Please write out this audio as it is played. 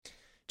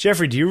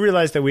Jeffrey, do you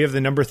realize that we have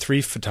the number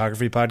 3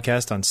 photography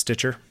podcast on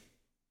Stitcher?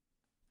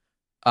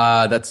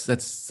 That's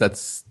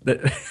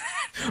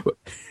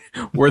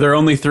were there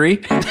only 3?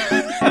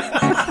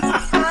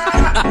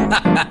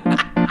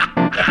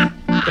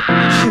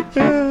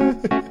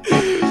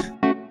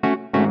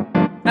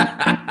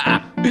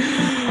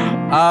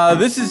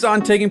 This is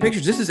on Taking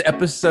Pictures. This is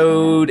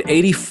episode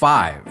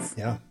 85.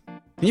 Yeah.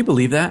 Can you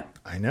believe that?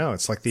 I know.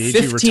 It's like the age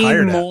you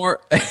retired at. 15 more.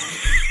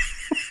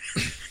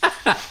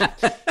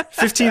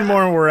 15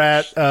 more we're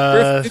at.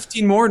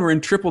 15 more and we're in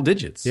triple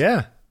digits.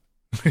 Yeah.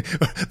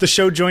 The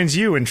show joins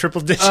you in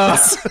triple digits. Yeah,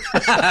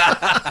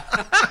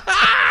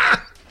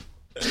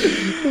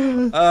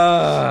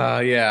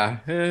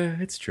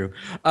 it's true.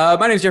 My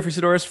name is Jeffrey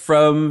Sidoris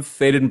from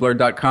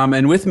fadedandblurred.com,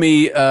 and with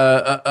me,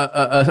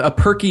 a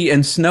perky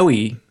and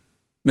snowy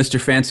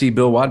Mr. Fancy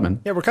Bill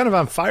Wadman. Yeah, we're kind of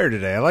on fire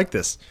today. I like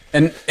this.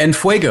 And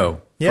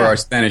fuego for our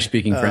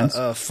Spanish-speaking friends.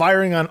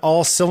 Firing on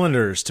all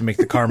cylinders, to make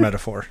the car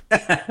metaphor.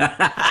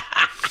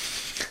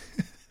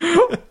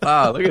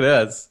 Wow, look at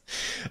us.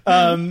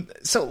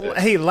 So,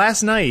 hey,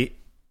 last night,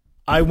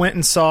 I went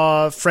and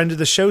saw a friend of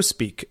the show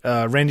speak,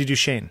 Randy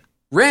Duchesne.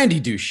 Randy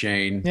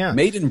Duchesne,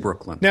 made in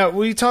Brooklyn. Now,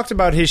 we talked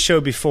about his show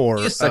before.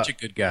 He's such a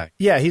good guy.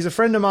 Yeah, he's a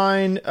friend of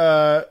mine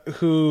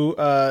who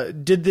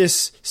did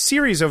this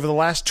series over the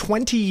last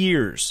 20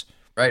 years.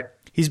 Right.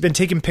 He's been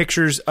taking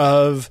pictures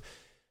of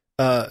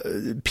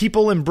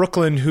people in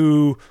Brooklyn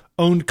who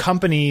own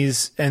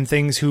companies and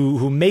things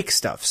who make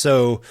stuff.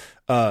 So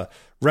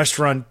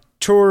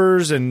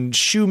restaurateurs and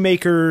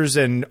shoemakers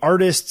and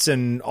artists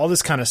and all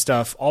this kind of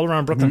stuff all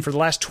around Brooklyn for the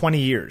last 20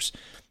 years.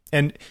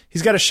 And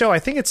he's got a show. I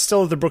think it's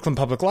still at the Brooklyn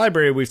Public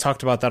Library. We've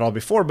talked about that all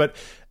before. But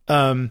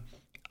I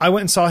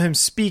went and saw him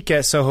speak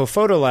at Soho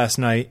Photo last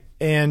night.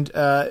 And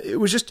it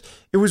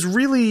was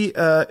really,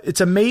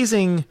 it's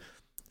amazing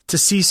to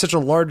see such a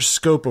large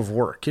scope of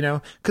work, you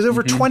know, because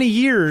over 20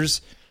 years,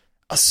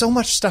 so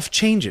much stuff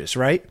changes,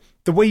 right?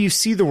 The way you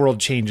see the world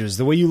changes,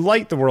 the way you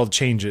light the world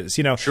changes,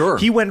 you know. Sure.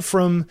 He went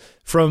from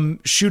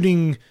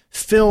shooting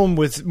film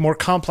with more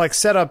complex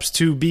setups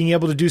to being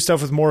able to do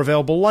stuff with more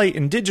available light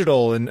and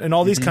digital and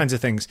all these kinds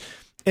of things.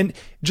 And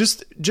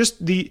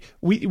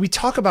we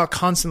talk about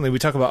constantly,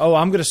 oh,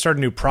 I'm going to start a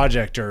new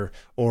project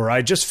or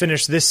I just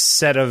finished this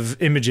set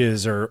of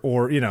images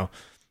or you know,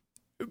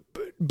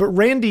 but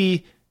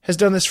Randy has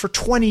done this for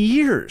 20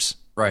 years.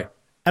 Right.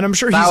 And I'm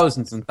sure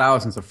thousands and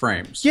thousands of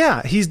frames.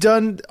 Yeah, he's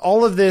done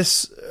all of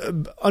this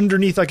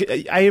underneath, like,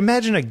 I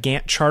imagine a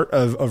Gantt chart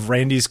of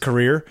Randy's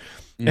career.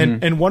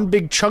 And one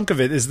big chunk of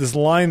it is this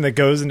line that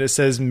goes and it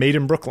says "Made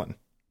in Brooklyn."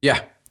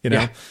 Yeah, you know.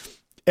 Yeah.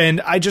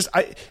 And I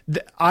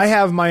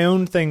have my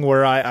own thing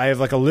where I have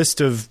like a list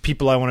of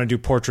people I want to do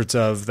portraits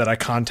of that I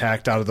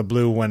contact out of the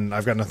blue when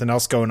I've got nothing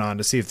else going on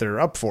to see if they're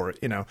up for it.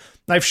 You know,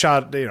 I've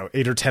shot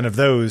 8 or 10 of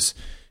those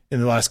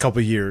in the last couple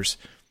of years.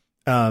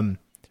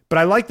 But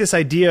I like this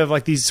idea of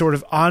like these sort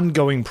of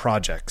ongoing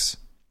projects,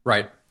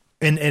 right?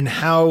 And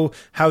how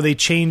they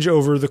change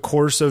over the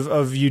course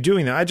of you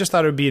doing that. I just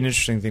thought it would be an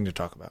interesting thing to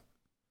talk about.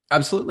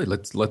 Absolutely.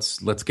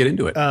 Let's get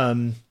into it.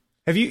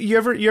 Have you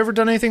ever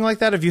done anything like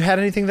that? Have you had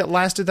anything that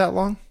lasted that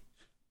long?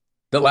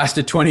 That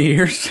lasted 20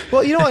 years?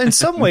 Well, you know, in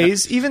some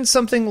ways, even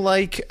something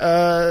like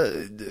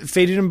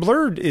Faded and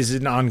Blurred is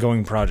an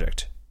ongoing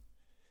project.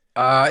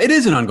 It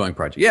is an ongoing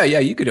project. Yeah,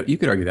 you could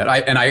argue that.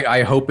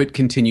 I hope it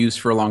continues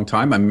for a long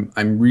time.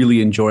 I'm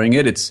really enjoying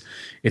it.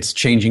 It's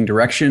changing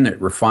direction.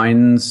 It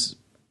refines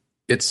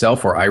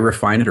itself, or I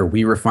refine it, or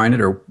we refine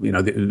it, or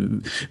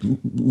the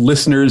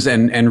listeners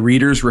and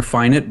readers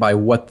refine it by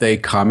what they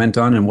comment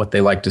on and what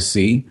they like to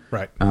see.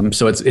 Right.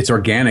 So it's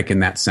organic in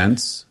that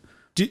sense.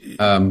 Do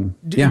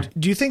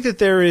you think that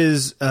there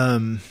is how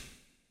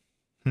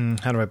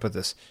do I put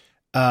this?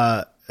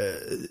 That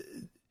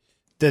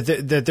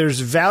there's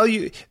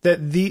value that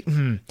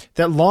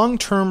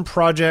long-term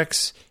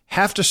projects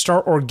have to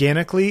start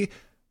organically,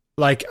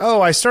 like,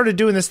 oh, I started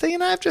doing this thing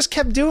and I've just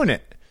kept doing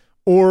it.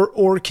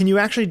 Or can you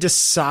actually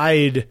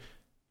decide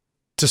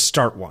to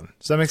start one?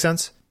 Does that make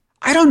sense?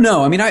 I don't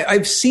know. I mean,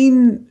 I've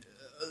seen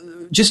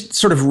just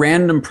sort of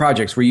random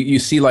projects where you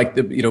see like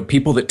the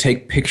people that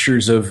take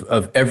pictures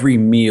of every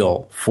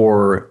meal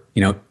for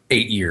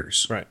 8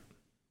 years, right?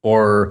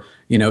 Or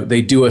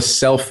they do a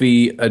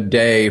selfie a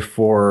day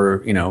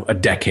for a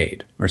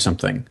decade or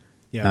something,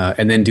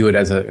 and then do it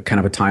as a kind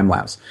of a time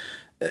lapse.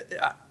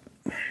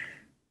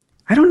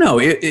 I don't know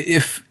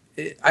if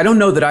I don't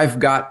know that I've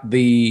got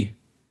the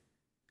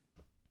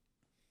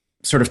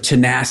sort of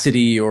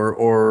tenacity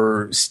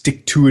or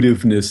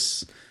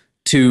stick-to-itiveness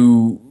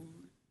to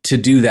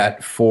do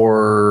that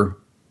for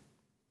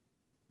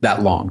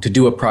that long, to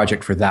do a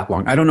project for that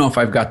long. I don't know if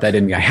I've got that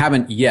in me. I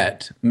haven't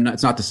yet.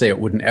 It's not to say it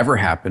wouldn't ever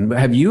happen, but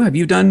have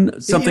you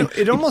done something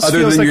it almost other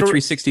feels than like your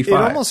 365? It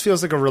almost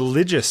feels like a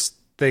religious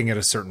thing at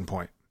a certain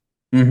point.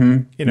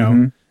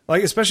 Mm-hmm.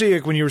 Like, especially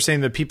like when you were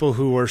saying that people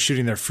who are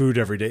shooting their food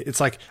every day, it's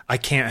like, I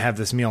can't have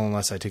this meal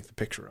unless I take the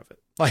picture of it.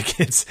 Like,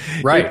 it's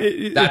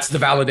right. That's the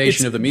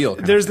validation of the meal.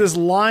 There's this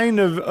line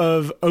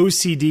of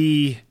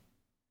OCD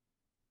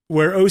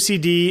where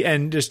OCD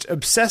and just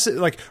obsessive,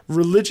 like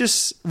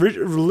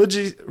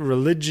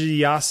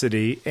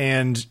religiosity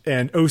and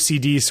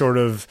OCD sort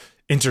of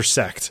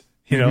intersect.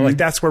 You know, like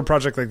that's where a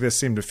project like this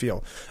seemed to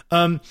feel.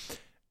 Have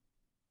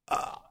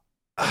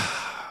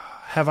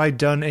I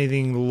done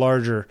anything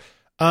larger?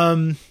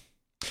 No,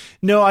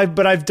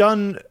 but I've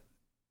done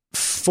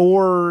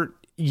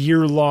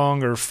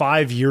 4-year-long or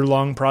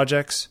 5-year-long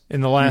projects in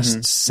the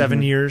last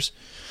 7 years.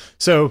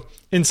 So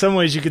in some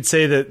ways you could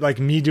say that like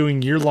me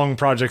doing year-long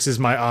projects is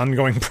my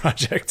ongoing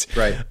project.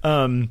 Right.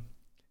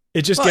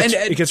 It just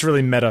it gets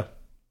really meta.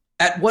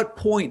 At what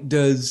point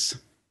does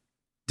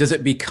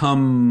it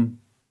become,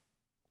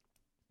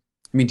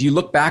 I mean, do you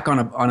look back on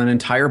an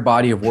entire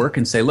body of work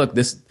and say, look,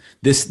 this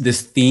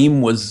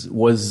theme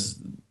was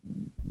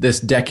this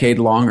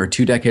decade-long or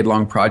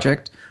 2-decade-long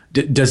project?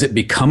 Does it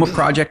become a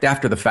project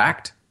after the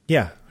fact?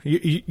 Yeah.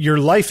 Your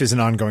life is an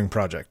ongoing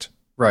project.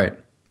 Right.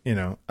 You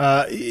know,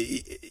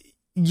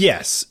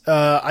 yes,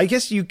 I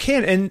guess you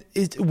can. And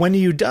when are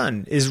you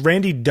done? Is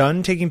Randy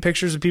done taking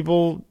pictures of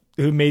people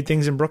who made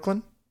things in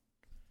Brooklyn?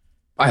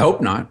 I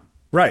hope not.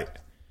 Right.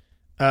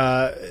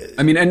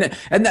 I mean, and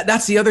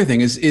that's the other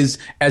thing is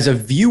as a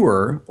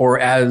viewer or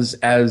as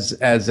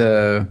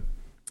a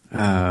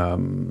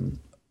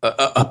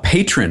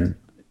patron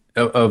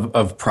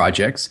of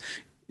projects,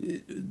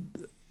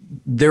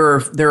 there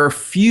are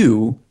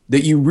few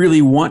that you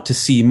really want to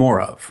see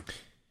more of.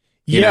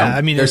 You know?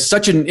 I mean, there's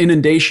such an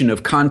inundation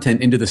of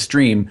content into the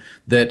stream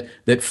that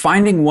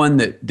finding one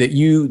that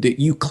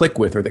you click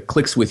with or that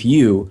clicks with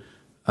you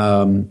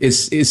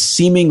is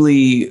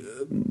seemingly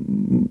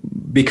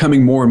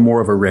becoming more and more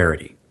of a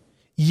rarity.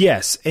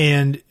 Yes,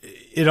 and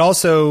it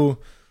also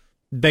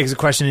begs a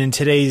question in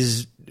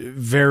today's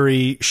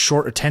very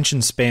short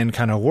attention span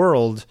kind of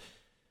world.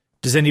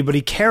 Does anybody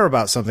care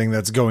about something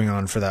that's going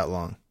on for that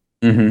long?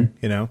 Mm-hmm.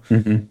 You know,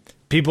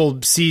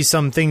 people see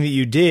something that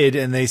you did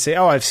and they say,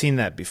 "Oh, I've seen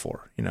that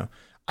before." You know,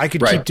 I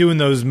could keep doing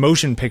those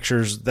motion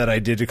pictures that I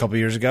did a couple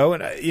years ago,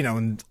 and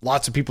and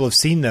lots of people have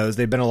seen those.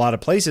 They've been a lot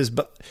of places,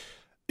 but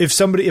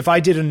if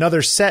I did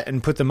another set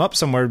and put them up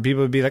somewhere,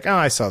 people would be like, "Oh,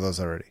 I saw those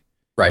already,"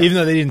 right? Even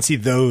though they didn't see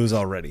those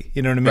already.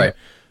 You know what I mean? Right.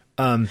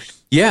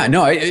 Yeah.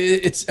 No.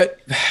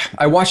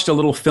 I watched a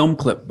little film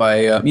clip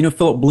by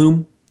Philip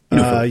Bloom.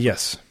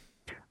 Yes.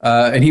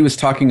 And he was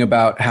talking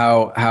about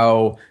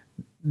how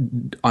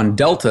on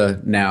Delta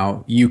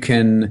now you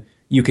can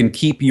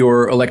keep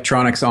your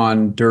electronics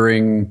on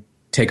during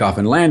takeoff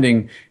and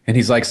landing, and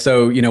he's like,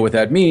 so what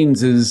that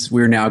means is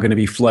we're now going to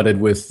be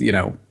flooded with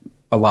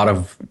a lot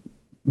of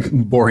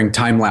boring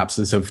time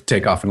lapses of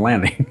takeoff and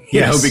landing.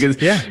 Because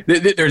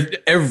there's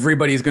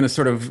everybody's going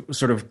to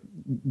sort of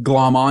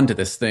glom onto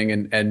this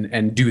thing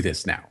and do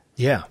this now.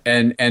 Yeah,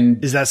 and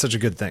is that such a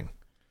good thing?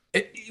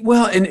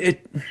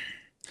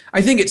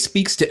 I think it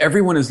speaks to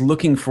everyone is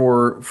looking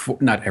for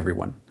not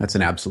everyone, that's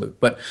an absolute,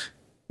 but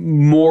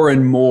more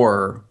and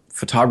more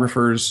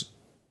photographers,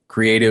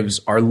 creatives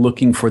are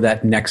looking for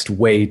that next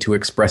way to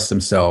express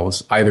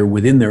themselves, either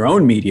within their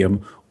own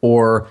medium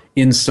or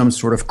in some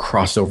sort of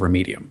crossover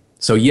medium.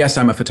 So yes,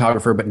 I'm a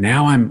photographer, but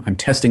now I'm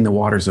testing the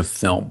waters of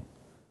film.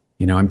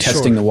 I'm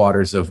testing the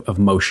waters of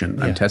motion.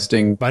 Yeah. I'm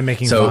testing by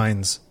making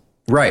vines.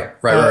 Right.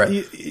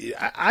 It's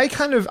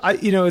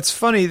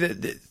funny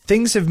that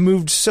things have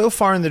moved so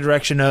far in the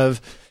direction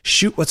of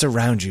shoot what's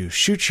around you,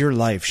 shoot your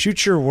life,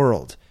 shoot your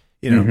world,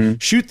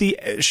 shoot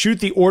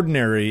the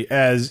ordinary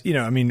as,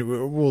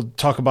 we'll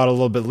talk about a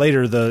little bit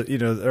later, the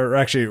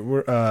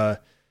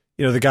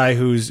guy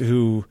who's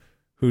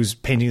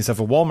painting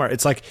stuff at Walmart.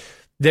 It's like,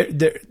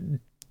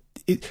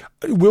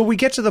 will we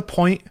get to the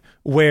point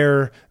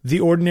where the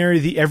ordinary,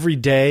 the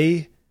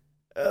everyday,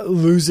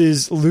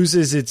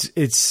 loses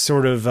its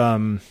sort of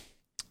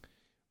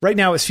right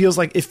now it feels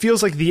like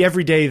the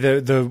everyday,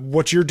 the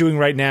what you're doing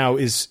right now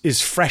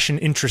is fresh and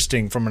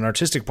interesting from an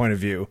artistic point of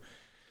view,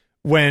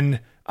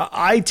 when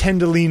I tend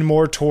to lean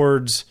more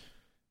towards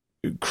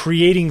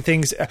creating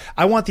things.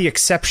 I want the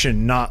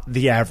exception, not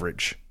the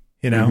average,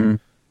 in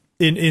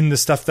the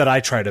stuff that I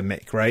try to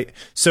make, right?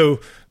 So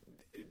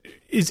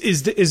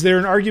Is there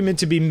an argument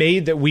to be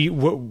made that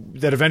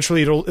that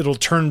eventually it'll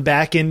turn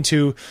back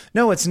into,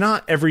 no, it's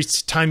not every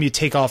time you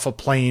take off a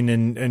plane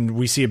and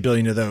we see a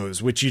billion of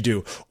those, which you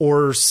do,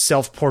 or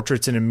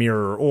self-portraits in a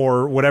mirror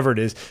or whatever it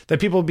is, that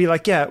people will be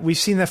like, yeah, we've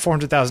seen that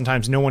 400,000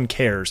 times, no one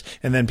cares,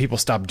 and then people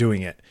stop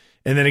doing it.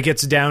 And then it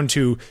gets down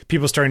to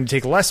people starting to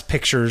take less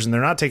pictures and they're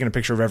not taking a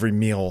picture of every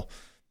meal.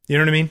 You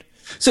know what I mean?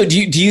 So do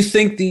you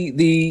think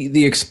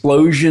the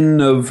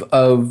explosion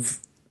of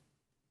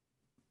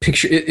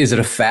picture, is it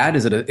a fad?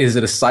 Is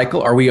it a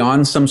cycle? Are we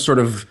on some sort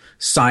of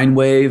sine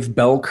wave,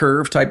 bell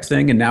curve type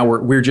thing, and now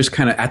we're just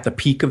kind of at the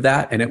peak of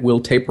that, and it will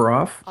taper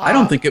off? I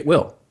don't think it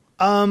will.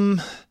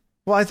 Well,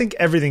 I think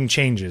everything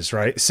changes,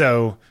 right?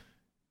 So,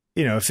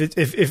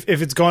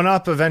 if it's going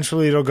up,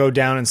 eventually it'll go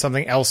down, and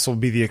something else will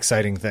be the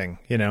exciting thing.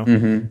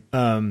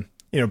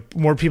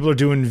 More people are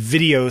doing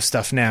video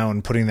stuff now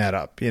and putting that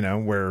up.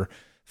 Where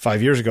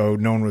 5 years ago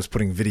no one was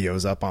putting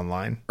videos up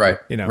online. Right.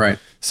 Right.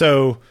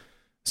 So.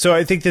 So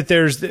I think that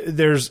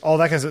there's all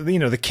that kind of,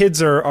 the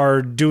kids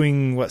are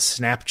doing what,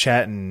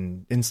 Snapchat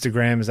and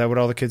Instagram. Is that what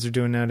all the kids are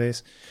doing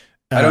nowadays?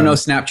 I don't know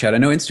Snapchat. I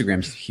know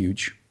Instagram's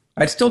huge.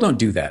 I still don't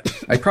do that.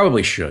 I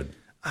probably should.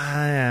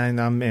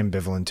 I'm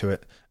ambivalent to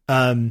it.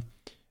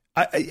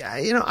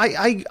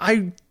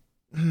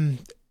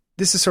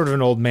 This is sort of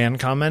an old man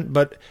comment,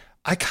 but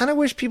I kind of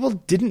wish people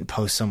didn't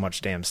post so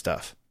much damn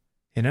stuff.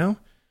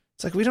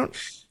 It's like we don't.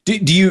 Do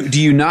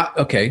you not?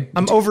 Okay,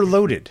 I'm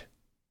overloaded.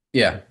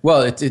 Yeah.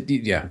 Well,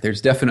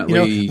 there's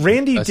definitely.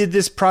 Randy did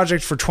this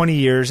project for 20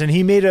 years, and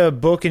he made a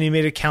book and he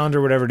made a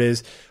calendar, whatever it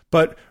is.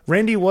 But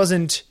Randy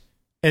wasn't,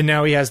 and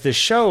now he has this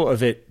show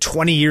of it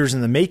 20 years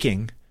in the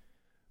making.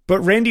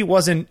 But Randy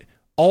wasn't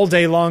all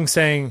day long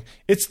saying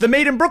it's the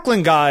Made in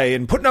Brooklyn guy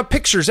and putting up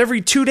pictures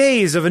every 2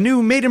 days of a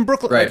new Made in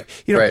Brooklyn. Right.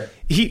 Right.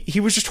 He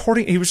was just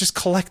hoarding. He was just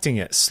collecting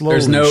it slowly.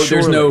 There's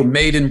no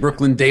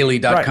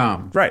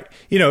madeinbrooklyndaily.com. Right.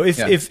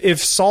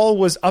 If Saul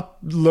was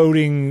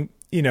uploading,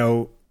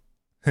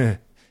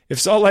 if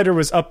Saul Leiter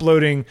was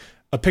uploading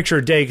a picture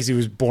a day because he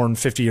was born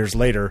 50 years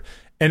later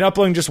and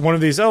uploading just one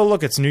of these, oh,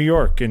 look, it's New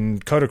York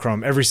and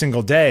Kodachrome every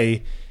single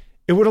day,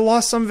 it would have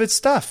lost some of its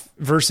stuff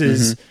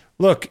versus,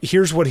 look,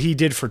 here's what he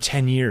did for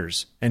 10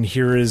 years. And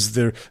here is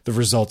the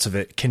results of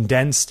it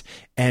condensed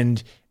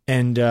and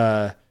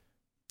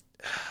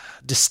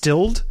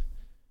distilled.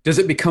 Does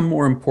it become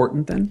more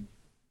important then?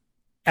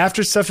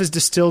 After stuff is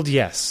distilled,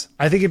 yes.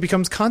 I think it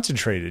becomes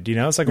concentrated.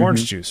 It's like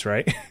orange juice,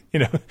 right?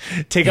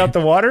 Take out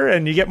the water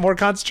and you get more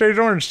concentrated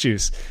orange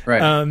juice.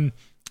 Right.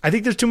 I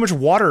think there's too much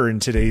water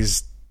in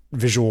today's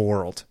visual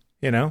world.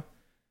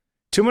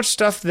 Too much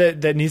stuff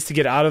that needs to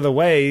get out of the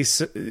way.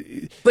 So,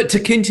 but to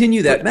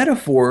continue that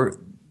metaphor,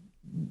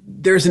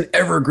 there's an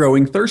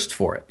ever-growing thirst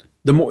for it.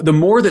 The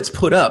more that's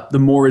put up, the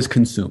more is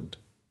consumed.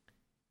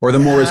 Or the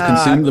more is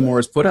consumed, the more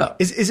is put up.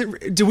 Is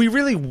it? Do we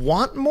really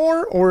want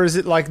more, or is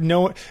it like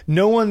no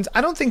one's? I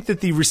don't think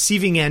that the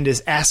receiving end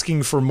is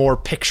asking for more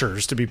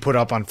pictures to be put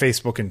up on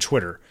Facebook and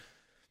Twitter.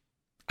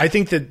 I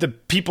think that the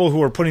people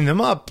who are putting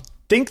them up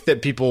think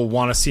that people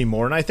want to see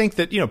more, and I think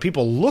that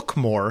people look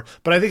more,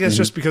 but I think that's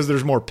just because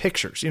there's more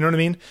pictures. You know what I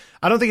mean?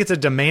 I don't think it's a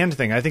demand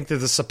thing. I think that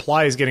the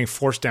supply is getting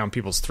forced down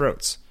people's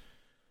throats.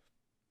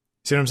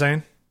 See what I'm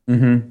saying? I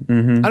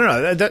don't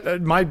know.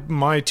 That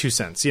my 2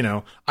 cents.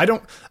 I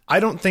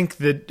don't think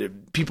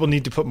that people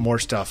need to put more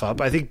stuff up.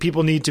 I think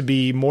people need to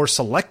be more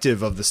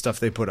selective of the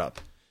stuff they put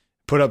up.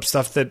 Put up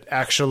stuff that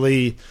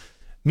actually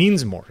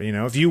means more.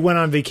 If you went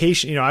on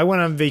vacation, I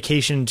went on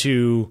vacation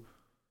to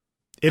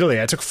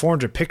Italy. I took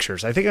 400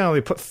 pictures. I think I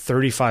only put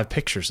 35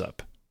 pictures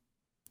up.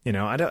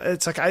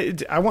 It's like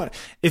I want.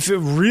 If it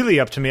really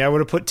up to me, I would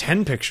have put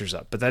 10 pictures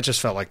up. But that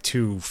just felt like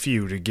too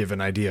few to give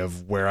an idea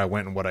of where I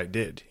went and what I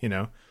did.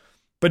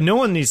 But no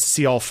one needs to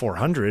see all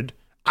 400.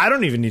 I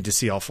don't even need to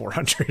see all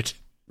 400.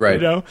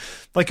 Right.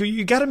 Like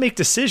you got to make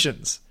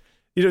decisions.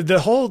 The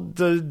whole,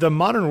 the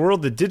modern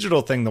world, the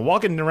digital thing, the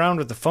walking around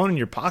with the phone in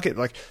your pocket,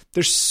 like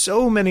there's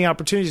so many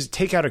opportunities to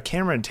take out a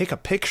camera and take a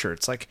picture.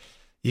 It's like,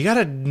 you got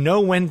to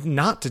know when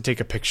not to take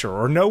a picture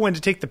or know when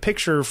to take the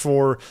picture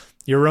for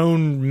your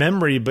own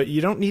memory, but you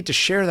don't need to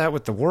share that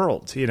with the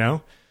world,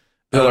 Bill,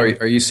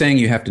 are you saying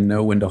you have to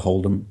know when to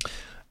hold them?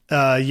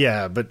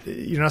 Yeah, but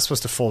you're not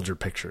supposed to fold your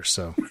picture.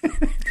 So,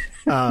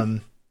 does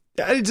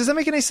that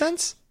make any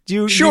sense? Do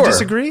you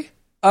disagree?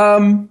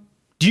 Do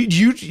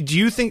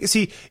you think?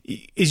 See,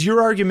 is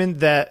your argument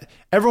that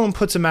everyone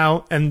puts them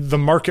out and the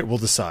market will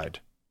decide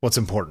what's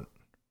important?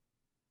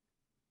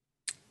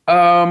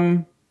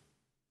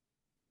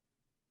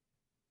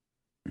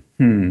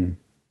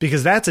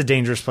 Because that's a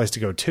dangerous place to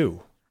go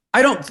too.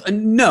 I don't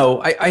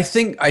know. I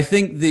think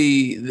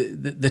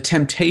the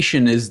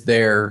temptation is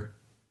there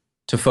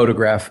to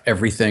photograph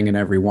everything and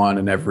everyone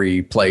and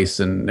every place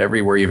and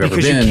everywhere you've ever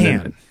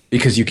been.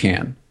 Because you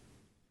can.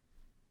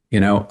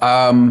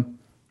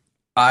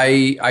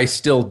 I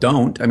still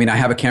don't. I mean, I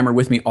have a camera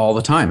with me all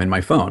the time in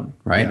my phone,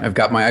 right? Yeah. I've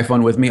got my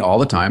iPhone with me all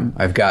the time.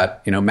 I've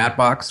got,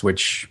 Mattbox,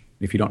 which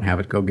if you don't have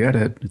it, go get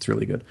it. It's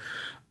really good.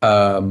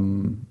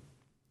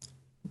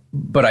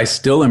 But I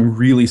still am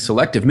really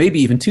selective, maybe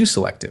even too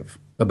selective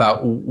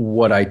about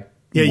what I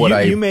shoot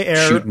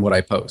and what I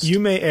post. You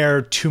may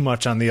err too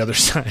much on the other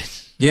side.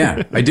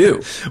 Yeah, I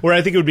do. Where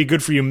I think it would be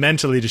good for you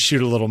mentally to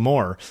shoot a little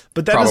more,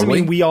 but that doesn't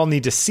mean we all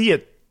need to see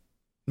it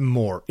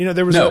more.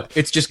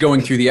 It's just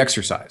going through the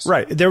exercise.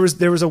 Right. There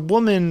was a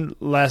woman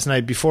last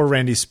night before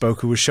Randy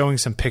spoke who was showing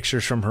some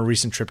pictures from her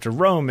recent trip to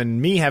Rome,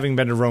 and me having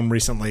been to Rome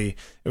recently,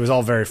 it was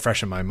all very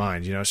fresh in my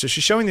mind, So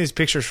she's showing these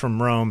pictures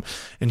from Rome,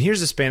 and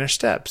here's the Spanish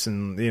Steps,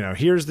 and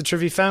here's the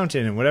Trevi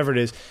Fountain, and whatever it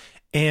is,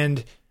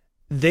 and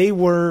they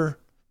were.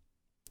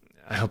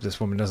 I hope this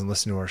woman doesn't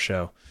listen to our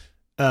show.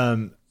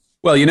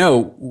 Well,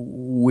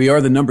 we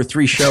are the number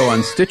 3 show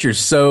on Stitcher,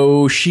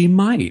 so she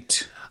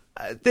might.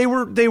 They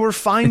were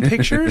fine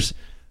pictures,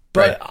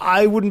 but right.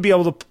 I wouldn't be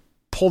able to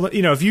pull them.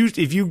 If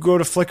you go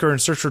to Flickr and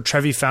search for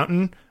Trevi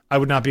Fountain, I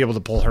would not be able to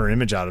pull her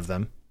image out of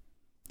them.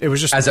 It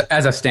was just as a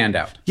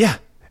standout. Yeah,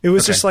 it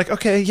was just like,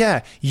 okay,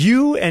 yeah,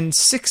 you and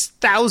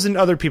 6,000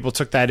 other people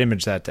took that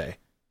image that day.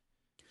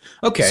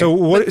 Okay. So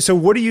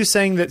what are you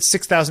saying that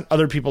 6,000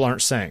 other people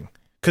aren't saying?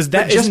 Because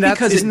isn't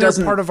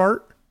that part of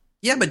art?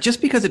 Yeah, but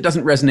just because it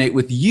doesn't resonate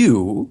with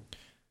you,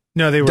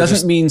 no,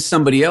 doesn't mean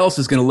somebody else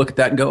is going to look at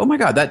that and go, "Oh my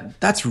God,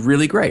 that's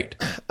really great."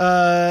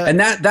 And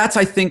that's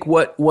I think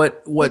what.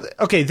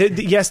 Okay,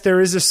 yes, there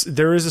is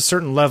a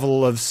certain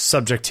level of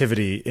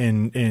subjectivity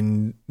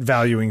in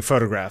valuing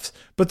photographs,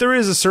 but there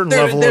is a certain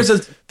level. There's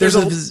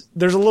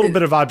a little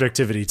bit of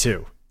objectivity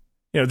too.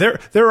 You know,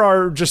 there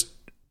are just,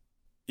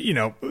 you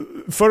know,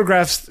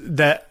 photographs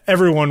that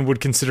everyone would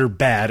consider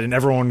bad and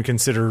everyone would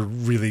consider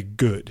really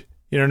good.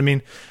 You know what I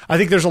mean? I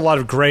think there's a lot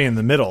of gray in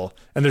the middle,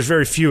 and there's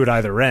very few at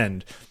either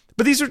end.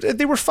 But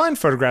they were fine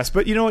photographs.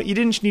 But you know what? You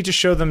didn't need to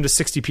show them to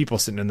 60 people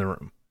sitting in the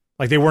room.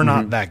 Like, they were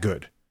not that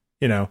good.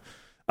 You know,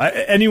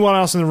 anyone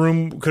else in the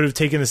room could have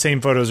taken the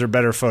same photos or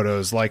better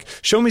photos. Like,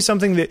 show me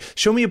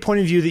a point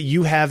of view that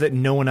you have that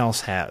no one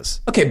else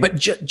has. Okay, but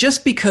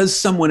just because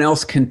someone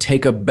else can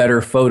take a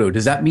better photo,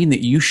 does that mean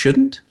that you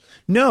shouldn't?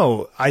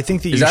 No, I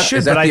think that you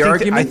should. But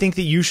I think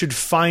that you should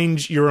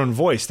find your own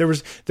voice. There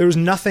was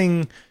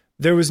nothing.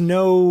 There was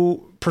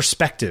no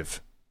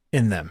perspective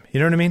in them. You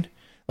know what I mean?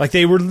 Like,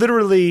 they were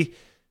literally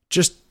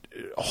just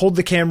hold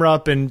the camera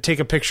up and take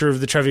a picture of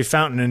the Trevi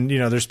Fountain, and, you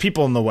know, there's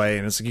people in the way,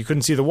 and it's like you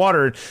couldn't see the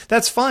water.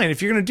 That's fine.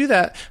 If you're going to do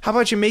that, how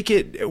about you make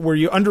it where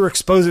you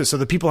underexpose it so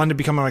the people end up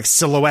becoming like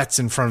silhouettes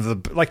in front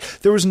of the, like,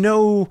 there was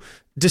no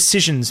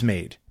decisions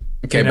made.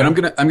 Okay, you know?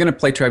 But I'm gonna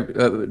play Trevi.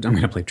 I'm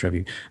gonna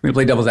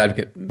play devil's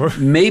advocate.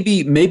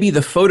 Maybe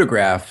the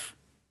photograph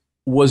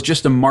was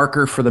just a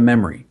marker for the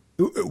memory.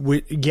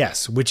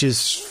 Yes, which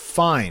is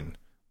fine.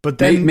 But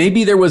then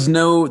maybe there was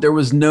no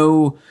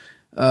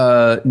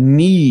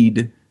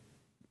need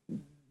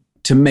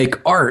to make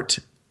art.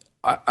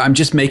 I'm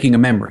just making a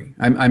memory.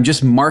 I'm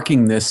just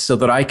marking this so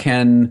that I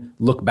can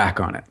look back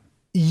on it.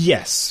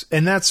 Yes,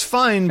 and that's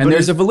fine. And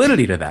there's a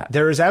validity to that.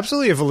 There is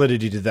absolutely a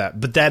validity to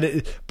that. But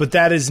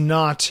that is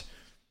not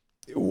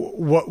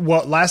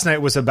what last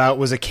night was about.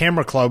 Was a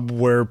camera club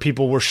where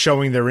people were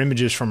showing their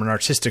images from an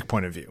artistic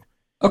point of view.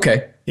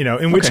 Okay, you know,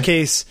 in which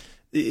case,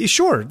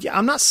 sure, yeah,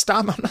 I'm not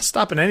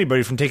stopping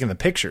anybody from taking the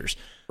pictures.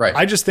 Right.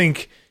 I just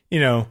think, you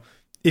know,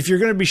 if you're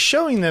going to be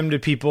showing them to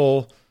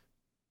people,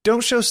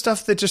 don't show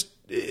stuff that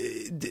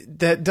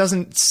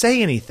doesn't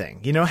say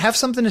anything. You know, have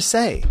something to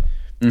say.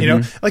 You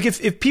know, like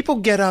if people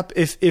get up,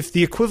 if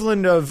the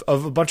equivalent of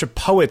a bunch of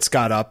poets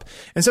got up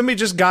and somebody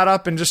just got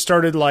up and just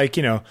started, like,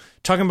 you know,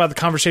 talking about the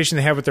conversation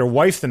they had with their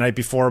wife the night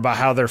before about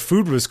how their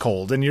food was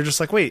cold, and you're just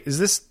like, wait, is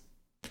this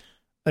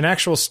an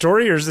actual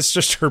story or is this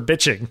just her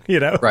bitching? You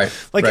know, right?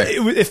 Like, right.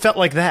 It felt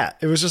like that.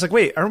 It was just like,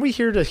 wait, aren't we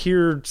here to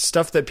hear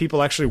stuff that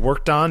people actually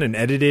worked on and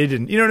edited,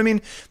 and you know what I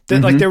mean?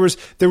 That like there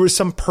was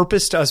some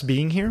purpose to us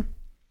being here.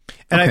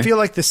 And I feel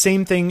like the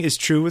same thing is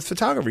true with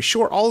photography.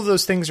 Sure, all of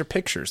those things are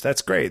pictures.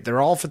 That's great.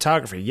 They're all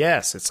photography.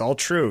 Yes, it's all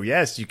true.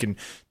 Yes, you can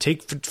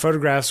take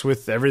photographs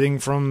with everything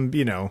from,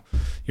 you know,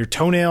 your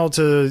toenail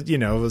to, you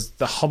know,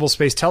 the Hubble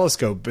Space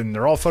Telescope, and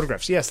they're all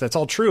photographs. Yes, that's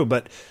all true.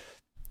 But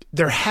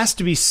there has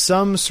to be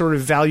some sort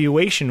of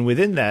valuation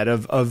within that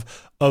of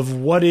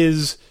what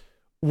is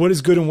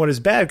good and what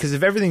is bad. Because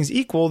if everything's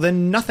equal,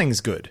 then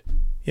nothing's good.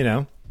 You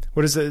know,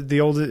 what is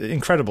the old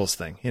Incredibles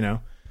thing? You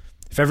know,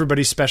 if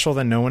everybody's special,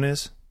 then no one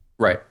is.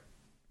 Right.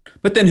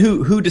 But then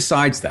who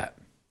decides that?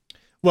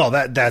 Well,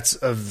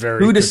 that's a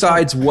very who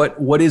decides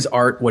what is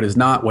art, what is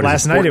not, what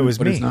last is night it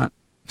was me. Not?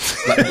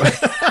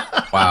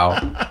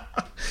 Wow.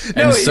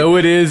 And so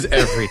it is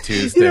every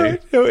Tuesday. You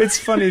know, it's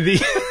funny.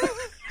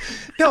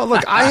 No,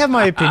 look, I have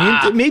my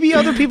opinion. Maybe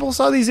other people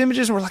saw these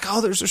images and were like, "Oh,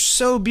 they're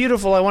so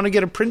beautiful. I want to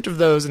get a print of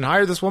those and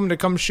hire this woman to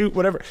come shoot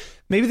whatever."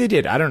 Maybe they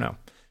did. I don't know.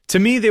 To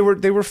me, they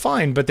were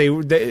fine, but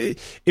it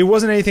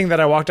wasn't anything that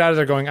I walked out of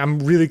there going, "I'm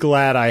really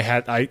glad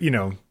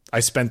I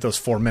spent those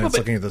 4 minutes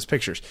looking at those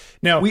pictures."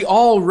 Now, we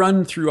all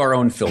run through our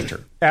own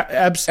filter.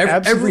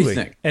 Absolutely.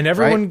 Everything. And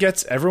everyone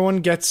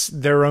gets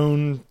their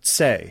own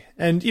say.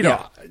 And, you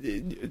know,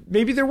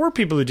 maybe there were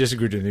people who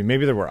disagreed with me.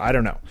 Maybe there were. I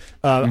don't know.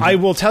 I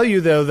will tell you,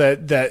 though,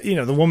 that, you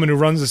know, the woman who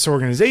runs this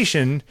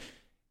organization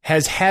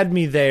has had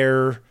me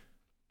there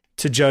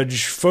to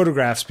judge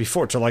photographs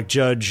before, to like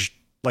judge,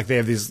 like they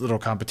have these little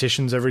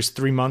competitions every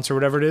 3 months or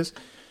whatever it is.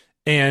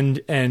 And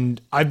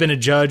I've been a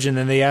judge, and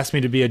then they asked me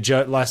to be a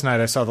judge. Last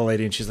night I saw the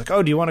lady and she's like,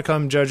 "Oh, do you want to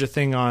come judge a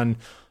thing on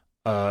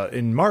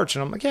in March?"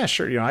 And I'm like, "Yeah,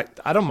 sure. You know,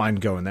 I don't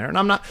mind going there."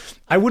 And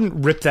I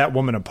wouldn't rip that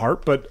woman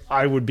apart, but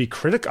I would be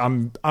critical.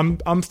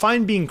 I'm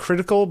fine being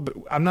critical, but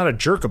I'm not a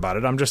jerk about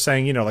it. I'm just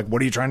saying, you know, like,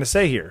 what are you trying to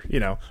say here? You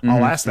know,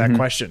 I'll ask that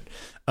question.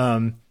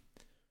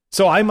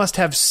 So I must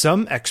have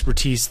some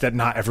expertise that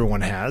not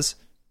everyone has,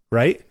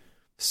 right?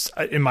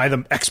 Am I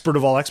the expert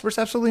of all experts?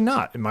 Absolutely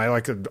not. Am I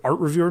like an art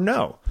reviewer?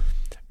 No.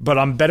 But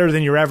I'm better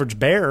than your average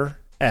bear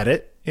at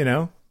it, you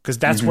know, because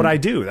that's what I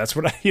do. That's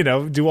what I, you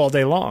know, do all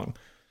day long.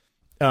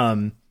 I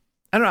don't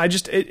know.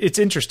 It's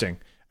interesting.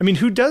 I mean,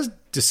 who does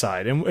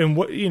decide? And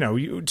what, you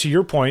know, to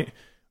your point,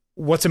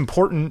 what's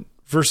important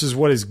versus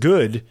what is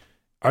good,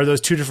 are those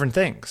two different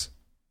things?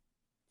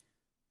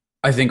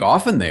 I think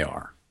often they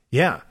are.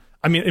 Yeah.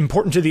 I mean,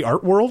 important to the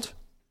art world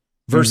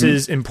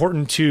versus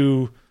important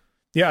to,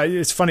 yeah,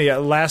 it's funny.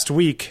 Last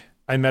week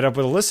I met up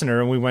with a listener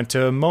and we went to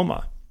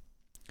MoMA,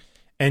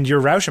 and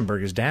your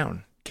Rauschenberg is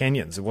down.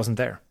 Canyons, it wasn't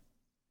there.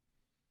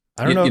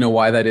 I don't know. You know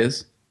why that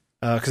is?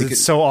 Because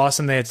it's so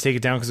awesome they had to take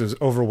it down because it was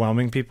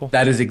overwhelming people.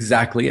 That is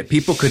exactly it.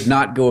 People could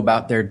not go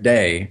about their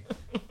day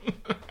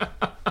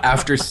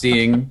after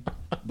seeing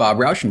Bob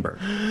Rauschenberg.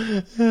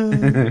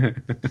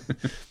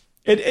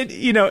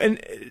 And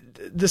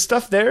the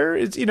stuff there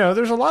is,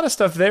 there's a lot of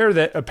stuff there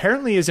that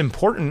apparently is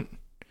important.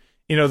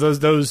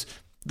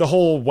 The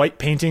whole white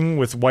painting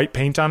with white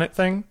paint on it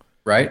thing.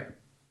 Right.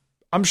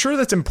 I'm sure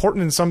that's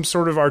important in some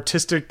sort of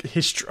artistic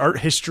art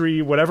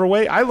history, whatever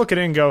way. I look at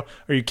it and go,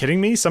 are you kidding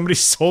me? Somebody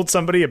sold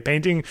somebody a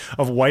painting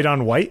of white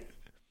on white.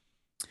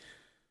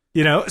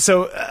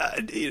 So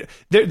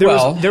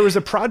there was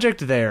a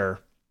project there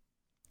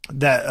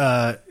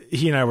that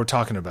he and I were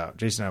talking about,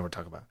 Jason and I were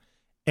talking about.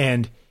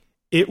 And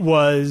it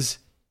was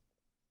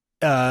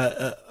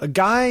a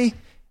guy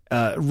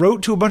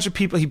wrote to a bunch of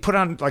people. He put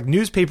on like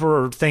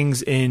newspaper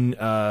things in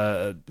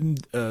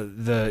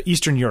the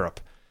Eastern Europe,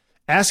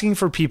 asking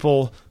for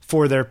people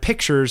for their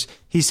pictures.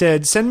 He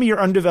said, send me your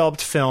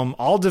undeveloped film.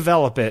 I'll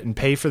develop it and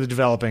pay for the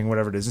developing,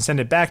 whatever it is, and send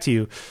it back to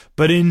you.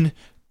 But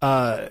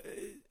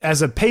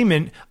as a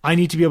payment, I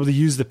need to be able to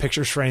use the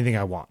pictures for anything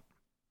I want.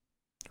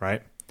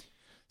 Right?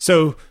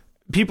 So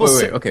people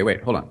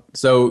wait, hold on.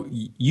 So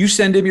you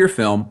send him your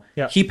film.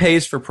 Yeah. He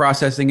pays for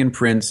processing and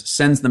prints,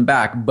 sends them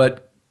back,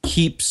 but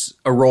keeps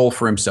a roll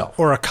for himself.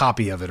 Or a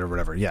copy of it or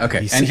whatever. Yeah.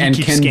 Okay. He and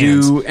can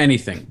scans. Do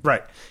anything.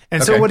 Right.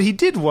 And so what he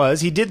did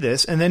was he did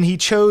this, and then he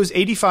chose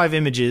 85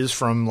 images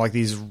from like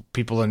these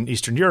people in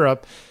Eastern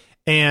Europe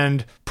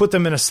and put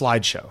them in a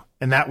slideshow.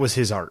 And that was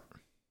his art.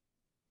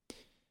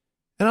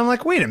 And I'm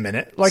like, wait a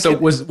minute. Like, so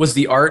was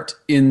the art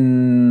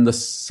in the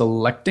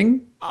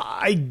selecting?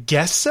 I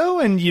guess so.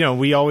 And,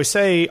 we always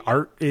say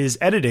art is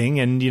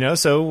editing. And,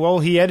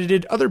 he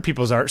edited other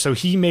people's art. So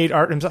he made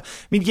art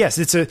himself. I mean, yes,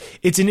 it's an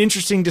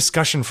interesting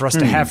discussion for us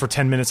to have for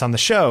 10 minutes on the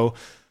show.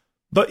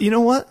 But you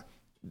know what?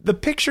 The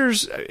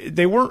pictures,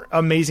 they weren't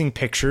amazing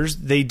pictures.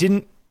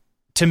 To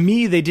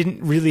me, they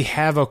didn't really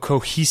have a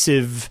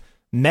cohesive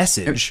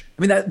message.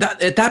 I mean,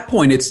 that at that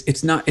point, it's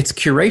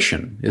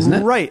curation, isn't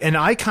it? Right. And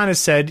I kind of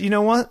said, you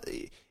know what?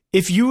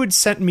 If you had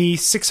sent me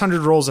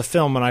 600 rolls of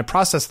film and I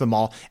processed them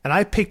all, and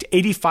I picked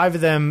 85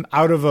 of them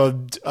out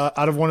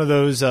of one of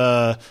those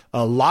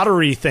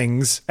lottery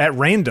things at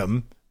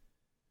random,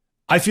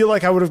 I feel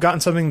like I would have gotten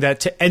something that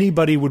to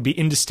anybody would be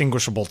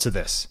indistinguishable to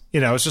this.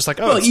 It's just like,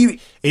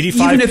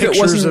 85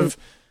 pictures of,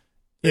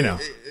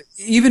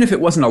 Even if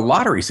it wasn't a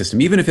lottery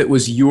system, even if it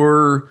was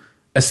your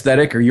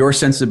aesthetic or your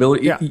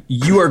sensibility,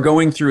 you are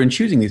going through and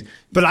choosing these.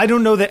 But I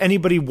don't know that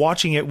anybody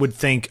watching it would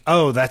think,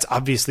 oh, that's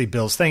obviously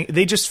Bill's thing.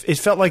 It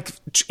felt like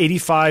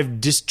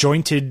 85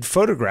 disjointed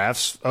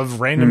photographs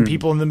of random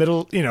people in the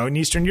middle, in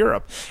Eastern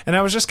Europe. And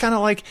I was just kind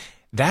of like,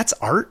 that's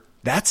art?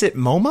 That's at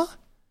MoMA?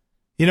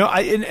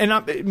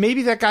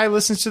 Maybe that guy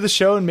listens to the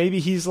show and maybe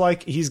he's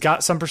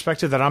got some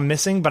perspective that I'm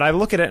missing, but I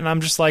look at it and I'm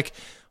just like,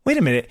 wait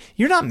a minute,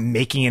 you're not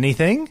making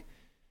anything.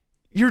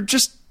 You're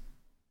just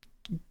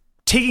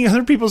taking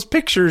other people's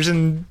pictures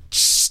and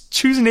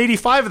choosing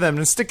 85 of them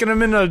and sticking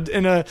them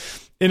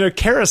in a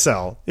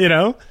carousel,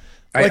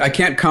 I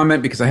can't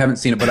comment because I haven't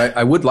seen it, but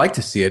I would like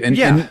to see it.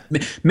 And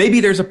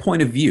maybe there's a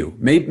point of view.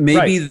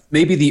 Maybe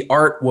the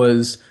art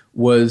was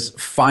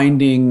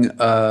finding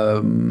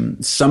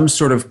some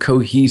sort of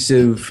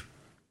cohesive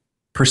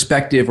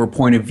perspective or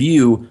point of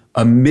view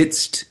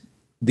amidst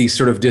these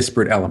sort of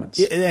disparate elements.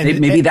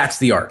 Maybe that's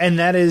the art. And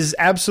that is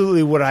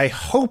absolutely what I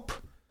hope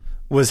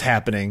was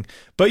happening.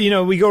 But,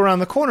 we go around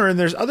the corner and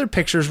there's other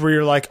pictures where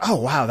you're like, oh,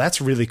 wow,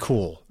 that's really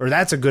cool. Or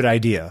that's a good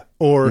idea.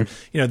 Or,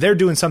 they're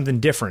doing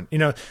something different.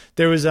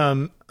 There was,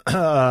 I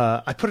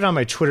put it on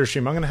my Twitter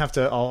stream. I'm going to have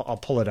to, I'll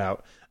pull it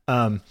out.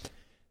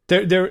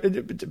 There,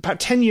 about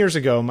 10 years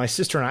ago, my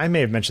sister and I may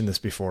have mentioned this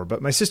before,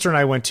 but my sister and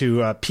I went to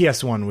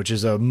PS1, which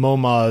is a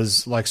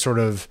MoMA's like sort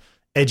of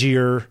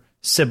edgier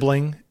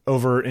sibling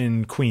over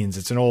in Queens.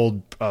 It's an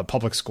old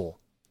public school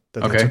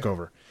that they took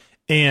over.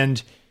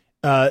 And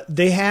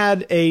they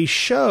had a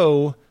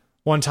show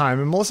one time,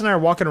 and Melissa and I are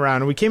walking around,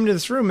 and we came into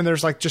this room, and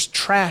there's like just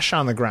trash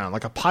on the ground,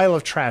 like a pile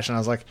of trash. And I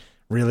was like,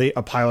 really?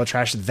 A pile of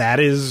trash?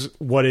 That's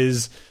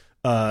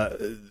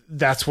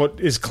what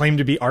is claimed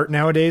to be art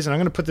nowadays. And I'm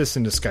going to put this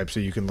into Skype so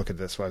you can look at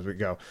this as we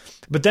go.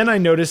 But then I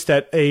noticed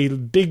that a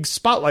big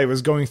spotlight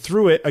was going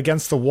through it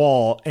against the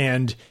wall,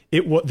 and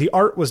the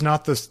art was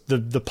not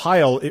the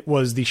pile, it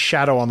was the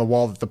shadow on the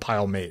wall that the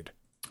pile made.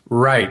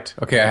 Right.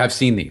 Okay, I have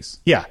seen these.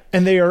 Yeah,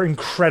 and they are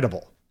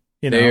incredible.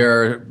 They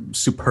are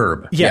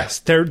superb. Yes,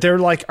 they're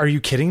like, are you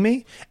kidding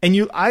me?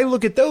 And I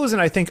look at those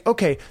and I think,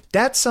 okay,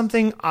 that's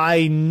something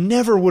I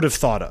never would have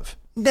thought of.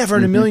 Never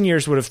in a million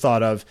years would have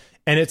thought of.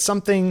 And it's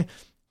something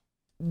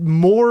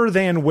more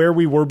than where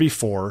we were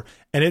before.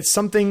 And it's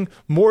something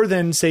more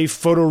than, say,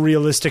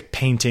 photorealistic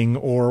painting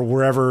or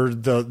wherever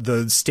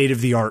the state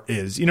of the art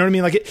is. You know what I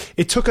mean? Like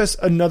it took us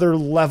another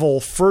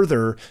level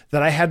further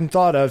that I hadn't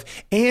thought of.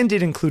 And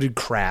it included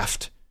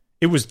craft.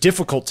 It was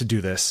difficult to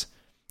do this.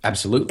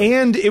 Absolutely.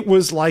 And it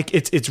was like,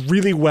 it's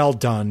really well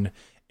done.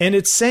 And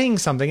it's saying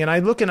something. And I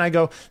look and I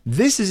go,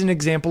 this is an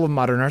example of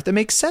modern art that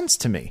makes sense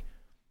to me.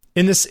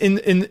 In this, in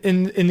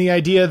the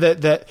idea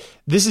that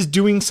this is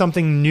doing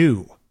something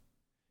new.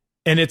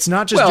 And it's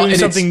not just doing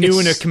something new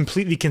in a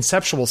completely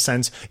conceptual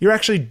sense. You're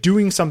actually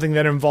doing something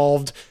that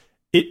involved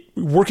it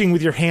working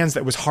with your hands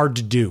that was hard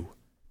to do.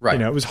 Right. You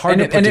know, it was hard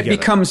to put together. And it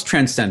becomes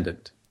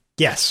transcendent.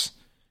 Yes.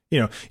 You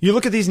know, you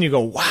look at these and you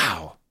go,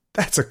 wow,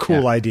 that's a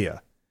cool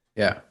idea.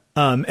 Yeah.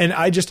 And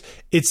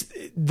it's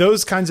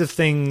those kinds of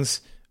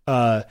things.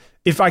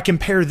 If I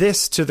compare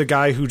this to the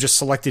guy who just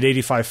selected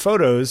 85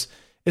 photos,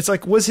 it's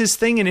like, was his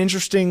thing an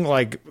interesting,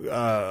 like,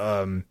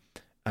 I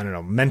don't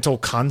know, mental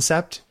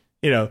concept?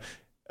 You know,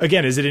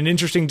 again, is it an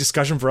interesting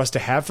discussion for us to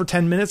have for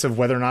 10 minutes of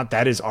whether or not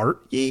that is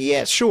art?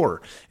 Yeah,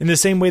 sure. In the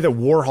same way that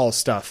Warhol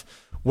stuff,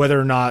 whether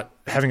or not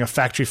having a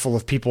factory full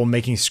of people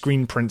making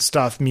screen print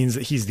stuff means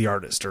that he's the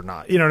artist or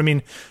not. You know what I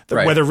mean?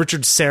 Right. Whether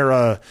Richard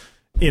Serra,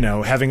 you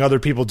know, having other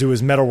people do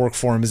his metalwork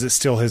for him, is it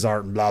still his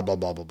art? And blah, blah,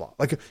 blah, blah, blah.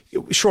 Like,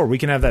 sure, we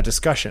can have that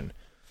discussion.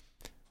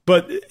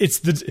 But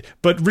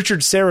but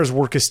Richard Serra's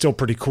work is still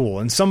pretty cool.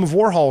 And some of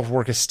Warhol's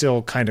work is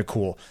still kind of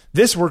cool.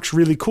 This work's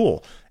really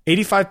cool.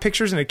 85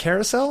 pictures in a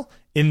carousel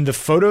in the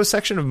photo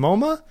section of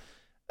MoMA.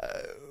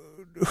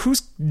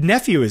 Whose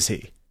nephew is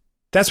he?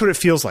 That's what it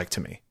feels like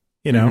to me,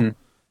 you know?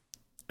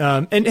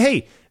 Mm-hmm. And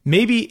hey,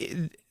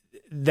 maybe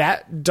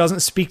that doesn't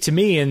speak to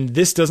me and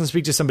this doesn't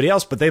speak to somebody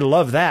else, but they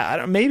love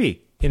that.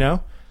 Maybe, you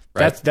know,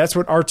 right. That's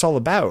what art's all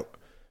about.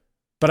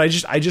 But I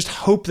just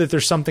hope that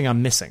there's something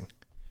I'm missing,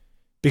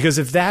 because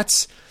if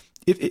that's,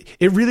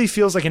 it really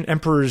feels like an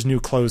Emperor's New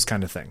Clothes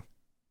kind of thing.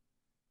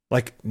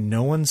 Like,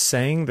 no one's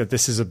saying that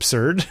this is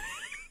absurd.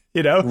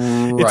 You know,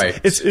 right?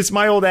 It's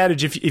my old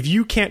adage. If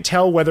you can't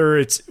tell whether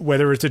it's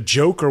a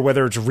joke or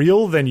whether it's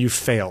real, then you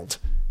failed.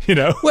 You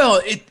know,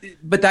 well,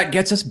 but that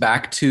gets us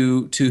back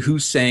to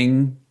who's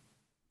saying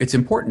it's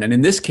important, and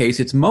in this case,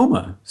 it's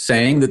MoMA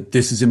saying that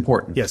this is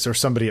important. Yes, or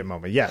somebody at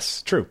MoMA.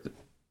 Yes, true.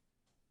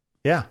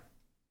 Yeah,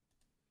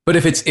 but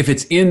if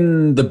it's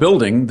in the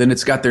building, then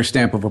it's got their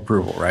stamp of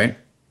approval, right?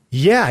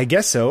 Yeah, I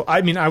guess so.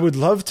 I mean, I would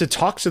love to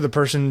talk to the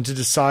person to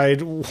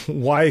decide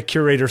why a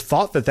curator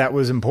thought that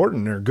was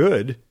important or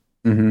good.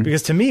 Mm-hmm.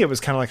 Because to me, it was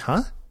kind of like,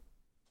 huh?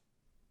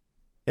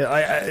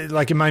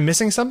 Like, am I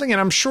missing something? And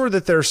I'm sure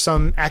that there's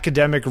some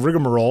academic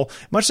rigmarole,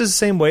 much the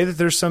same way that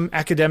there's some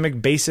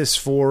academic basis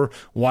for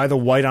why the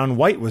white on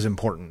white was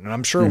important. And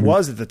I'm sure it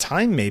was at the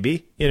time,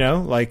 maybe, you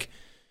know, like,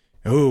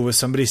 oh, was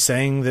somebody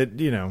saying that,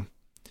 you know,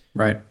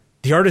 right,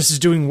 the artist is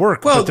doing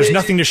work, but there's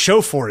nothing to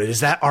show for it. Is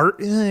that art?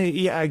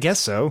 Yeah, I guess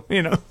so,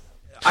 you know.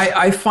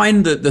 I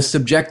find the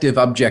subjective,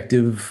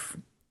 objective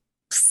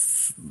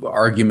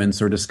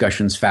arguments or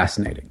discussions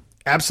fascinating.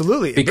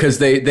 Absolutely. Because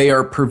they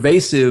are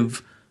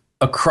pervasive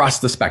across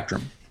the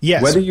spectrum.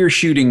 Yes. Whether you're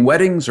shooting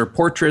weddings or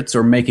portraits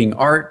or making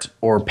art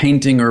or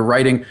painting or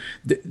writing,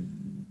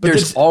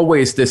 there's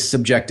always this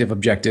subjective,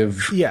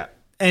 objective. Yeah.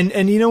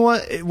 And you know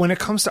what? When it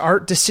comes to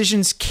art,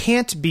 decisions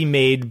can't be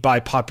made by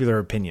popular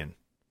opinion.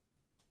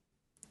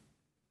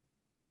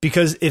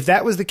 Because if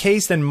that was the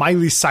case, then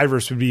Miley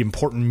Cyrus would be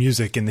important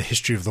music in the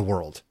history of the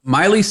world.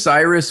 Miley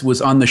Cyrus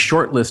was on the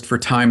short list for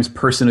Time's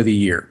Person of the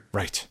Year.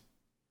 Right.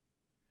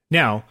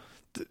 Now,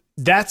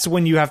 that's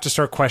when you have to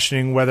start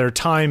questioning whether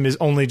Time is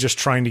only just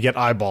trying to get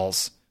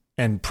eyeballs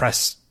and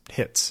press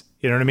hits.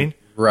 You know what I mean?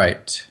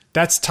 Right.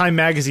 That's Time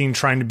Magazine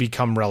trying to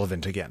become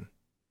relevant again.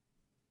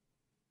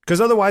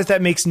 Because otherwise,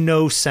 that makes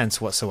no sense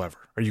whatsoever.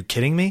 Are you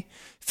kidding me?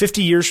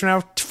 50 years from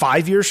now,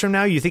 5 years from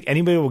now, you think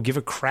anybody will give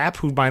a crap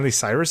who Miley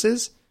Cyrus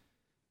is?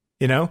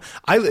 You know,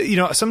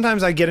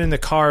 sometimes I get in the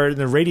car and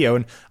the radio,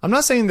 and I'm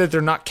not saying that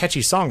they're not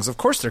catchy songs. Of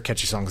course they're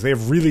catchy songs. They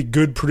have really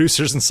good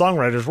producers and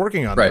songwriters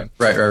working on them.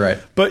 Right.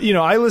 But, you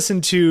know, I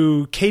listen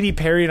to Katy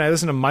Perry and I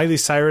listen to Miley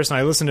Cyrus and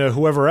I listen to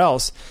whoever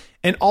else,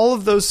 and all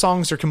of those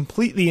songs are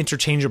completely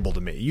interchangeable to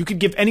me. You could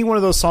give any one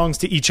of those songs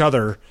to each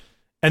other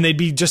and they'd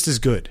be just as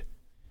good.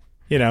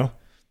 You know,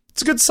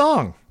 it's a good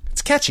song.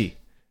 It's catchy.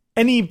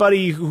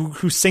 Anybody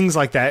who sings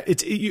like that,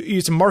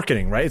 it's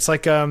marketing, right? It's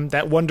like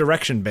that One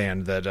Direction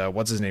band that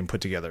what's his name put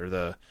together,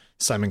 the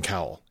Simon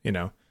Cowell. You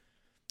know,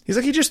 he's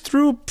like, he just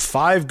threw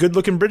 5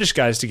 good-looking British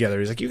guys together.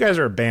 He's like, you guys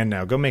are a band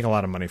now. Go make a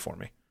lot of money for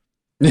me.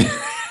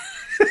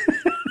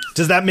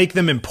 Does that make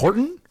them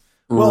important?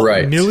 Well,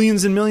 right.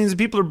 Millions and millions of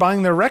people are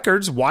buying their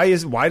records. Why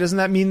doesn't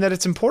that mean that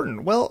it's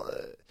important? Well,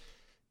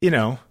 you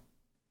know.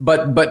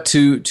 But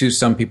to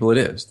some people it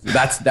is.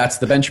 That's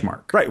the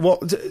benchmark. Right. Well,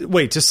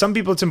 wait, to some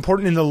people it's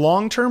important in the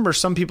long term, or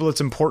some people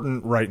it's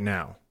important right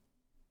now?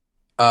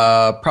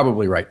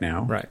 Probably right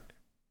now. Right.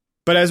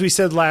 But as we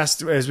said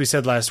last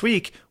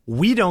week,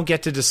 we don't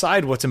get to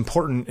decide what's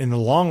important in the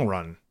long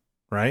run,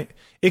 right?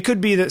 It could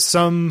be that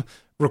some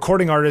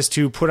recording artist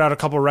who put out a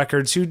couple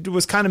records who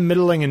was kind of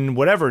middling in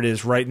whatever it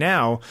is right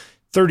now,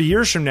 30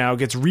 years from now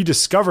gets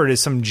rediscovered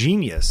as some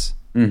genius.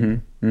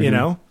 You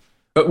know?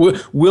 But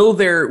will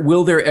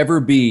there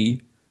ever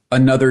be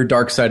another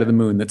Dark Side of the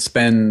Moon that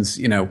spends,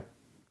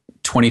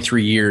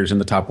 23 years in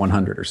the top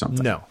 100 or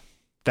something? No,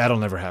 that'll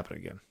never happen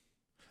again.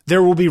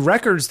 There will be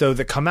records though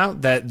that come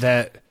out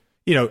that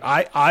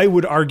I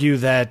would argue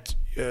that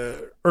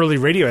early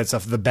Radiohead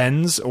stuff, the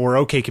Bends or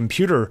OK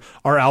Computer,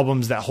 are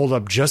albums that hold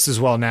up just as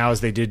well now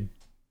as they did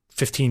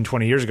 15,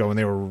 20 years ago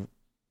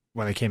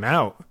when they came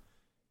out.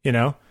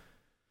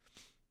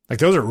 Like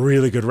those are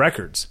really good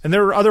records. And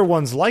there are other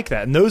ones like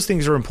that. And those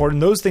things are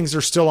important. Those things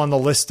are still on the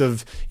list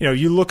of,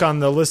 you look on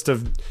the list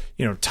of,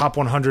 top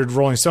 100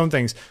 Rolling Stone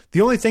things.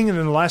 The only thing in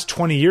the last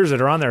 20 years that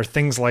are on there are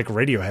things like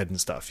Radiohead and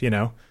stuff,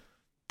 The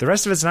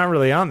rest of it's not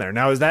really on there.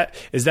 Now, is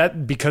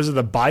that because of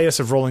the bias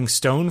of Rolling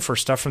Stone for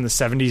stuff from the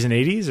 70s and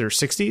 80s or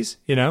 60s,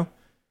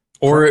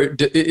 Or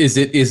is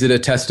it a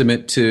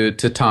testament to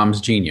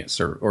Tom's genius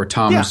or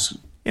Tom's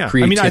Yeah,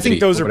 creativity? I think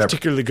those are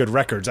particularly good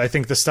records. I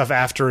think the stuff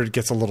after it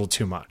gets a little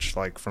too much,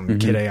 like from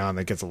Kid A on,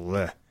 that gets a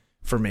little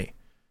for me.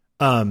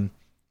 But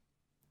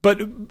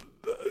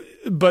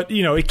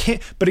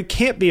it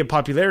can't be a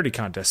popularity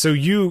contest. So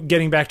you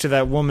getting back to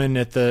that woman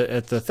at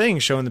the thing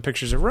showing the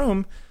pictures of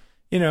Rome,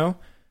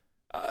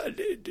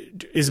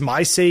 is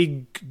my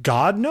say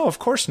God? No, of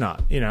course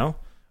not.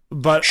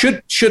 But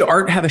should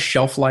art have a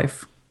shelf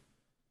life?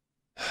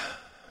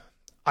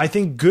 I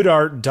think good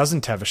art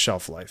doesn't have a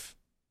shelf life.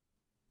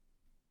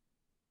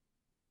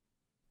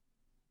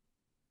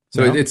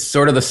 So it's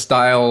sort of the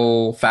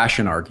style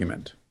fashion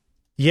argument.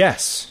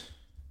 Yes.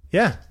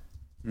 Yeah.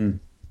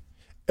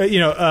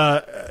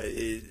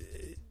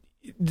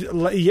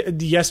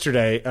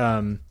 Yesterday,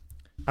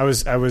 I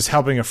was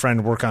helping a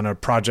friend work on an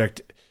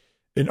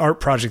art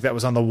project that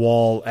was on the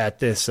wall at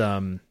this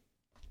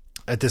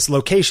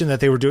location that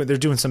they were doing. They're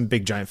doing some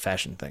big giant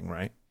fashion thing,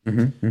 right?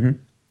 Mm-hmm, mm-hmm.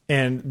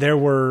 And there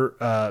were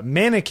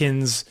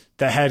mannequins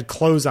that had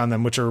clothes on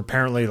them, which are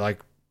apparently like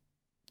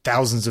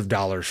thousands of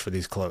dollars for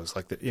these clothes.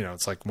 Like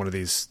it's like one of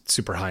these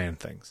super high end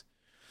things.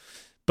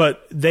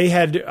 But they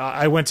had,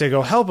 I went to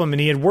go help him, and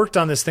he had worked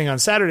on this thing on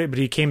Saturday, but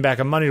he came back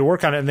on Monday to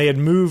work on it, and they had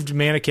moved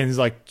mannequins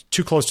like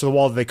too close to the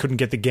wall that they couldn't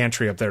get the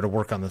gantry up there to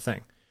work on the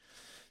thing.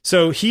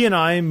 So he and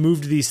I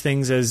moved these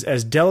things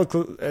as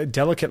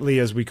delicately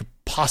as we could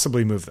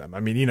possibly move them. I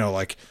mean,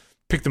 like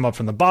pick them up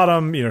from the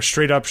bottom,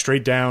 straight up,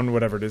 straight down,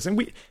 whatever it is. And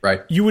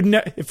you would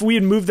if we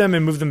had moved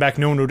them back,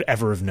 no one would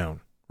ever have known,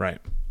 right?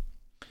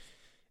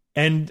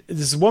 And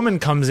this woman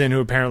comes in who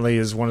apparently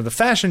is one of the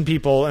fashion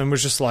people and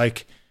was just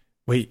like,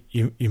 wait,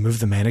 you moved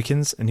the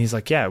mannequins? And he's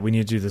like, yeah, we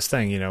need to do this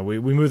thing. We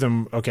moved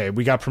them. Okay.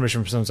 We got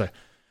permission from someone to say,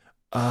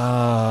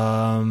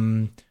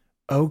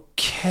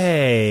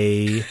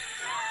 okay,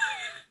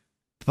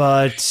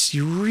 but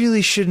you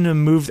really shouldn't have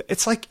moved.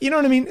 It's like, you know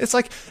what I mean? It's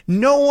like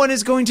no one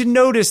is going to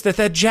notice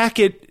that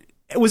jacket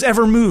was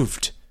ever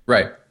moved.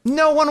 Right.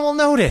 No one will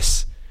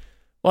notice.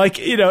 Like,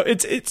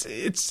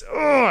 it's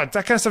that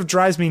kind of stuff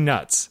drives me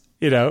nuts.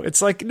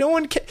 It's like no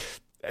one can,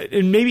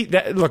 and maybe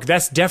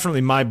that's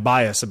definitely my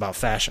bias about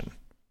fashion.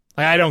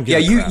 Like, I don't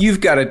get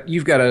you've got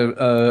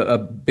a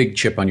big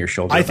chip on your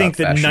shoulder. I think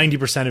that fashion.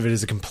 90% of it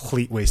is a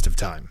complete waste of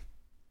time.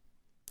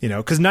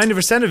 Because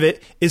 90% of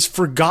it is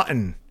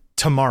forgotten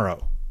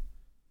tomorrow.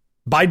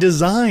 By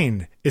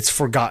design, it's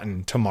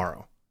forgotten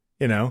tomorrow.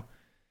 And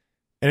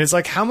it's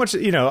like how much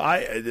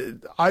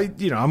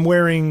I'm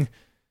wearing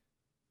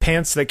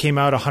pants that came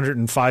out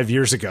 105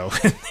 years ago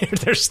and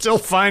they're still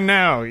fine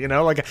now,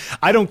 like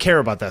I don't care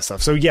about that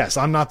stuff. So yes,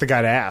 I'm not the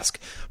guy to ask,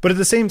 but at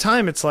the same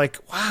time, it's like,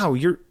 wow,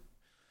 your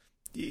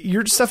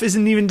stuff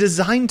isn't even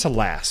designed to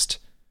last,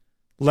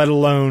 let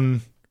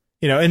alone,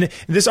 and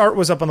this art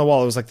was up on the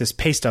wall. It was like this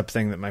paste up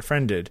thing that my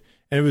friend did.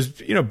 And it was,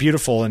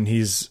 beautiful, and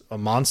he's a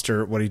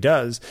monster at what he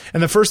does.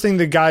 And the first thing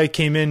the guy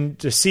came in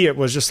to see it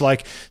was just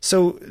like,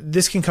 so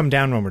this can come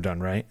down when we're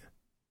done, right?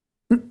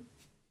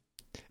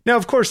 Now,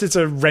 of course, it's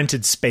a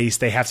rented space.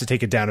 They have to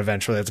take it down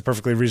eventually. That's a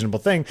perfectly reasonable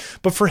thing.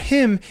 But for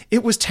him,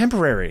 it was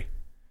temporary.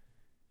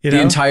 The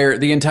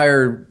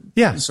entire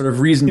sort of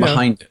reason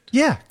behind it.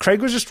 Yeah.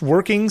 Craig was just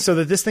working so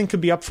that this thing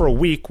could be up for a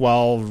week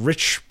while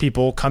rich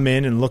people come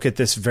in and look at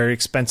this very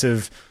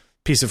expensive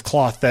piece of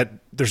cloth that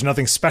there's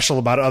nothing special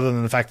about it other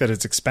than the fact that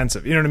it's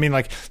expensive. You know what I mean?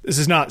 Like, this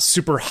is not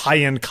super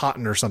high-end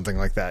cotton or something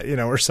like that,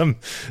 or some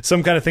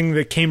kind of thing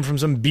that came from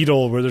some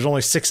beetle where there's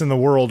only 6 in the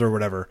world or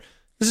whatever.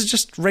 This is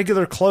just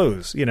regular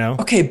clothes,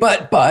 Okay,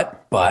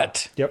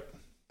 but yep.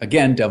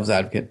 Again, devil's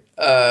advocate.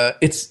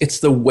 It's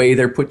the way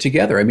they're put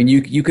together. I mean,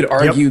 you could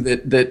argue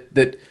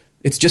that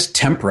it's just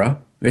tempera.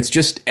 It's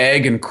just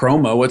egg and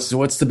chroma. What's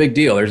the big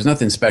deal? There's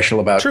nothing special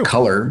about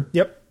color.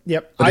 Yep.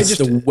 But it's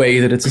the way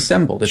that it's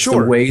assembled. It's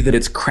the way that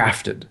it's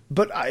crafted.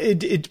 But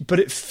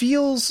it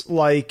feels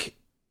like,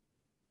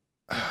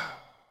 I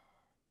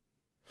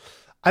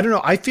don't know.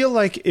 I feel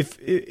like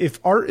if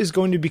art is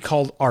going to be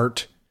called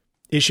art,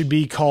 it should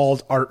be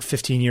called art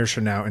 15 years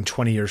from now and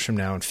 20 years from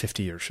now and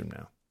 50 years from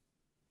now.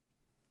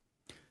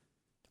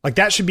 Like,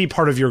 that should be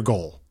part of your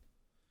goal.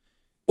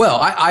 Well,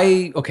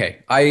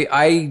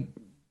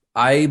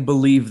 I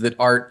believe that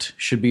art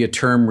should be a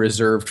term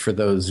reserved for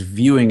those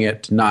viewing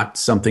it, not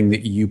something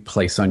that you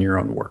place on your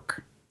own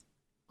work.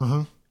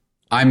 Uh-huh.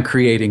 I'm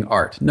creating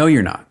art. No,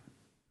 you're not.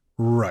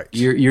 Right.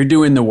 You're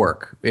doing the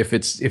work. If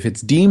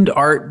it's deemed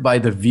art by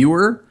the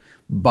viewer,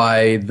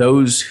 by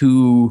those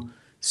who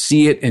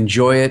see it,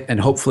 enjoy it, and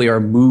hopefully are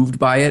moved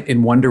by it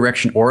in one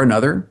direction or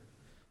another,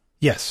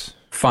 Yes.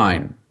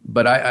 fine.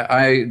 But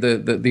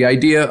the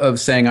idea of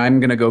saying I'm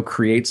going to go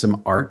create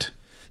some art.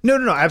 No,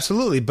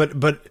 absolutely. But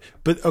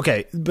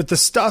okay. But the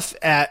stuff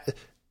at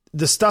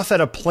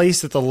a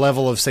place at the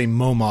level of, say,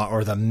 MoMA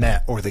or the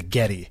Met or the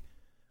Getty,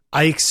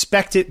 I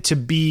expect it to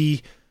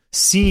be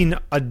seen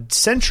a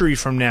century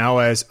from now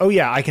as, oh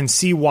yeah, I can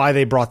see why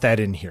they brought that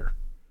in here.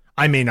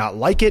 I may not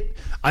like it.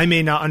 I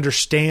may not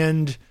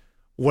understand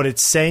what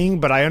it's saying,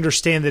 but I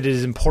understand that it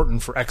is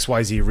important for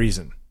XYZ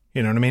reason.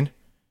 You know what I mean?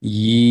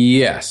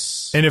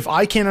 Yes. And if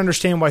I can't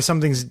understand why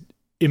something's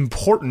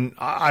important,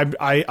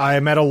 I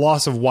am at a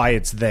loss of why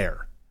it's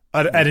there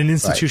at an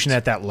institution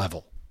at that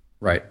level.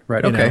 Right.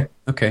 Okay. know?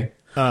 Okay.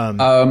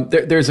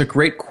 There's a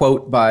great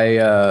quote by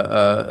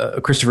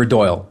Christopher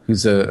Doyle,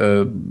 who's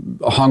a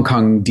Hong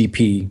Kong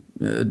DP,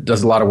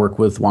 does a lot of work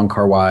with Wong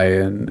Kar-wai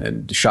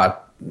and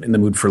shot In the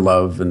Mood for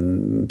Love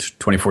and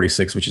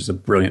 2046, which is a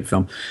brilliant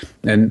film.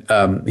 And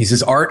he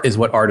says, art is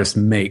what artists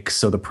make.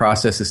 So the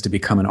process is to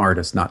become an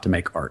artist, not to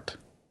make art.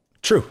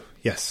 True.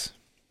 Yes.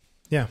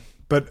 Yeah.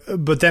 But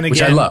then again,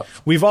 which I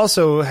love. We've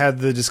also had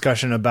the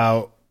discussion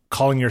about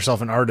calling yourself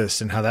an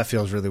artist and how that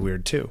feels really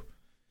weird too.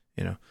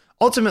 You know,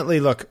 ultimately,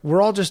 look,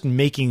 we're all just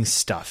making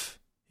stuff,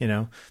 you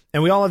know,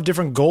 and we all have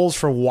different goals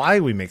for why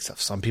we make stuff.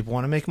 Some people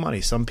want to make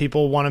money. Some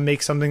people want to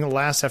make something that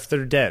lasts after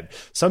they're dead.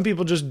 Some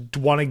people just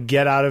want to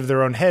get out of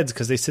their own heads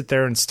because they sit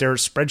there and stare at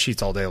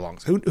spreadsheets all day long.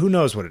 Who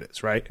knows what it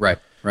is, right? Right.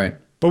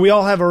 But we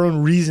all have our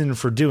own reason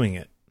for doing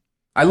it.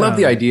 I love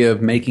the idea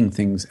of making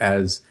things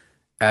as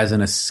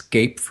an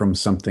escape from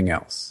something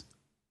else.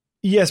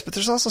 Yes, but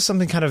there's also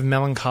something kind of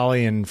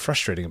melancholy and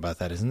frustrating about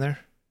that, isn't there?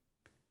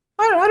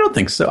 I don't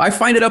think so. I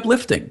find it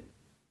uplifting.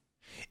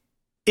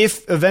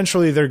 If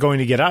eventually they're going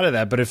to get out of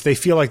that, but if they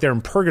feel like they're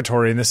in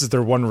purgatory and this is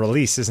their one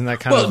release, isn't that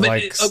kind of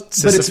like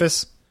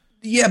Sisyphus?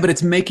 But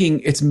it's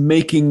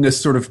making a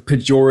sort of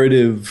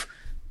pejorative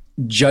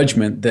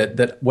judgment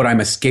that what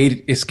I'm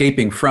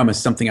escaping from is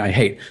something I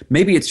hate.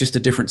 Maybe it's just a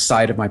different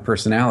side of my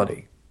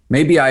personality.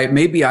 Maybe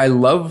I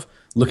love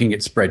looking at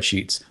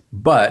spreadsheets,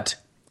 but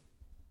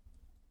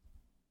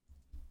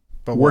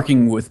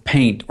working with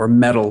paint or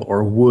metal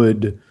or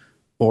wood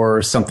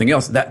or something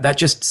else, that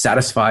just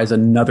satisfies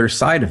another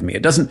side of me.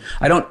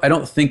 I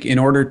don't think in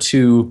order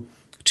to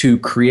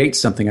create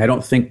something, I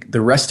don't think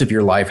the rest of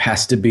your life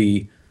has to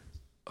be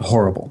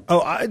horrible. Oh,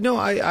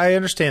 I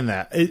understand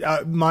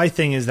that. My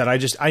thing is that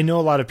I know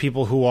a lot of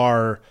people who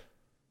are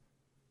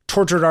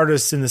tortured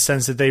artists in the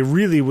sense that they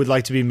really would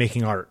like to be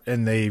making art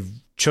and they've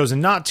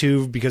chosen not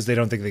to because they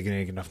don't think they can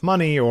make enough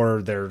money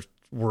or they're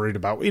worried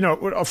about, you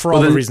know, for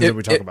all the reasons that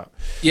we talk about.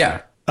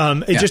 Yeah.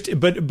 And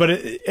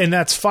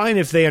that's fine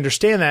if they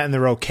understand that and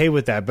they're okay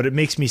with that. But it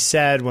makes me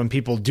sad when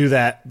people do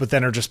that, but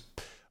then are just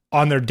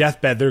on their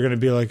deathbed. They're going to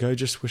be like, I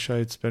just wish I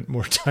had spent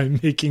more time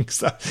making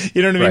stuff.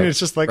 You know what I mean? Right. It's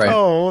just like,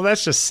 oh, well,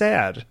 that's just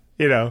sad,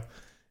 you know,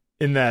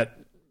 in that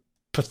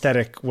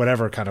pathetic,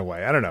 whatever kind of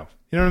way. I don't know.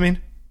 You know what I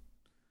mean?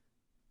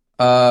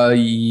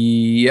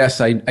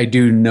 Yes, I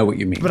do know what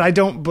you mean. But I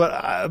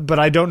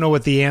don't know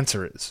what the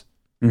answer is,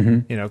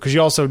 you know, because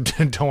you also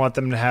don't want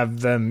them to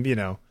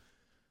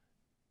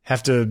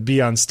have to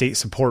be on state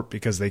support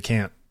because they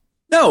can't.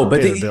 No,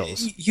 but pay the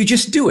bills. You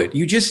just do it.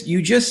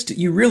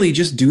 You really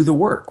just do the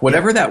work,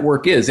 whatever that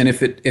work is. And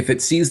if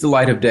it sees the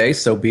light of day,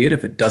 so be it.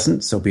 If it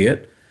doesn't, so be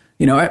it.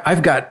 You know,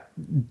 I've got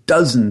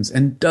dozens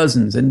and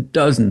dozens and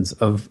dozens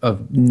of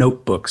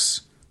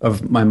notebooks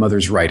of my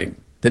mother's writing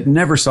that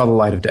never saw the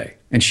light of day.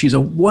 And she's a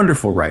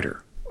wonderful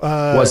writer.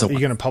 Are you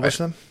going to publish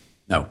them?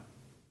 No.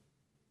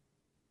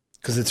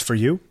 Because it's for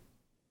you?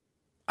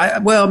 I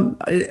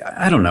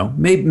don't know.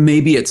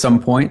 Maybe at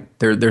some point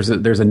there's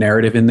a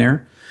narrative in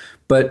there,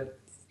 but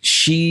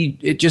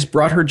it just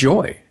brought her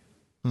joy.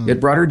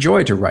 It brought her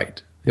joy to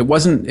write. It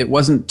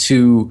wasn't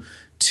to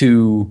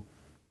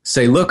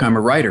say, look, I'm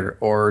a writer,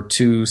 or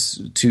to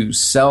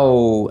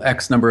sell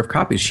X number of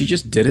copies. She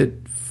just did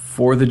it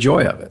for the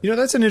joy of it. You know,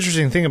 that's an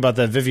interesting thing about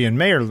that Vivian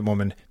Mayer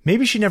woman.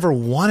 Maybe she never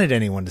wanted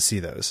anyone to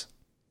see those.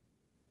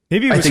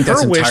 Maybe it was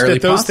her wish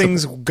that those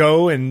things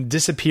go and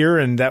disappear,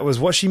 and that was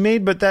what she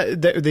made. But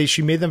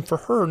she made them for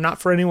her, not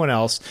for anyone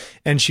else.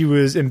 And she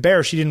was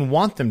embarrassed; she didn't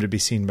want them to be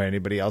seen by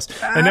anybody else.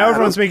 And now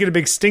everyone's making a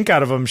big stink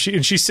out of them.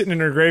 She's sitting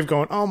in her grave,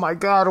 going, "Oh my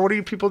God, what are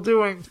you people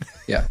doing?"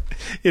 Yeah,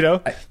 you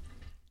know.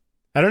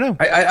 I don't know.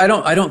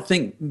 I don't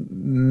think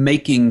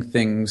making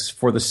things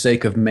for the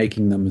sake of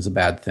making them is a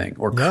bad thing,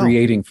 or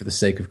creating for the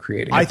sake of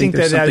creating. I think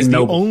that is the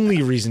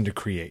only reason to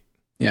create.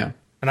 Yeah,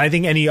 and I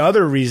think any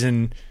other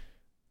reason,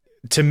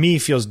 to me,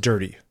 feels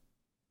dirty,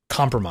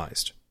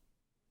 compromised.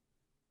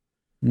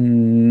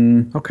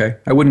 Okay.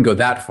 I wouldn't go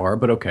that far,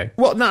 but okay.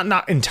 Well,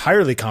 not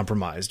entirely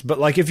compromised, but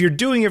like if you're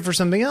doing it for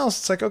something else,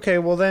 it's like, okay,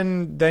 well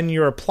then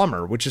you're a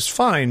plumber, which is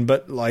fine,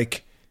 but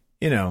like,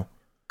 you know.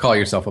 Call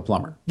yourself a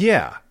plumber.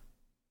 Yeah.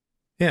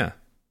 Yeah.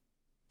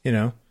 You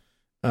know.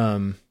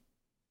 And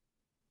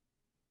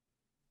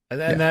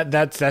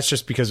that's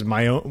just because of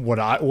my own what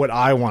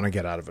I want to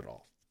get out of it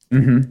all.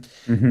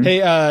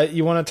 Hey,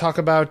 you want to talk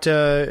about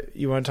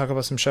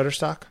some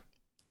Shutterstock?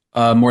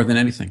 More than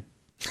anything.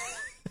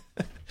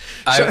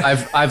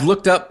 I've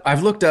looked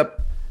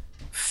up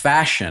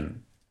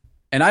fashion,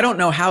 and I don't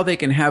know how they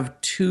can have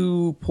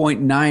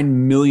 2.9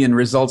 million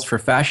results for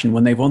fashion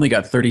when they've only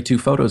got 32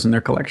 photos in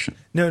their collection.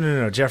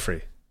 No,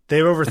 Jeffrey. They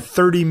have over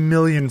 30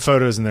 million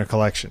photos in their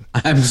collection.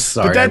 I'm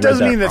sorry. But that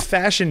doesn't mean that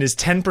fashion is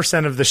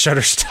 10% of the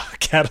Shutterstock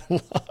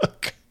catalog.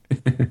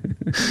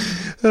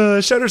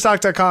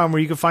 Shutterstock.com,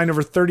 where you can find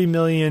over 30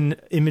 million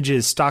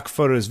images, stock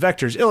photos,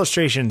 vectors,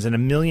 illustrations, and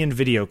 1 million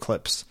video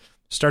clips.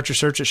 Start your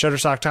search at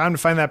Shutterstock.com to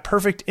find that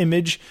perfect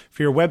image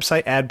for your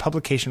website, ad,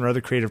 publication, or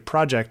other creative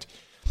project.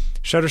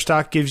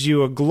 Shutterstock gives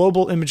you a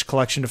global image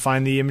collection to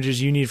find the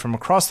images you need from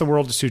across the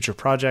world to suit your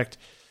project.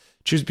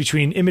 Choose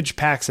between image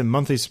packs and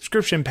monthly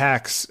subscription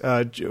packs.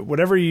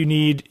 Whatever you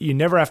need, you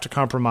never have to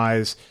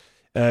compromise.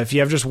 If you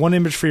have just one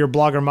image for your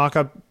blog or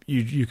mockup,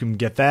 you can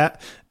get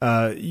that.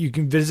 You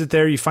can visit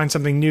there. You find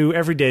something new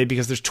every day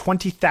because there's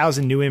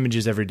 20,000 new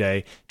images every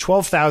day,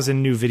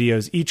 12,000 new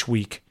videos each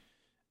week.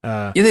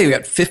 They've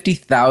got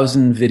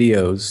 50,000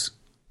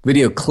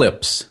 video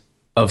clips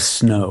of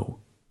snow.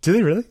 Do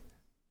they really?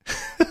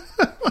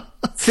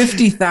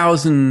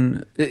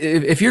 50,000.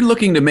 If you're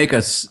looking to make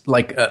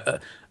a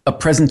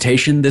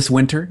presentation this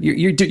winter,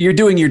 you're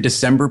doing your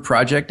December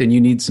project and you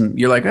need some.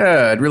 You're like,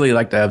 I'd really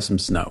like to have some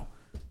snow.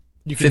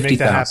 You can make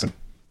that happen.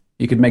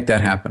 You could make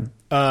that happen.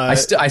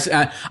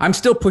 I'm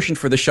still pushing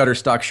for the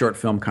Shutterstock short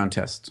film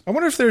contest. I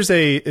wonder if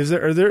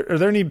are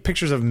there any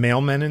pictures of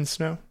mailmen in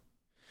snow?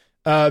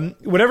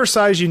 Whatever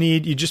size you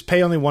need, you just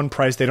pay only one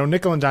price. They don't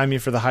nickel and dime you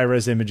for the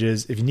high-res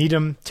images. If you need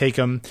them, take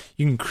them.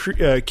 You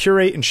can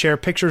curate and share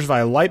pictures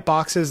via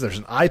Lightboxes. There's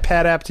an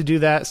iPad app to do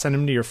that. Send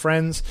them to your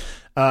friends.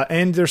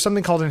 And there's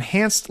something called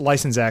enhanced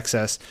license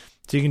access.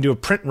 So you can do a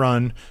print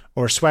run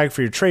or swag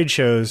for your trade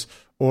shows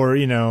or,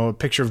 a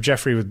picture of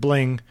Jeffrey with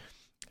bling.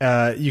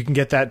 You can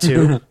get that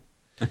too.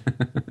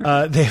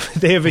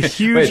 They have a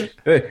huge...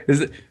 Wait,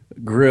 is it...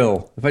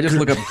 Grill. If I just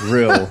look up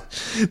grill.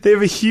 They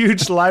have a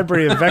huge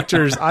library of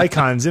vectors,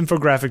 icons,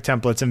 infographic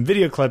templates, and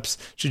video clips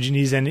should you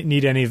need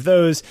any of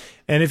those.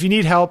 And if you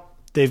need help,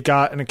 they've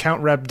got an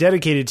account rep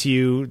dedicated to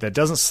you that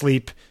doesn't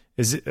sleep,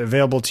 is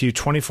available to you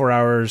 24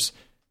 hours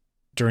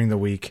during the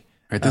week.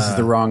 All right, this is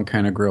the wrong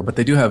kind of grill, but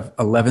they do have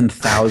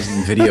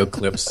 11,000 video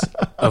clips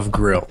of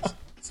grills.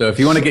 So if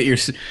you want to get your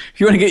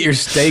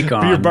steak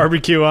on, your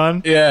barbecue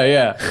on,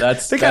 yeah,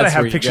 they gotta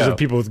have pictures of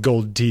people with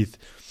gold teeth.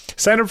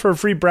 Sign up for a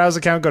free browse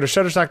account. Go to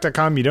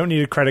Shutterstock.com. You don't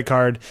need a credit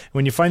card.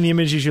 When you find the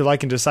images you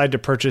like and decide to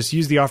purchase,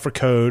 use the offer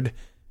code,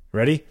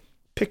 ready?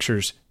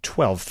 Pictures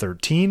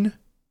 1213.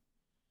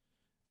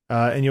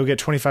 And you'll get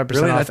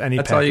 25% off any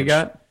package. That's all you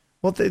got?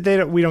 Well,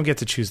 we don't get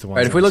to choose the ones.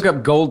 All right, if we look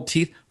up gold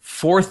teeth,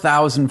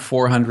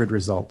 4,400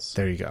 results.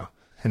 There you go.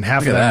 And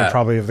half of them are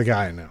probably of the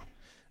guy I know.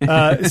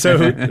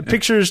 So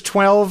pictures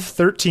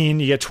 1213,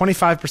 you get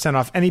 25%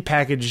 off any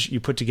package you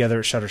put together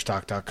at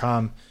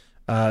Shutterstock.com.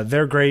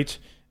 They're great.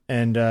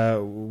 And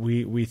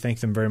we thank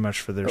them very much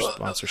for their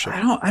sponsorship.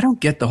 I don't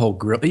get the whole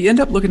grill. You end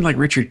up looking like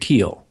Richard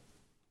Kiel.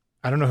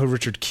 I don't know who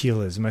Richard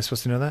Kiel is. Am I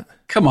supposed to know that?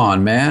 Come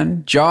on,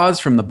 man. Jaws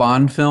from the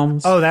Bond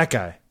films. Oh, that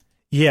guy.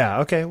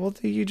 Yeah. Okay. Well,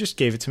 you just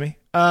gave it to me.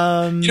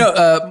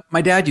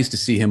 My dad used to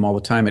see him all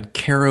the time at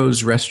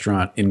Caro's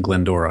restaurant in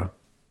Glendora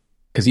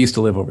because he used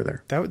to live over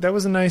there. That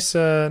was a nice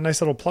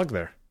little plug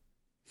there.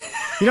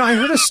 I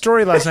heard a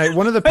story last night.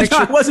 One of the pictures.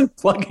 I wasn't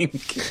plugging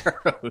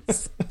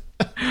Caro's.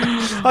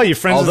 Oh, you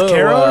friends with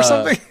Caro or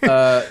something?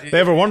 They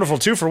have a wonderful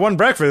 2-for-1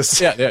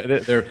 breakfast. Yeah,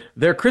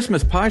 their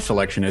Christmas pie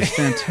selection is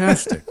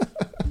fantastic.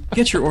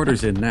 Get your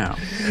orders in now.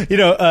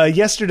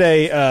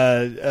 Yesterday,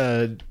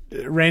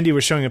 Randy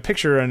was showing a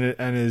picture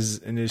on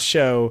his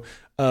show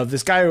of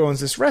this guy who owns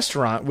this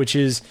restaurant, which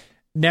is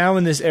now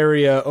in this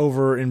area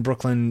over in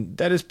Brooklyn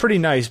that is pretty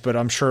nice, but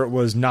I'm sure it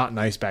was not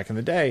nice back in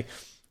the day.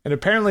 And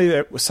apparently,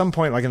 at some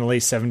point, like in the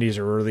late 70s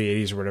or early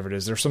 80s or whatever it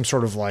is, there's some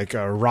sort of like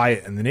a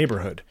riot in the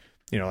neighborhood.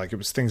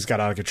 Things got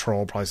out of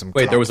control. Probably some.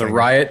 Wait, there was a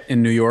riot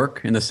in New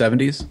York in the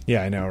 70s?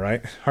 Yeah, I know,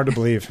 right? Hard to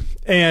believe.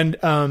 And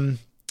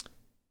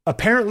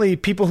apparently,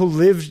 people who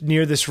lived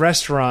near this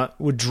restaurant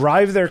would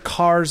drive their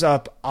cars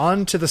up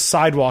onto the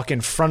sidewalk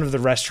in front of the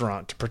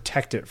restaurant to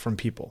protect it from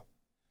people.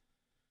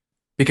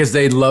 Because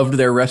they loved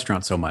their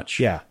restaurant so much.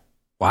 Yeah.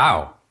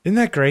 Wow. Isn't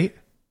that great?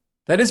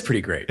 That is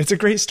pretty great. It's a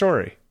great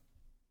story.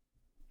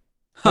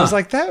 Huh. I was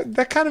like,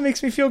 that kind of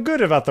makes me feel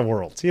good about the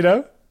world,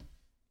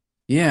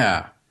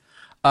 Yeah.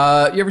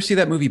 You ever see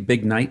that movie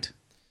Big Night?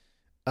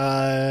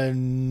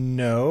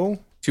 No.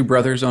 Two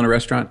brothers own a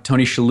restaurant.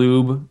 Tony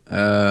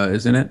Shalhoub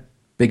is in it.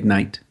 Big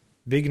Night.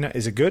 Big Night.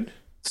 Is it good?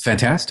 It's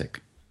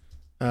fantastic.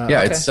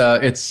 Okay. It's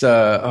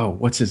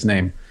what's his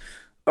name?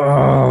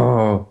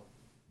 Now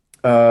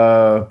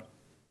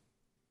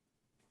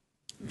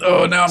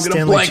I'm going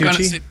to blank on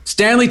it.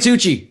 Stanley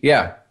Tucci.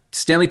 Yeah.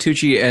 Stanley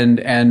Tucci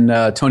and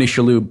Tony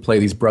Shalhoub play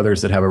these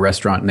brothers that have a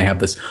restaurant, and they have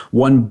this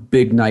one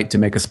big night to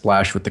make a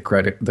splash with the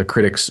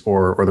critics,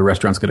 or the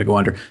restaurant's going to go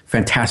under.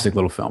 Fantastic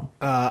little film.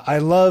 I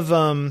love.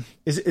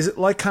 Is it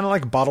like kind of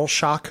like Bottle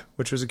Shock,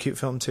 which was a cute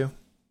film too?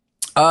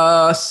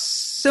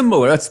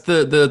 Similar. That's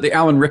the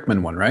Alan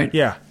Rickman one, right?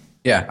 Yeah.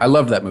 Yeah, I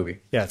loved that movie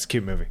Yeah, it's a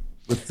cute movie.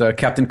 with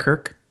Captain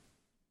Kirk,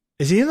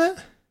 Is he in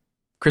that?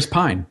 Chris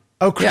Pine.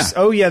 Oh, Chris.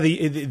 Yeah. Oh, yeah,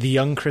 the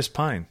young Chris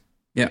Pine.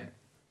 Yeah.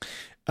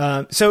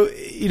 So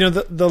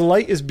the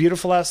light is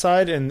beautiful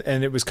outside,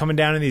 and it was coming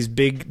down in these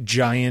big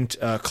giant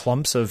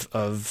clumps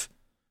of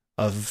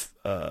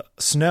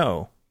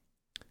snow.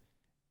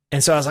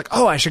 And so I was like,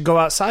 oh, I should go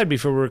outside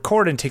before we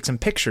record and take some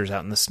pictures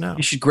out in the snow.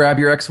 You should grab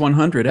your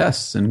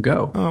X100S and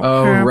go.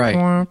 Oh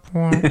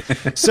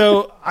right.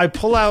 So I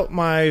pull out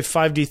my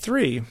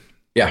 5D3,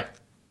 Yeah.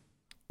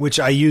 which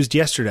I used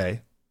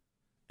yesterday,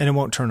 and it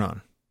won't turn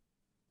on.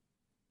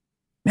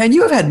 Man,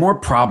 you have had more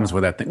problems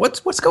with that thing.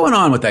 What's going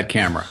on with that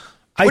camera?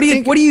 What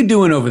are you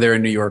doing over there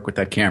in New York with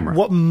that camera?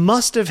 What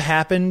must have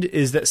happened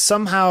is that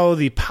somehow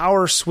the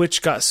power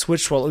switch got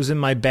switched while it was in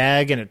my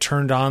bag, and it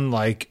turned on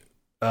like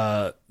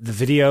the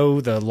video,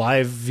 the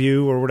live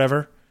view or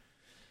whatever.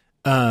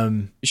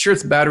 You sure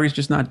its battery's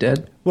just not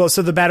dead? Well,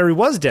 so the battery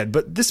was dead,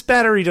 but this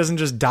battery doesn't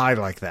just die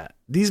like that.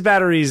 These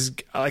batteries,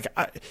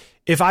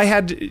 if I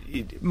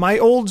had my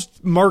old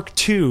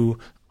Mark II,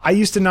 I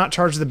used to not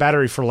charge the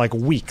battery for like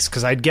weeks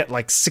because I'd get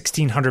like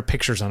 1,600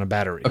 pictures on a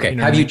battery. Okay,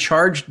 have you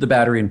charged the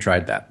battery and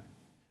tried that?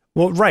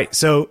 Well, right.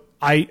 So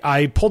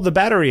I pulled the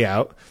battery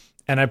out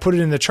and I put it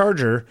in the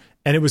charger,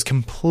 and it was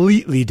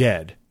completely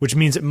dead, which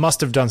means it must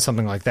have done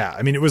something like that.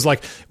 I mean, it was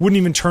like, wouldn't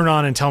even turn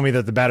on and tell me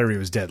that the battery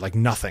was dead. Like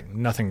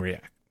nothing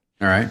react.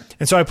 All right.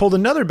 And so I pulled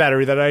another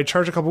battery that I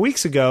charged a couple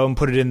weeks ago and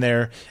put it in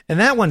there. And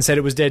that one said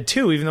it was dead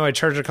too, even though I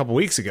charged it a couple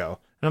weeks ago.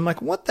 And I'm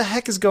like, what the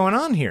heck is going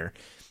on here?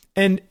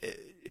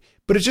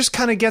 But it just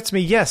kind of gets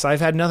me. Yes,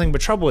 I've had nothing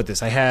but trouble with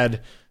this. I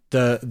had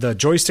the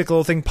joystick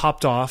little thing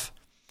popped off.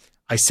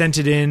 I sent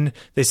it in.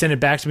 They sent it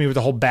back to me with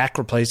the whole back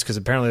replaced because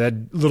apparently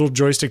that little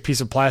joystick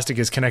piece of plastic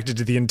is connected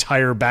to the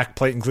entire back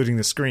plate, including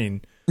the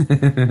screen.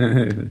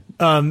 But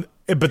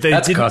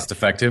that's cost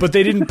effective. But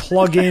they didn't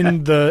plug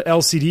in the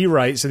LCD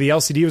right, so the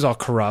LCD was all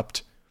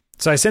corrupt.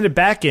 So I sent it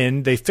back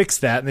in. They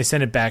fixed that and they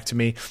sent it back to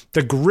me.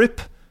 The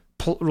grip,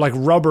 like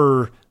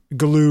rubber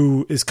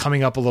glue, is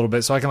coming up a little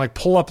bit, so I can like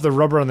pull up the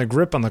rubber on the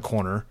grip on the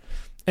corner.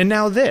 And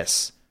now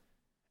this,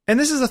 and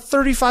this is a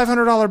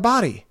 $3,500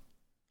 body.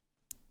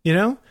 You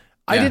know.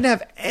 I didn't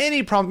have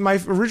any problem. My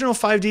original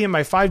 5D and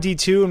my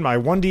 5D2 and my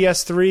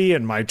 1DS3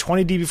 and my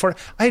 20D before,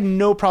 I had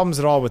no problems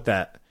at all with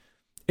that.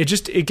 I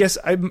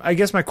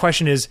guess my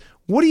question is,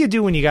 what do you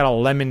do when you got a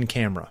lemon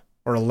camera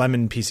or a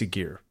lemon piece of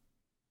gear?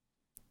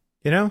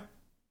 You know?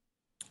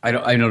 I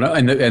don't know.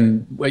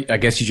 And I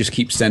guess you just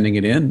keep sending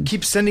it in.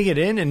 Keep sending it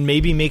in and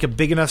maybe make a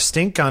big enough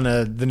stink on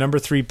the number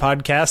 3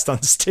 podcast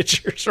on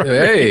Stitcher.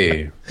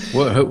 Hey,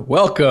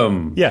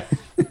 welcome. Yeah.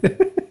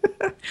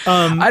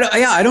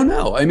 I don't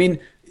know. I mean,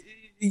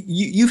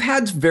 you've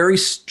had very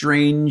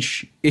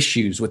strange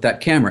issues with that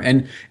camera,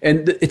 and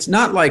it's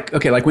not like,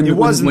 okay, like when it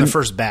was in the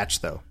first batch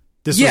though.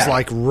 This was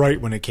like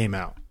right when it came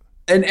out,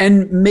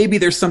 and maybe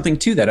there's something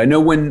to that. I know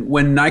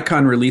when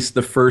Nikon released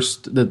the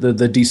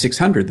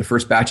D600, the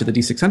first batch of the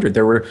D600,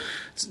 there were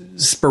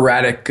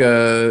sporadic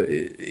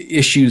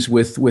issues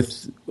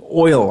with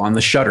oil on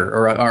the shutter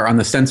or on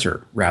the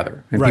sensor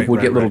rather, and people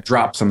would get little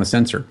drops on the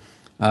sensor.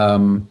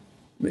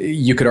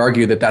 You could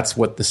argue that that's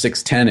what the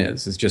 610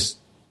 is just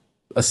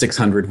a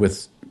 600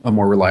 with a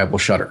more reliable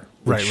shutter.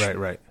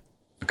 Right.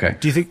 Okay.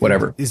 Do you think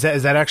whatever is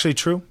that actually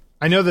true?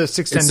 I know the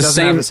 610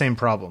 doesn't have the same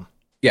problem.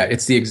 Yeah,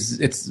 it's the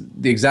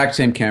exact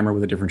same camera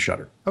with a different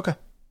shutter. Okay,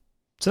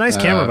 it's a nice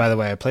camera, by the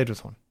way. I played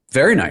with one.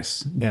 Very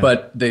nice,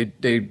 but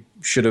they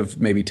should have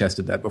maybe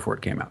tested that before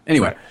it came out.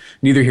 Anyway,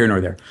 neither here nor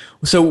there.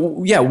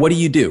 So yeah, what do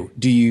you do?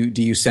 Do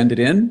you send it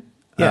in?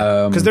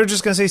 Yeah, because they're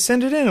just going to say,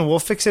 send it in and we'll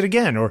fix it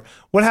again. Or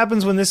what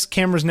happens when this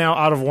camera's now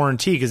out of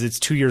warranty because it's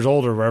 2 years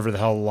old or wherever the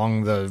hell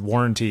long the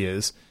warranty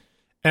is.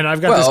 And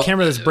I've got this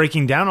camera that's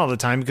breaking down all the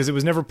time because it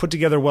was never put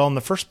together well in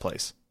the first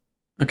place.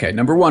 Okay,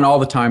 number one, all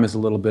the time is a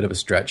little bit of a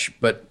stretch.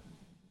 But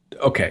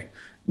okay.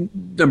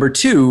 Number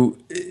two,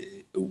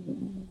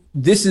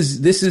 this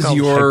is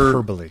your...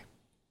 hyperbole.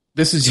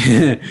 This is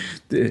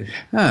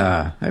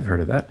I've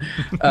heard of that.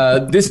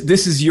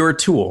 This is your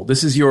tool.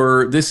 This is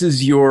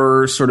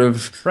your sort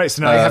of right.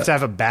 So now I have to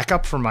have a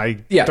backup for my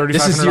 $3,500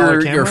 This is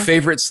your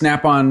favorite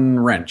Snap-on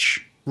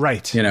wrench,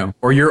 right? You know,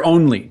 or your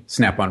only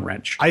Snap-on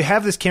wrench. I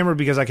have this camera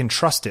because I can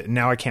trust it, and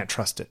now I can't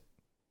trust it.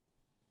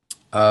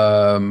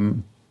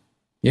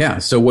 Yeah.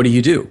 So what do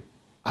you do?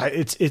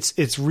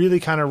 It's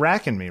really kind of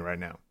racking me right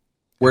now.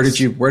 Where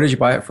did you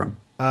buy it from?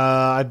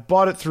 I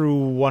bought it through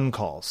One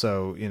Call,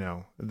 so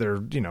they're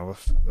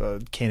a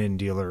Canon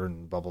dealer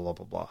and blah blah blah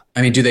blah blah.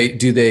 I mean, do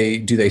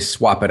they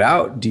swap it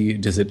out?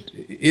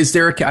 Is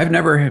there I've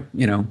never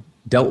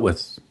dealt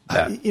with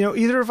that.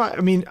 Either of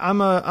I'm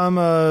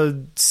a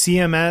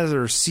CMS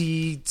or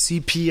CPS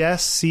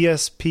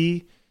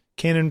CSP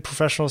Canon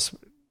Professional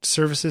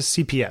Services,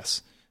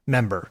 CPS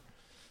member.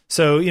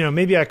 So,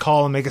 maybe I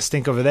call and make a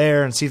stink over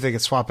there and see if they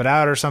could swap it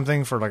out or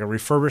something for like a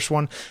refurbished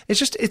one.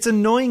 It's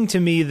annoying to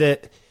me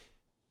that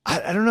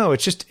I don't know.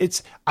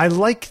 I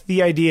like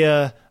the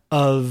idea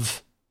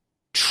of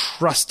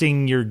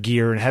trusting your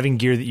gear and having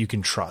gear that you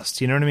can trust.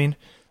 You know what I mean?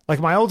 Like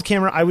my old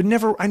camera, I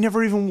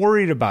never even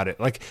worried about it.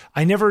 Like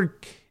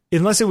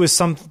unless it was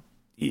some,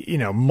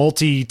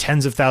 multi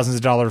tens of thousands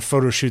of dollar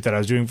photo shoot that I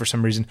was doing for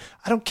some reason,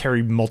 I don't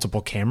carry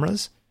multiple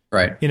cameras.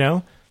 Right.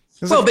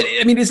 Well, but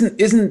I mean,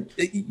 isn't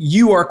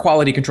you are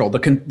quality control? The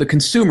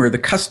consumer, the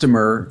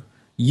customer,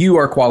 you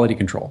are quality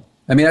control.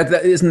 I mean,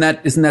 isn't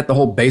that the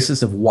whole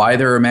basis of why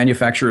there are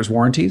manufacturers'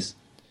 warranties?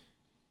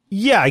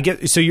 Yeah, I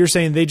get. So you're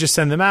saying they just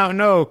send them out?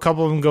 No, a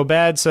couple of them go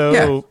bad. So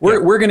yeah,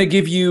 we're going to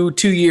give you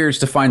 2 years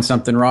to find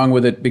something wrong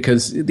with it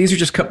because these are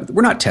just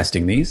we're not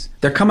testing these.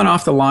 They're coming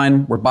off the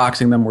line. We're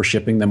boxing them. We're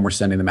shipping them. We're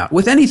sending them out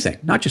with anything,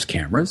 not just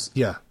cameras.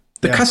 Yeah,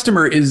 the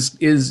customer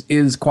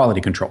is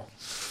quality control.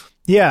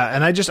 Yeah,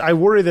 and I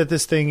worry that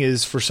this thing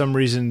is, for some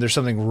reason, there's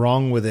something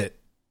wrong with it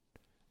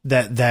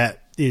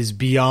that is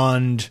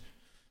beyond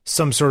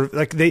some sort of,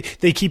 like, they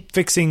keep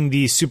fixing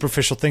these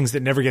superficial things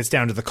that never gets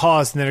down to the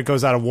cost, and then it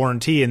goes out of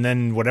warranty, and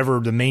then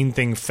whatever the main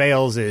thing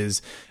fails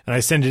is, and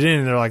I send it in,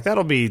 and they're like,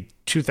 that'll be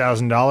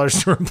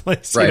 $2,000 to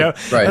replace, right.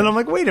 And I'm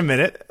like, wait a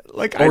minute,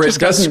 like, I just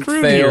got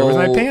screwed here with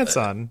my pants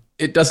on.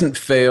 It doesn't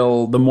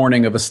fail the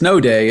morning of a snow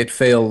day. It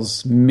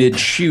fails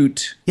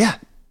mid-shoot. Yeah.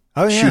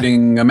 Oh, yeah.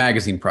 Shooting a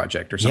magazine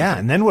project or something. Yeah,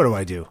 and then what do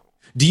I do?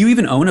 Do you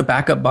even own a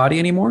backup body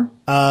anymore?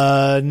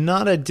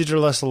 Not a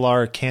digital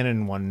SLR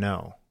Canon one,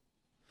 no.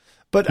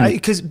 But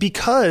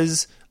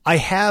because I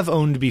have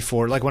owned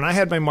before, like when I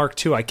had my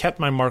Mark II, I kept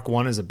my Mark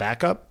I as a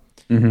backup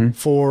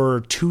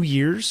for 2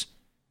 years,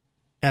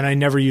 and I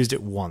never used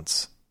it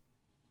once.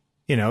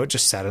 It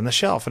just sat on the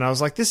shelf, and I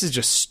was like, this is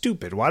just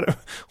stupid. Why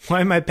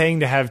am I paying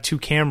to have two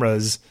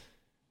cameras?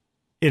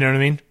 You know what I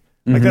mean?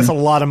 Like that's a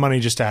lot of money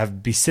just to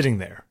be sitting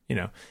there,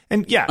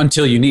 and yeah.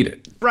 Until you need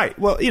it. Right.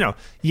 Well,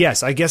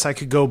 yes, I guess I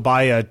could go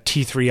buy a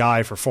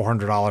T3i for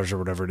 $400 or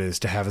whatever it is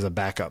to have as a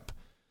backup,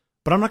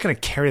 but I'm not going to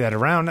carry that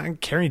around. I'm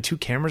carrying two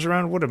cameras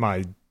around. What is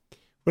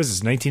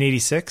this,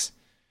 1986?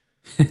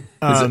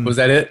 Was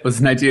that it?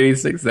 Was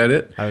 1986? Is that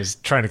it? I was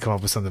trying to come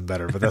up with something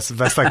better, but that's the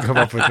best I could come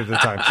up with at the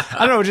time.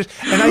 I don't know.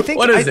 And I think,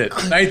 what is it?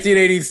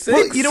 1986?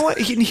 Well, you know what?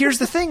 Here's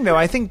the thing, though.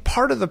 I think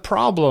part of the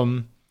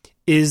problem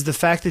is the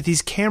fact that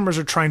these cameras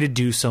are trying to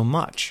do so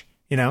much.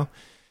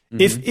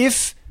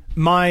 If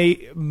my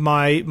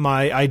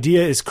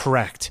idea is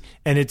correct,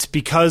 and it's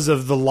because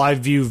of the live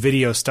view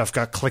video stuff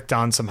got clicked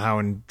on somehow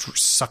and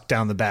sucked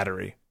down the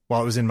battery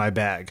while it was in my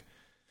bag.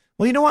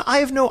 Well, you know what? I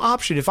have no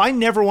option. If I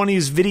never want to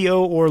use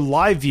video or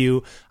live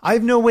view, I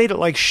have no way to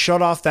like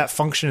shut off that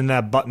function in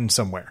that button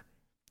somewhere.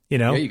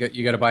 Yeah, you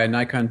got to buy a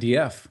Nikon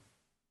DF.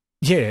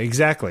 Yeah,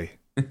 exactly.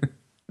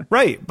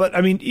 Right. But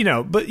I mean,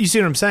 but you see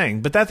what I'm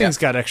saying? But that thing's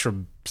got extra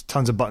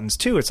tons of buttons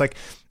too. It's like,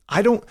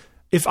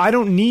 if I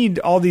don't need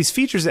all these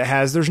features it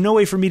has, there's no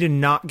way for me to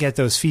not get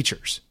those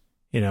features,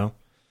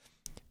 So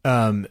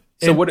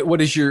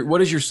what is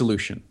your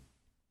solution?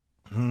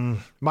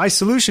 My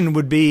solution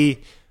would be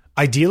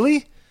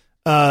ideally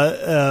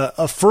a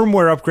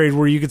firmware upgrade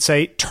where you could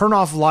say turn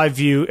off live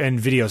view and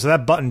video. So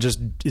that button just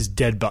is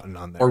dead button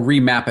on there. Or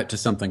remap it to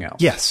something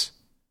else. Yes.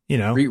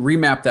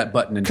 Remap that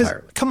button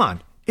entirely. Come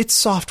on. It's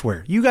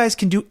software. You guys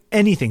can do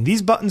anything.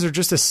 These buttons are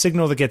just a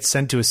signal that gets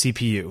sent to a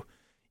CPU.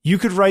 You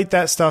could write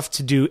that stuff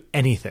to do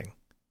anything.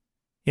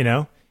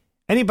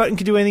 Any button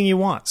can do anything you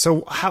want.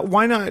 So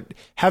why not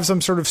have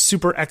some sort of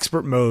super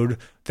expert mode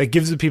that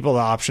gives the people the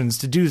options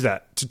to do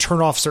that, to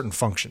turn off certain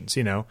functions,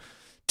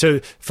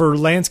 for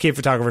landscape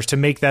photographers to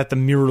make that the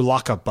mirror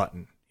lockup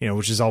button,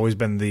 which has always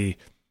been the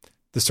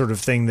sort of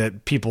thing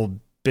that people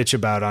bitch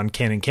about on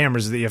Canon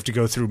cameras, that you have to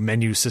go through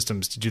menu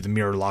systems to do the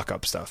mirror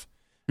lockup stuff.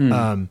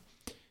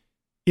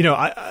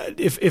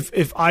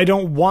 If I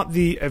don't want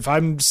if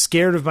I'm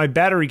scared of my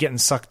battery getting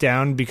sucked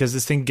down because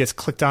this thing gets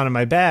clicked on in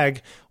my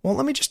bag, well,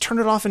 let me just turn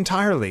it off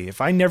entirely.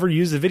 If I never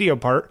use the video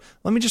part,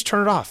 let me just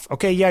turn it off.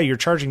 Okay, yeah, you're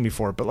charging me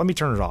for it, but let me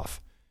turn it off.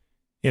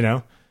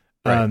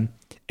 Right.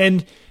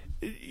 And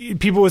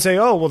people would say,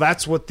 oh, well,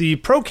 that's what the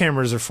pro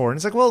cameras are for. And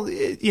it's like, well,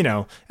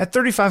 at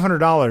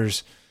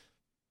 $3,500,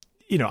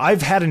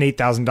 I've had an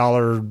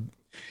 $8,000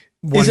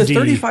 1D. Is a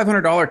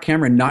 $3,500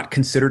 camera not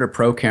considered a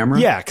pro camera?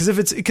 Yeah, because if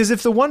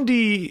the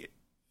 1D...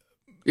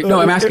 No,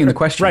 I'm asking the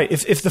question. Right.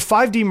 If the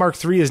 5D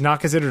Mark III is not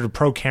considered a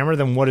pro camera,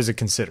 then what is it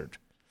considered?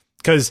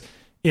 Because,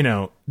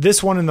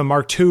 this one and the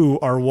Mark II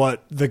are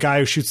what the guy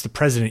who shoots the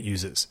president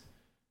uses.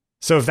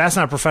 So if that's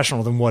not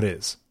professional, then what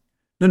is?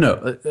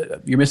 No,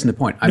 you're missing the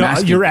point.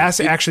 You're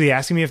actually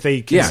asking me if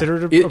they consider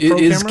it a pro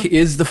camera?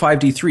 Is the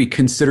 5D3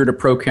 considered a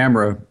pro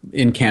camera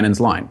in Canon's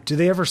line? Do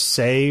they ever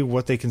say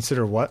what they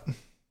consider what?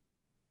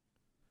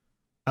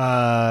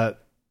 No,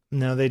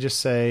 they just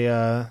say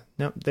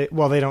no. They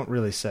don't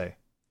really say.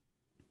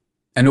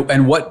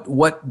 And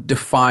what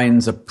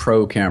defines a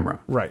pro camera?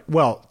 Right.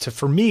 Well,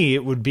 for me,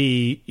 it would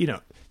be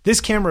this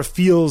camera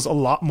feels a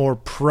lot more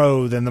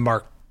pro than the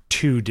Mark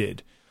II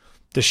did.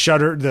 The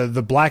shutter,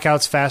 the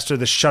blackout's faster,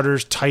 the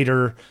shutter's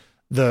tighter,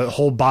 the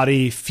whole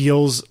body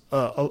feels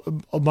a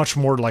much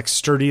more like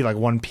sturdy, like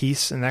one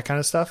piece and that kind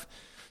of stuff.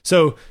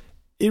 So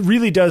it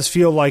really does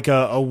feel like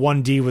a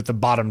 1D with the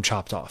bottom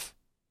chopped off,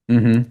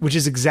 which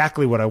is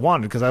exactly what I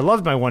wanted, because I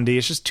loved my 1D.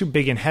 It's just too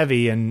big and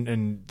heavy,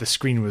 and the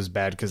screen was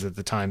bad because at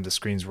the time the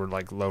screens were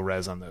like low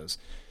res on those.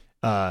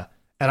 And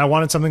I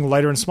wanted something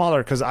lighter and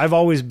smaller because I've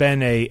always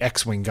been a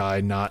X-Wing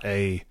guy, not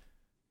a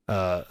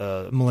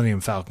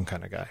Millennium Falcon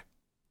kind of guy.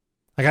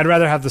 Like, I'd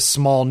rather have the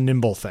small,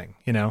 nimble thing,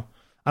 you know?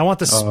 I want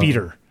the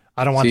speeder.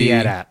 I don't want the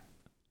AT-AT.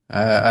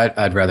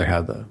 I'd rather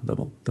have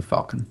the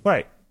Falcon.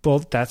 Right. Well,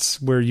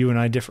 that's where you and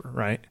I differ,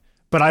 right?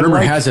 But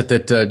Rumor has it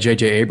that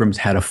J.J. Abrams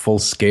had a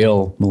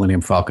full-scale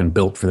Millennium Falcon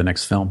built for the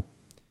next film.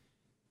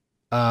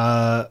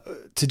 To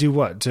do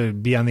what? To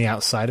be on the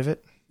outside of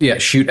it? Yeah,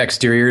 shoot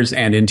exteriors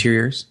and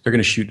interiors. They're going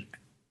to shoot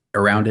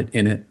around it,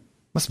 in it.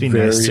 Must be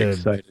nice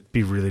to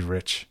be really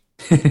rich.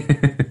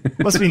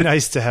 Must be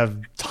nice to have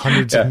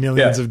hundreds of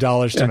millions of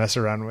dollars to mess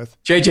around with.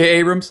 J.J.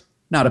 Abrams,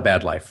 not a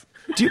bad life.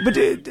 Do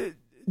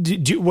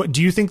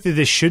you think that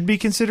this should be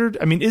considered?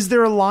 I mean, is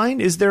there a line?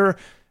 Is there?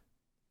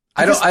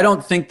 I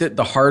don't think that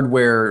the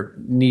hardware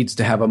needs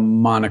to have a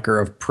moniker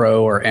of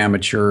pro or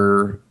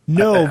amateur.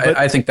 No, but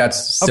I think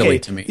that's silly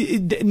to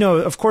me. No,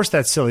 of course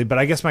that's silly. But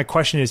I guess my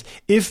question is,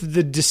 if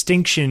the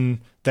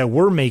distinction that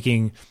we're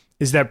making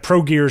is that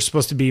pro gear is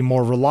supposed to be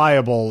more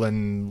reliable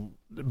and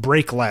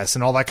break less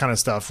and all that kind of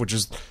stuff, which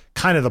is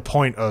kind of the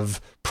point of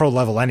pro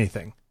level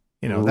anything.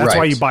 You know, that's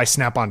why you buy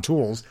Snap-on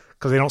tools,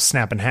 because they don't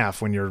snap in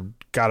half when you're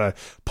got to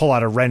pull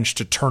out a wrench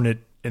to turn it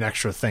an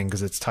extra thing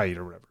because it's tight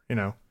or whatever, you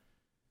know?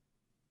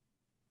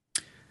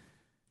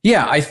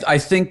 Yeah, I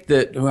think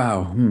that,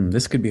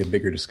 this could be a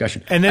bigger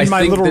discussion. And then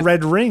my little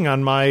red ring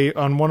on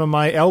one of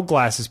my L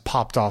glasses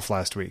popped off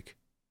last week.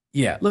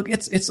 Yeah, look,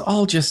 it's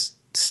all just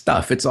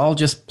stuff. It's all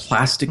just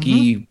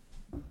plasticky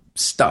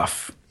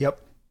stuff. Yep.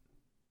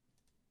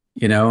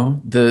 You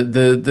know,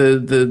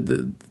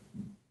 the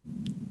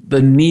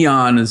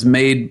neon is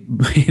made,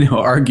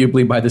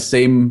 arguably by the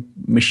same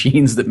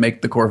machines that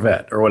make the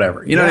Corvette or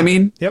whatever. You know what I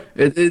mean? Yep.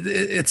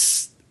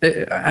 It's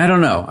I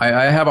don't know.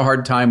 I have a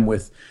hard time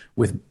with.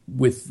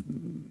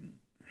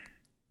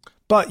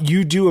 But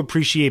you do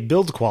appreciate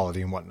build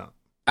quality and whatnot.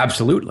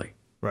 Absolutely.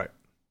 Right.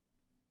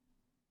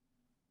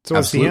 So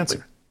what's the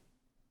answer?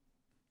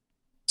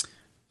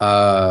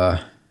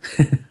 I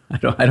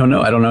don't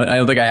know. I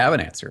don't think I have an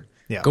answer.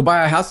 Yeah. Go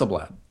buy a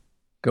Hasselblad.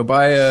 Go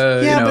buy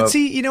a. Yeah, but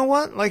see, you know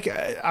what? Like,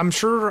 I'm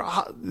sure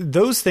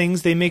those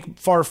things, they make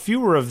far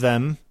fewer of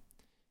them.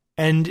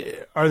 And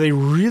are they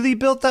really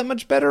built that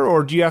much better,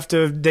 or do you have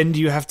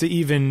to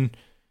even,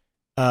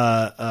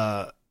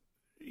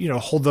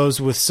 hold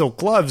those with silk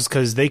gloves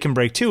because they can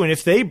break too? And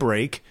if they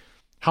break,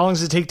 how long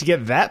does it take to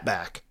get that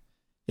back?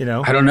 You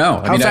know, I don't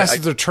know. How fast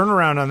is the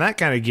turnaround on that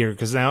kind of gear?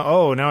 Because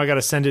now I got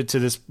to send it to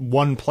this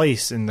one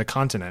place in the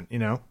continent. You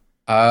know,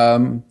 I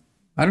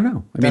don't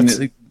know. I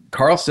mean,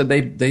 Carl said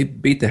they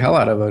beat the hell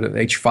out of an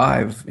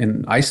H5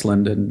 in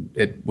Iceland, and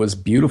it was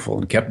beautiful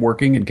and kept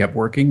working, and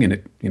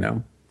it,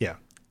 Yeah.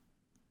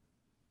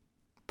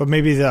 But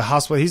maybe the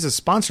Hasselblad, he's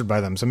sponsored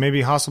by them, so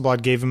maybe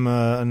Hasselblad gave him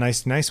a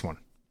nice one.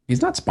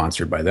 He's not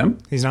sponsored by them.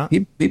 He's not?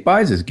 He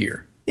buys his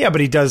gear. Yeah,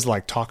 but he does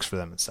like talks for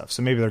them and stuff,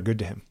 so maybe they're good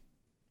to him.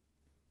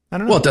 I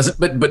don't know. Well, it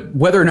doesn't, but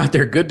whether or not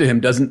they're good to him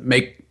doesn't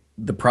make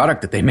the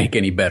product that they make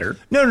any better.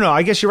 No,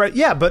 I guess you're right.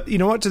 Yeah, but you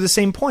know what? To the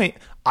same point,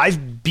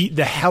 I've beat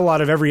the hell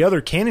out of every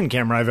other Canon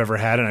camera I've ever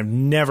had, and I've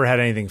never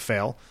had anything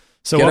fail.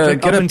 So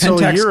up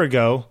until a year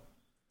ago,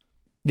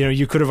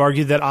 you could have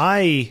argued that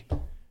I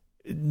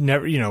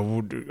never,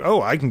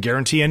 I can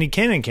guarantee any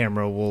Canon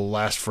camera will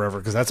last forever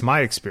because that's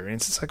my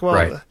experience. It's like, well,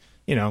 right.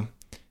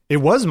 It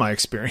was my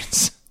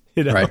experience,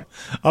 right.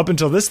 Up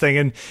until this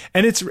thing.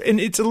 And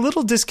it's a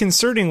little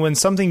disconcerting when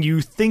something you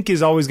think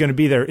is always going to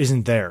be there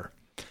isn't there.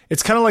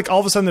 It's kind of like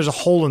all of a sudden there's a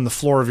hole in the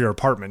floor of your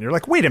apartment. You're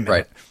like, wait a minute.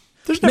 Right.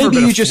 There's never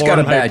been you just got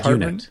a bad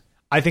unit.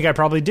 I think I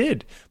probably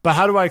did. But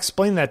how do I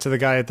explain that to the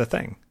guy at the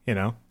thing?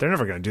 They're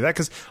never going to do that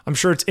because I'm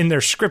sure it's in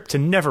their script to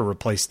never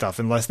replace stuff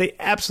unless they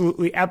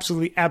absolutely,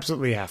 absolutely,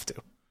 absolutely have to.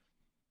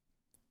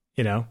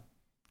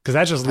 Because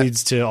that just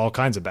leads to all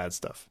kinds of bad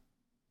stuff.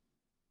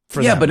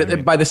 Yeah,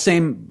 but by the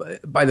same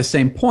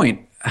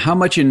point, how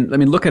much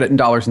look at it in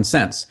dollars and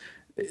cents.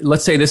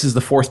 Let's say this is the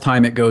fourth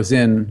time it goes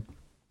in.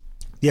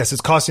 Yes,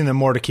 it's costing them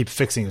more to keep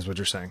fixing, is what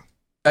you're saying.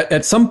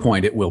 At some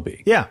point, it will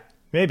be. Yeah,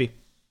 maybe.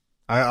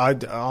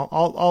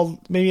 I'll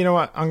maybe, you know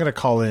what? I'm going to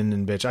call in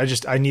and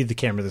bitch. I need the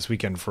camera this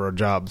weekend for a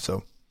job,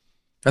 so.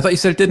 I thought you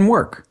said it didn't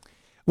work.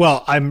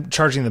 Well, I'm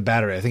charging the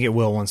battery. I think it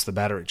will once the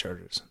battery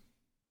charges.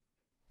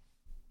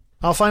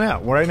 I'll find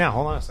out right now.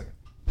 Hold on a second.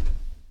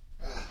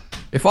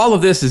 If all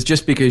of this is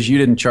just because you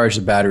didn't charge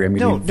the battery, I'm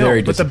going to be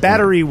very disappointed. But the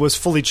battery was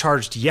fully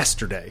charged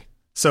yesterday.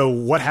 So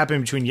what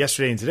happened between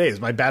yesterday and today? Is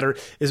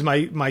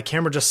my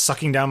camera just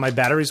sucking down my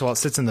batteries while it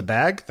sits in the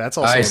bag? That's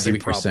also I see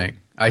what you're saying.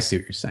 I see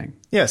what you're saying.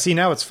 Yeah, see,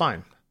 now it's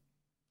fine.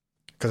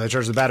 Because I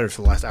charged the battery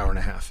for the last hour and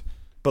a half.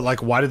 But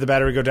like, why did the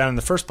battery go down in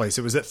the first place?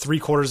 It was at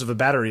 3/4 of a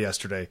battery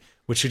yesterday,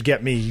 which should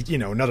get me,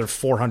 another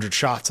 400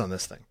 shots on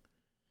this thing.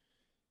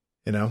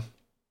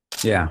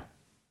 Yeah.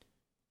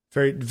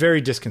 Very,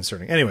 very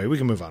disconcerting. Anyway, we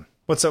can move on.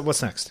 What's up?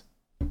 What's next?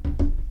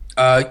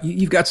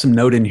 You've got some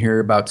note in here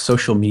about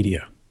social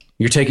media.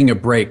 You're taking a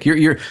break.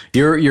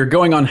 You're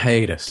going on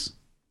hiatus.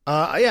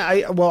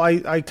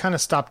 I kind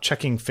of stopped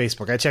checking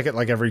Facebook. I check it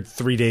like every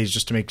 3 days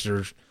just to make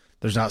sure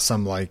there's not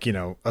some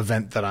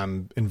event that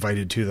I'm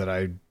invited to that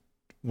I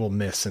will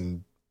miss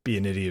and be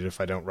an idiot if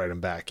I don't write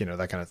them back,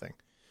 that kind of thing.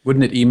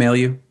 Wouldn't it email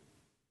you?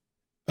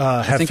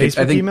 Have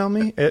Facebook email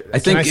me? I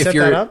think if set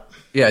you're that up?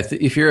 Yeah,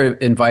 if you're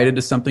invited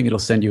to something, it'll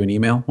send you an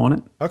email, won't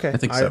it? Okay. I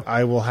think so.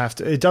 I will have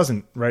to. It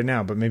doesn't right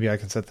now, but maybe I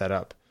can set that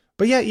up.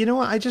 But yeah, you know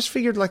what? I just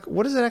figured, like,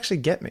 what does it actually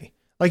get me?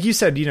 Like you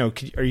said,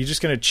 are you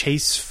just going to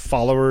chase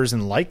followers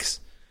and likes?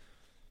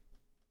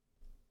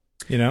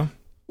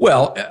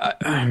 Well,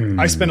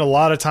 I spend a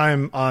lot of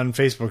time on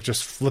Facebook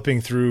just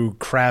flipping through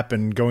crap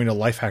and going to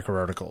Lifehacker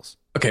articles.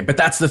 Okay, but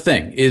that's the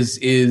thing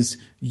is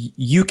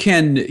you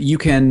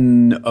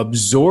can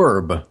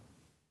absorb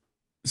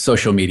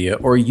social media,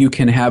 or you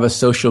can have a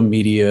social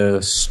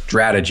media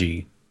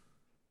strategy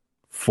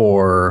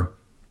for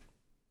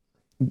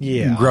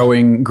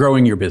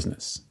growing your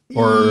business,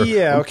 or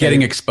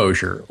getting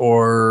exposure,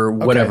 or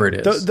whatever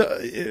it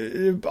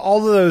is.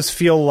 All of those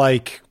feel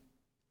like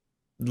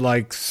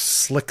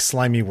slick,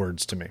 slimy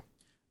words to me.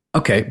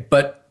 Okay,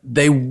 but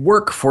they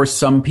work for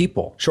some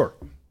people. Sure.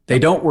 They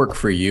don't work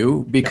for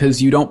you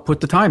because you don't put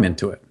the time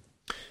into it.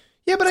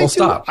 Yeah, but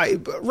Full I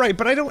do. Right,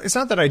 but I don't. It's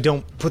not that I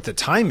don't put the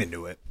time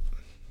into it.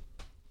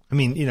 I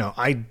mean,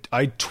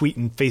 I tweet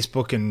and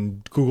Facebook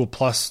and Google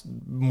Plus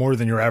more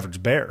than your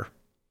average bear.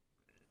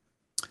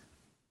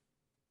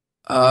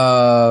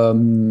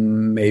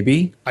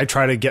 Maybe. I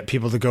try to get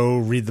people to go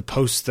read the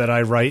posts that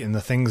I write and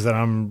the things that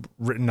I'm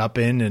written up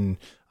in, and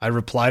I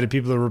reply to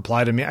people who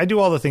reply to me. I do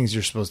all the things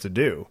you're supposed to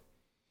do.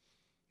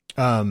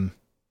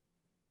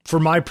 For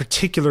my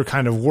particular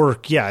kind of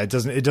work, yeah, it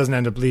doesn't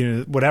end up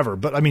leading to whatever.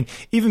 But I mean,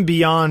 even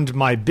beyond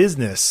my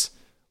business,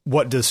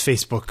 what does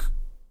Facebook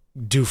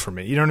do for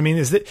me? You know what I mean?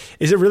 Is it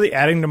really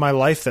adding to my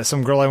life that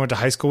some girl I went to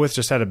high school with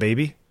just had a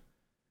baby?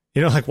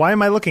 Like, why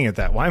am I looking at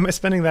that? Why am I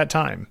spending that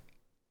time?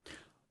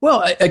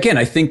 Well, again,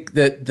 I think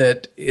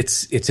that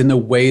it's in the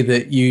way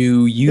that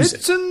you use it.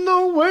 It's in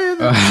the way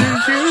that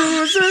you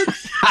use it.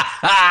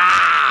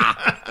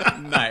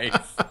 Nice.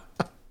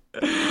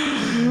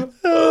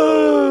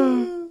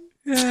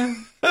 Yeah.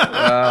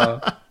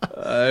 Wow.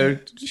 I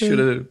should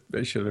have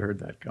heard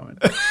that coming.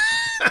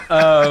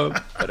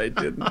 But I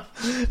didn't.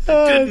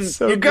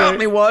 So you got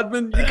me,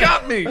 Wadman. You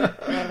got me. No,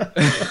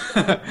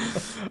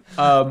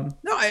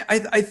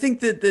 I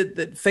think that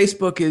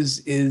Facebook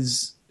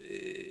is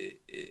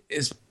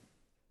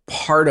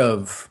part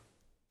of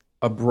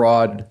a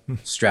broad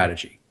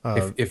strategy.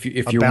 If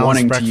you're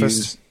wanting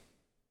breakfast.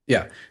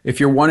 if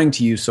you're wanting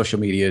to use social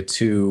media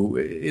to,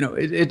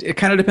 it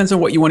kind of depends on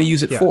what you want to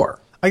use it for.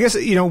 I guess,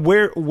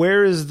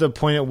 where is the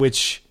point at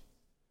which,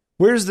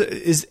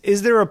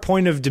 is there a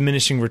point of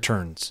diminishing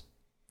returns?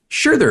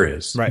 Sure there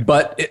is. Right.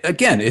 But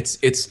again,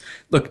 it's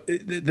look,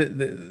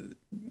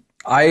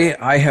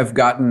 I have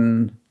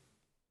gotten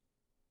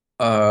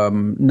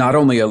not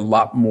only a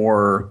lot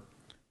more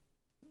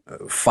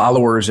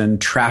followers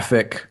and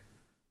traffic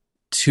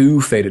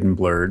to Faded and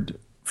Blurred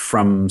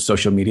from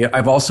social media,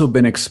 I've also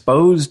been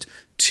exposed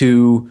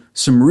to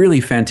some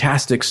really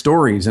fantastic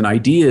stories and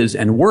ideas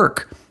and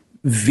work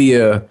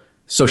via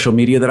social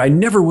media that I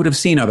never would have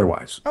seen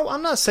otherwise. Oh,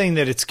 I'm not saying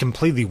that it's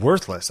completely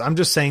worthless. I'm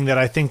just saying that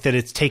I think that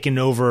it's taken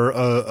over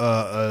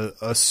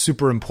a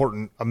super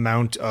important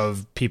amount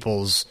of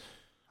people's.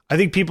 I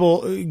think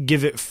people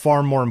give it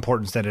far more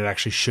importance than it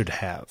actually should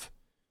have,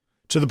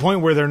 to the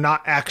point where they're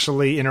not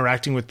actually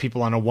interacting with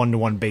people on a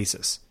one-to-one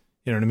basis.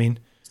 You know what I mean?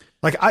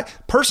 Like,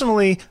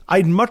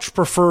 I'd much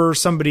prefer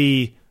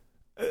somebody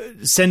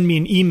send me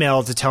an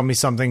email to tell me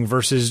something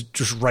versus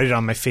just write it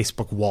on my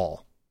Facebook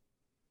wall.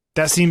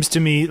 That seems to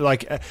me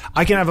like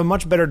I can have a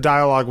much better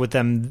dialogue with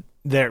them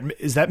there.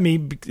 Is that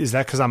me? Is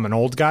that because I'm an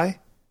old guy?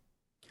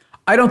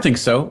 I don't think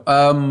so.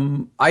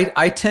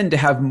 I tend to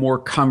have more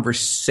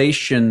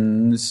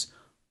conversations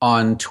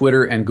on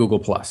Twitter and Google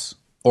Plus,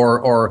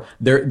 or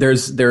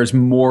there's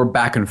more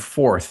back and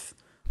forth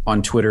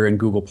on Twitter and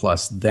Google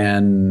Plus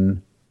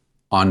than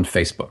on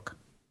Facebook.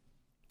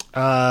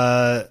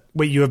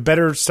 Wait, you have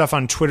better stuff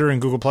on Twitter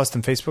and Google Plus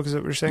than Facebook? Is that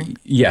what you're saying?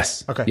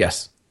 Yes. Okay.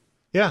 Yes.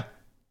 Yeah.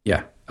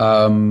 Yeah.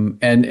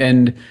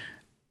 And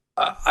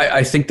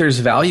I think there's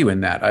value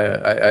in that.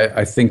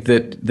 I think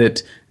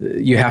that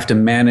you have to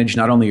manage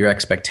not only your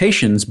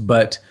expectations,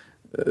 but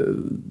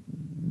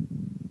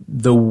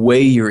the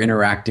way you're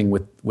interacting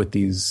with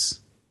these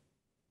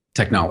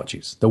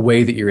technologies, the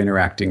way that you're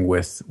interacting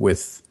with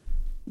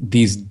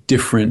these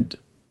different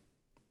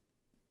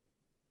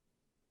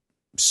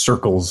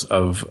circles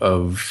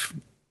of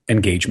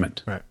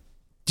engagement. Right.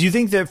 Do you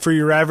think that for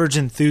your average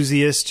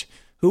enthusiast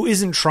who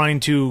isn't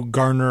trying to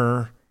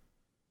garner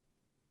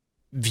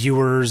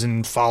viewers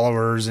and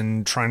followers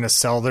and trying to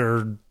sell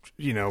their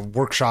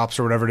workshops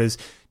or whatever it is.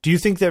 Do you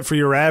think that for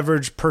your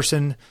average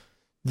person,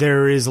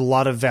 there is a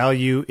lot of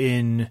value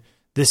in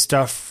this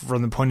stuff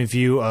from the point of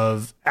view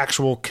of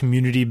actual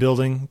community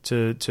building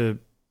to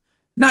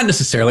Not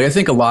necessarily. I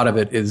think a lot of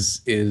it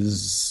is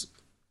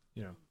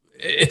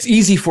it's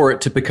easy for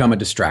it to become a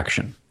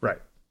distraction. Right.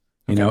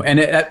 And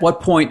at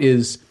what point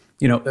is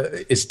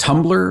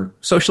Tumblr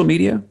social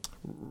media?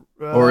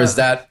 Or is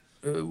that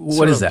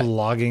what is that?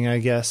 Blogging, I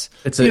guess.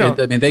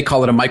 They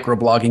call it a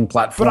microblogging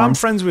platform. But I'm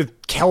friends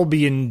with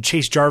Kelby and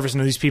Chase Jarvis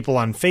and these people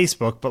on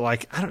Facebook,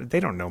 but they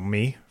don't know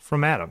me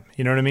from Adam.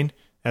 You know what I mean?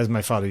 As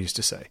my father used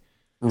to say.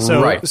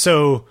 So, right.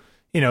 So,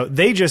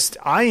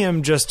 I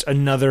am just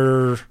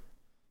another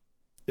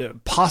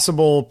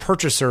possible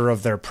purchaser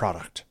of their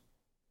product.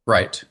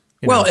 Right.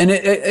 Well, and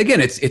again,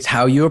 it's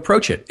how you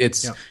approach it.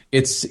 It's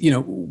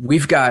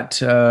we've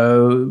got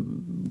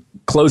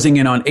closing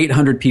in on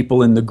 800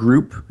 people in the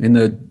group, in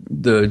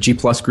the G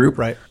Plus group.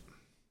 Right.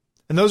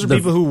 And those are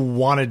people who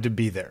wanted to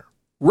be there.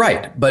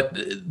 Right. But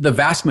the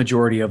vast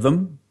majority of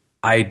them,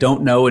 I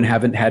don't know and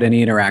haven't had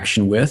any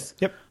interaction with.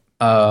 Yep.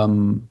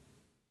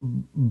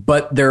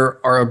 But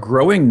there are a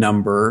growing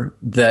number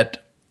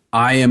that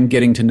I am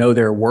getting to know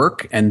their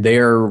work, and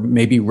they're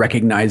maybe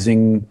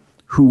recognizing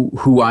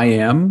who I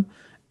am.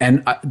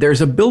 And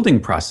there's a building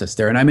process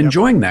there, and I'm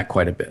enjoying that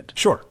quite a bit.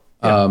 Sure.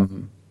 Yeah.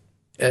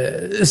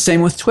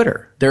 Same with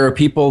Twitter. There are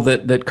people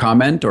that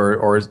comment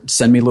or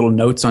send me little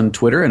notes on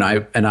Twitter, and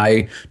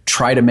I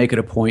try to make it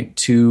a point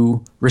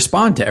to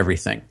respond to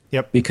everything.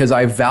 Yep. Because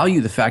I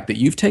value the fact that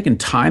you've taken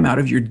time out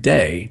of your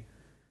day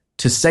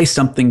to say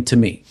something to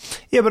me.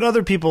 Yeah, but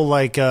other people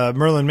like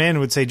Merlin Mann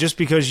would say, just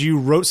because you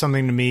wrote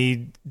something to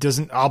me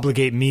doesn't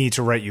obligate me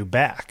to write you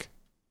back.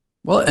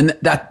 Well, and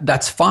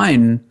that's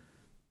fine.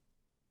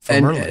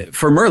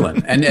 For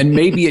Merlin, and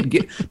maybe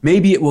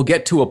it will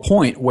get to a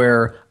point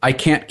where I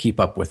can't keep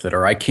up with it,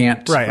 or I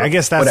can't. Right. I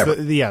guess that's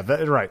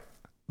whatever. Right.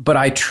 But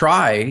I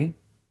try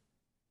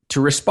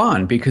to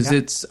respond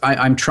because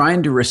I'm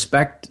trying to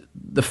respect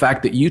the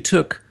fact that you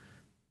took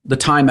the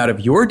time out of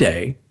your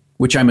day,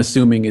 which I'm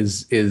assuming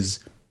is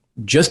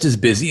just as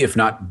busy, if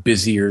not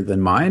busier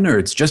than mine, or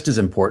it's just as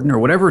important, or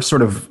whatever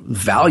sort of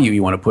value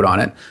you want to put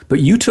on it. But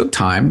you took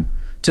time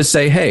to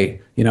say,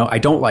 hey, I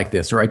don't like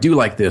this, or I do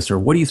like this, or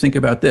what do you think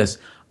about this?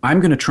 I'm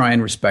going to try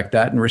and respect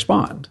that and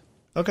respond.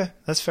 Okay,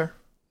 that's fair.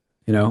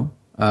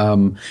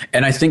 And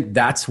I think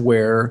that's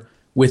where,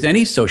 with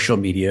any social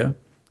media,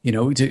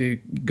 to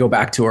go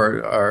back to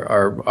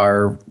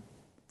our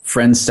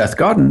friend Seth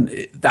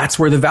Godin, that's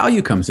where the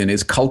value comes in,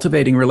 is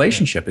cultivating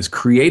relationship, is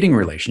creating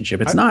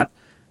relationship. It's not,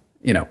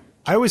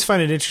 I always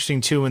find it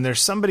interesting, too, when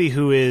there's somebody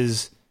who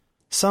is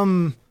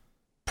some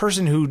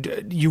person who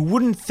you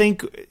wouldn't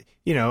think,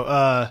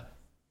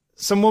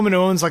 some woman who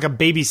owns like a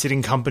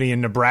babysitting company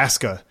in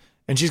Nebraska,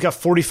 and she's got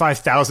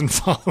 45,000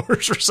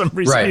 followers for some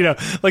reason.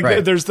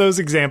 Right. There's those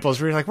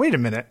examples where you're like, wait a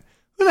minute,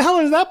 who the hell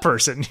is that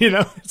person?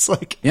 It's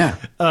like,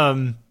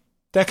 that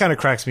kind of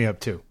cracks me up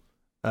too.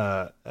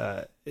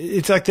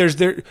 It's like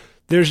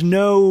there's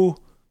no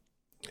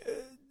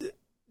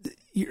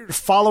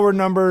follower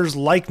numbers,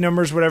 like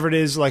numbers, whatever it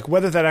is, like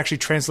whether that actually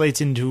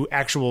translates into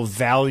actual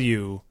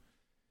value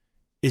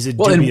is a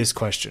dubious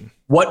question.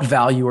 What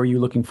value are you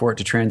looking for it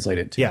to translate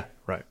it to? Yeah,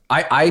 right.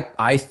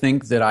 I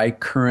think that I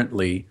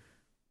currently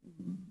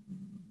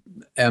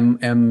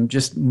am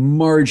just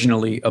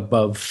marginally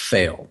above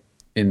fail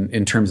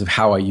in terms of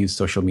how I use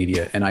social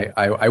media. And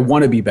I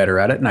want to be better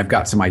at it. And I've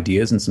got some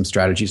ideas and some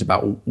strategies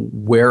about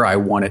where I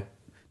want it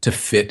to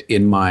fit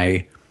in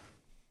my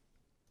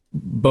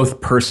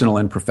both personal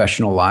and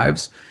professional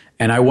lives.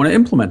 And I want to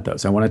implement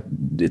those.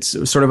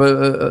 It's sort of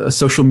a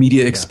social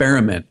media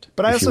experiment.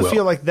 But I also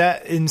feel like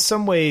that in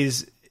some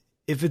ways,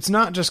 if it's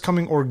not just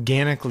coming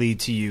organically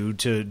to you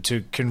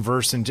to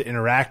converse and to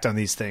interact on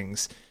these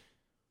things,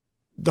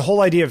 the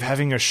whole idea of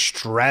having a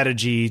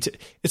strategy,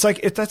 that's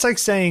like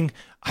saying,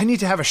 I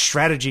need to have a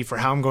strategy for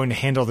how I'm going to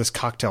handle this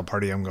cocktail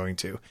party I'm going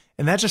to.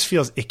 And that just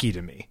feels icky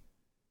to me.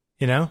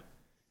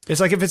 It's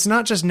like, if it's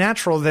not just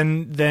natural,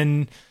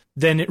 then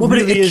it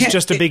really is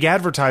just a big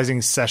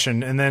advertising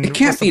session. And then it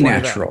can't be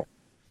natural.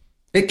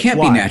 It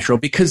can't be natural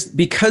because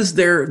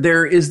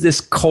there is this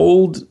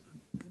cold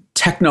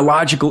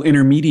technological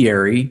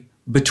intermediary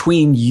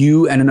between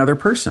you and another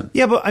person.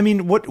 Yeah, but I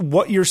mean,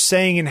 what you're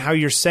saying and how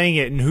you're saying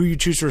it and who you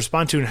choose to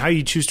respond to and how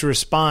you choose to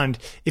respond,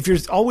 if you're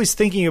always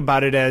thinking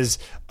about it as,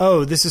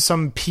 oh, this is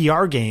some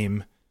PR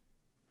game.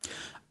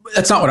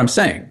 That's not what I'm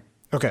saying.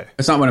 Okay.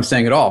 That's not what I'm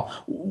saying at all.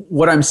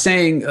 What I'm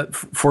saying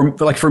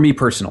for me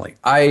personally,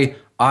 I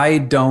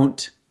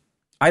don't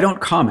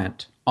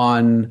comment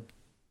on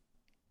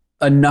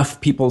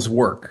enough people's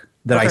work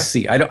that I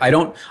see.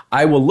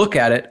 I will look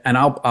at it and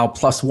I'll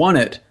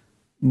 +1 it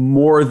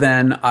more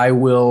than I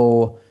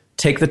will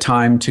take the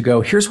time to go,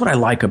 here's what I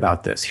like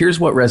about this. Here's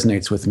what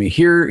resonates with me.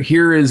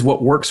 Here is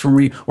what works for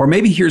me, or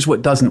maybe here's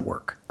what doesn't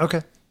work.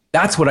 Okay.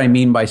 That's what I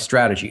mean by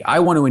strategy. I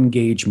want to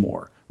engage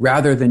more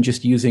rather than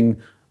just using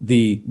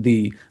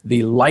the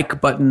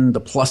like button,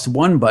 the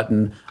 +1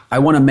 button. I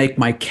want to make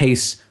my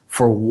case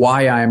for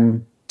why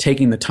I'm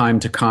taking the time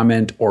to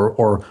comment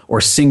or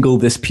single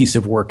this piece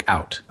of work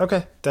out.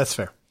 Okay, that's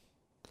fair.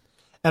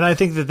 And I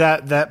think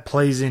that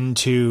plays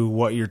into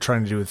what you're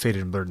trying to do with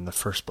Faded and Blurred in the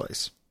first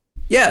place.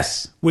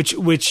 Yes,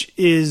 which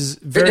is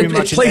very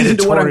much plays an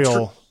into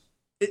editorial.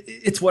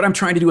 It's what I'm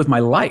trying to do with my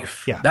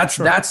life. Yeah,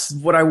 that's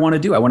what I want to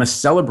do. I want to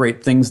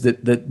celebrate things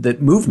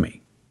that move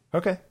me.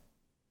 Okay,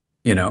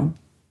 you know,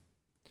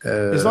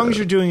 as long as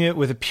you're doing it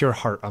with a pure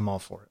heart, I'm all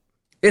for it.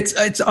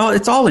 It's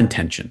all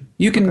intention.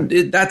 You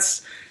can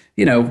that's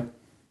you know,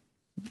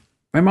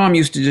 my mom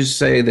used to just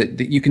say that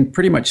you can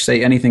pretty much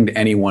say anything to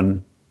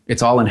anyone.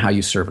 It's all in how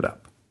you serve it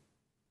up.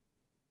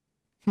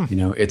 You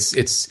know, it's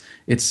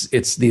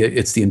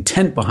the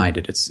intent behind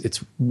it. It's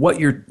what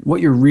you're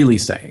really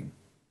saying.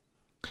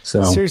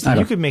 So seriously,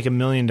 you could make $1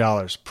 million.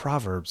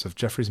 Proverbs of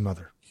Jeffrey's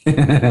mother,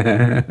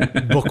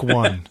 book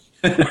 1.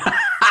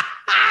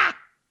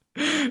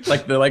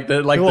 like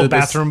the little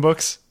bathroom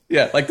books.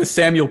 Yeah, like the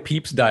Samuel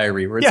Pepys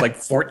diary, where it's like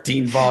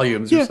 14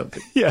 volumes or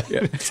something. Yeah.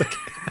 It's like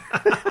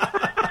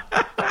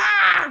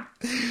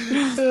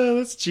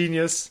that's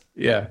genius.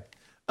 Yeah.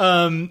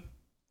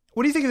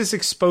 What do you think of this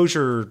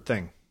exposure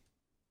thing?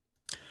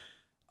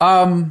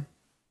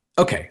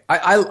 Okay,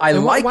 I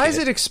like. Why is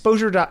it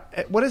exposure?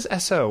 What is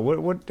SO?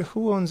 What?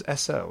 Who owns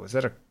SO? Is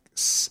that a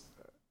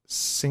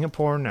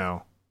Singapore?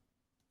 No.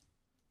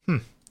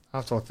 I'll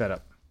have to look that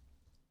up.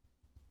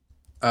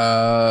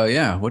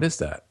 Yeah. What is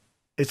that?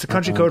 It's a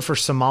country code for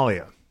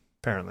Somalia,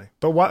 apparently.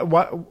 But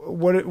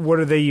what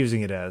are they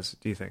using it as?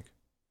 Do you think?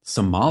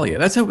 Somalia.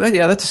 That's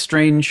a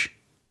strange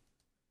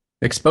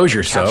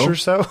exposure. Capture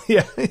so.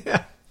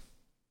 Yeah.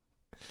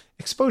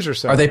 Exposure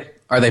so.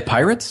 Are they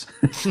pirates?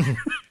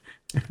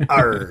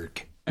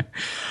 Arg.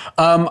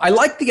 I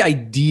like the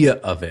idea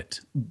of it,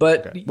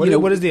 but okay.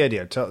 What is the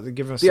idea?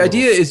 Give us the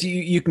idea is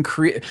you can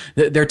create.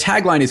 Their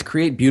tagline is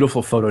create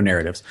beautiful photo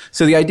narratives.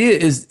 So the idea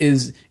is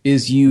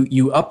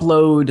you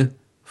upload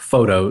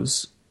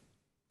photos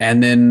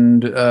and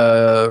then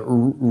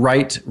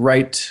write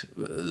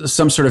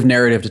some sort of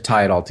narrative to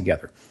tie it all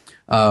together.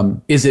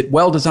 Is it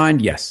well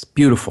designed? Yes,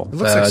 beautiful. It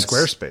looks like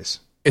Squarespace.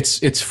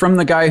 It's from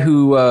the guy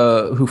who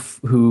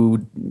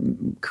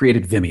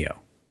created Vimeo.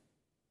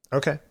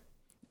 Okay.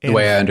 The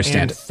way I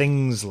understand and it.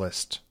 Things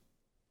list.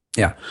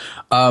 Yeah.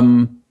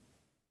 The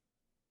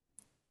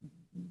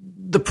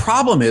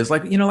problem is,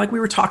 like we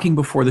were talking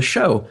before the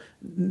show,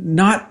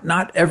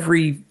 not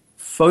every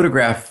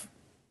photograph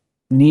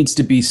needs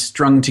to be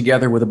strung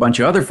together with a bunch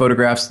of other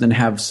photographs and then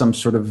have some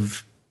sort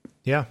of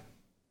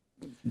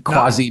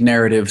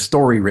quasi-narrative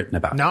story written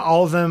about. Not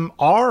all of them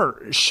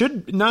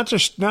should not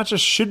just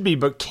should be,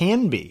 but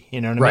can be.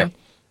 You know what I mean?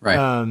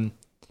 Right.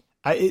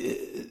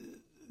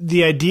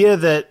 The idea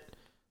that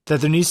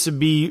there needs to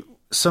be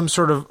some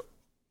sort of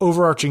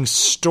overarching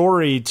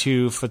story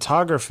to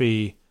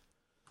photography.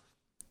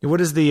 What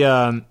is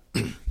the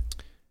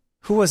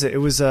who was it? It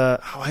was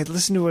I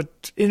listened to an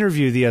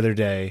interview the other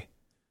day.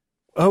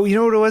 Oh, you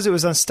know what it was? It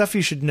was on Stuff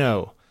You Should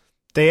Know.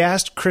 They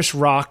asked Chris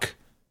Rock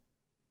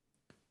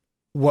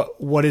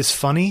what is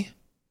funny?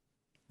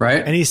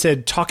 Right. And he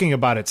said talking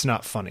about it's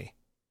not funny.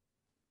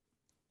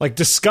 Like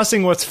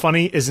discussing what's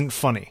funny isn't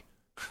funny.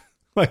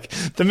 Like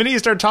the minute you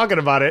start talking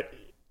about it,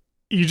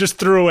 you just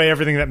threw away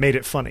everything that made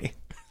it funny.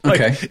 Like,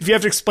 okay. If you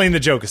have to explain the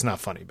joke, it's not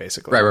funny,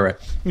 basically. Right.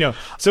 You know,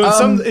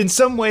 so in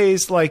some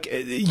ways, like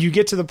you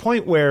get to the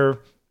point where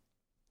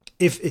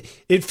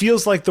if it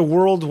feels like the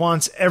world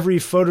wants every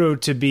photo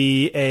to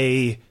be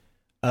a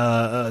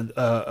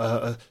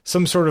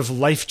some sort of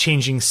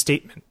life-changing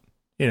statement,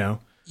 you know.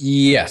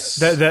 Yes.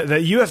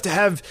 That you have to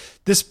have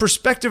this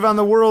perspective on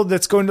the world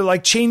that's going to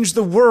like change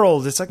the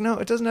world. It's like, no,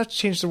 it doesn't have to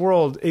change the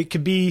world. It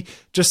could be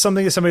just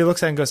something that somebody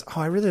looks at and goes,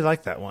 oh, I really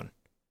like that one.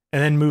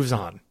 And then moves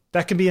on.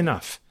 That can be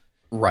enough.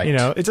 Right. You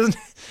know, it doesn't,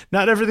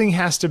 not everything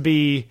has to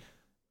be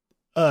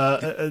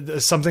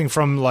something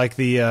from like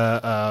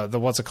the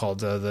what's it called?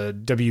 The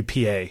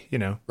WPA, you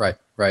know? Right.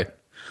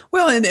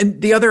 Well,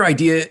 and the other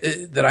idea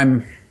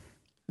that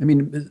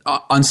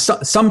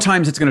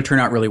sometimes it's going to turn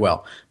out really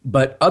well,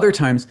 but other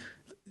times,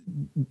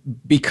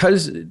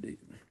 because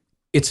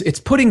it's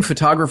putting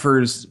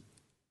photographers,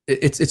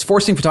 it's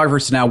forcing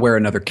photographers to now wear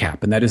another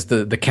cap, and that is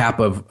the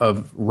cap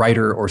of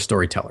writer or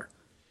storyteller.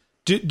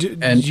 Do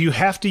you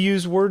have to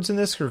use words in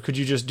this, or could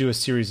you just do a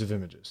series of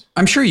images?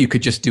 I'm sure you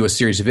could just do a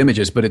series of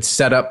images, but it's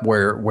set up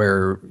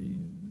where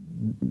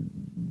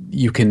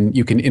you can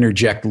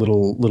interject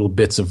little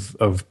bits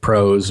of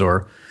prose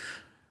or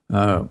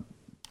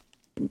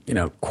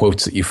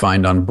quotes that you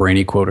find on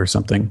Brainy Quote or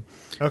something.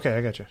 Okay,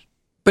 I got you.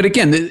 But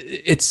again,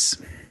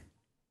 it's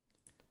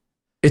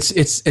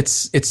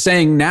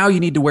saying now you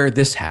need to wear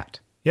this hat.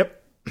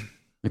 Yep.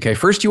 Okay,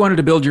 first you wanted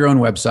to build your own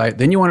website,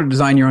 then you want to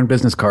design your own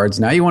business cards,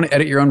 now you want to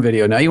edit your own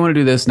video, now you want to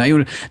do this, now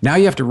you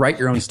have to write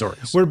your own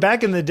stories. Where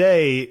back in the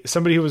day,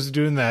 somebody who was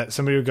doing that,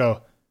 somebody would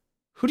go,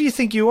 who do you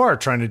think you are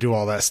trying to do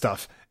all that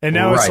stuff? And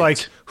now It's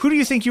like, who do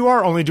you think you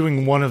are only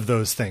doing one of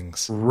those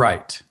things?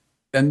 Right.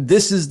 And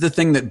this is the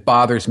thing that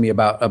bothers me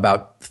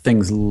about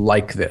things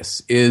like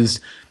this is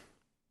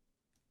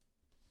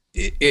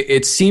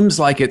it seems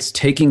like it's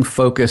taking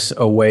focus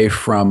away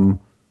from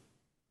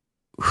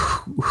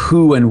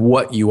who and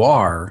what you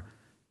are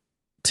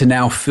to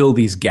now fill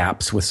these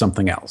gaps with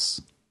something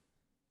else.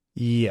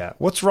 Yeah.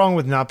 What's wrong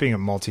with not being a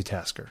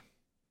multitasker?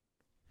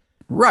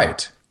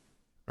 Right.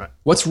 Right.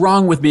 What's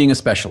wrong with being a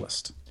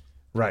specialist?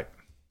 Right.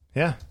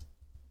 Yeah.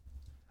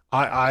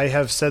 I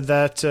have said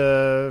that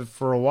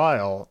for a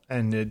while,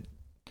 and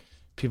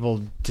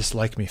people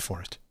dislike me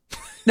for it.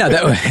 Now,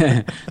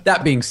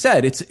 that being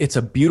said, it's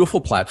a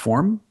beautiful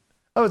platform.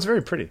 Oh, it's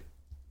very pretty.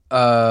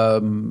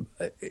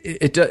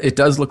 It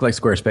does look like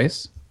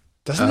Squarespace.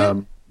 Doesn't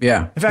it?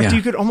 Yeah. In fact, yeah.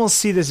 you could almost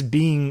see this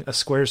being a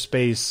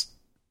Squarespace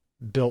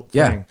built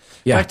Yeah, thing.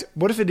 yeah. In fact,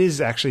 what if it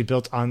is actually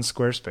built on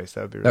Squarespace?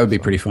 That would be really That would be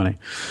fun. pretty funny.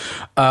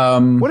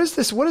 What is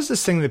this? What is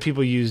this thing that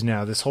people use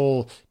now? This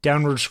whole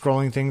downward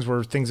scrolling things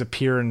where things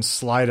appear and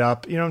slide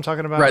up. You know what I'm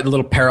talking about? Right, the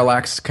little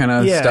parallax kind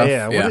of Yeah, stuff.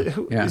 yeah.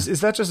 Yeah. Is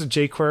that just a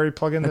jQuery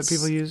plugin that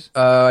people use?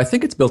 I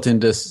think it's built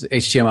into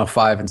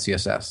HTML5 and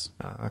CSS.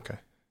 Oh, okay.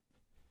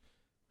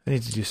 I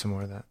need to do some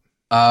more of that.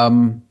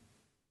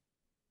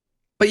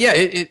 But yeah,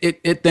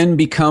 it then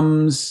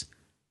becomes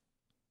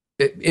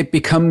it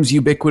becomes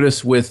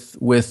ubiquitous with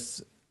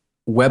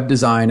web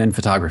design and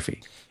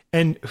photography.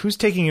 And who's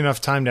taking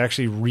enough time to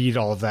actually read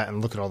all of that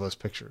and look at all those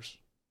pictures?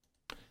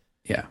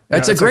 Yeah,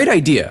 that's a great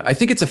idea. I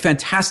think it's a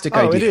fantastic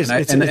idea. It is. And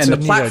It's the a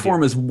neat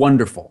platform idea. is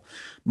wonderful.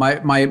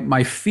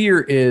 My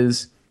fear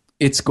is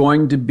it's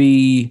going to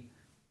be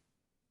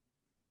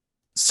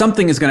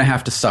something is going to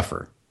have to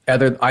suffer.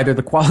 Either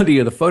the quality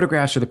of the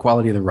photographs or the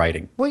quality of the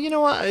writing. Well, you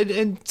know what?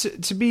 And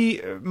to be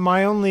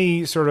my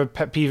only sort of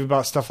pet peeve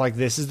about stuff like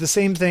this is the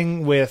same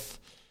thing with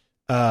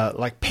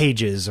like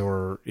Pages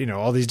or, you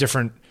know, all these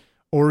different,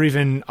 or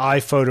even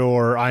iPhoto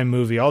or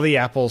iMovie, all the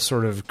Apple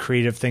sort of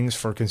creative things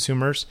for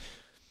consumers,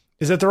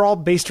 is that they're all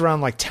based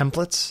around like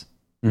templates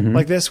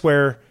like this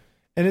where,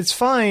 and it's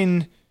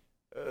fine,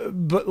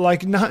 but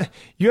like not,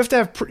 you have to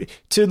have,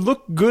 to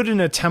look good in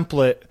a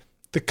template,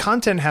 the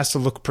content has to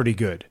look pretty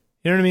good.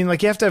 You know what I mean?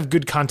 Like you have to have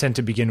good content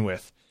to begin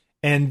with.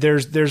 And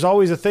there's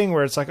always a thing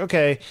where it's like,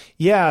 okay,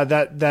 yeah,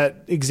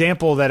 that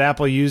example that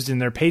Apple used in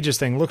their Pages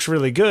thing looks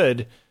really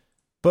good.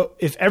 But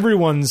if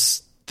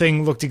everyone's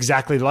thing looked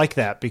exactly like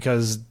that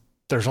because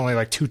there's only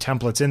like 2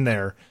 templates in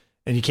there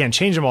and you can't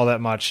change them all that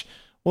much,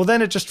 well,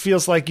 then it just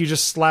feels like you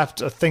just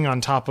slapped a thing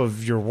on top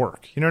of your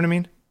work. You know what I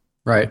mean?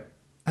 Right.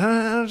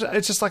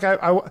 It's just like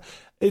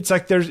it's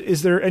like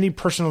is there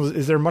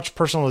much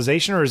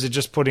personalization, or is it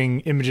just putting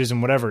images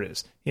and whatever it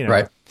is? You know?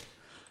 Right.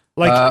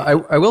 Like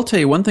I will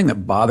tell you one thing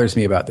that bothers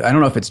me about that. I don't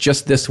know if it's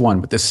just this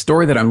one, but this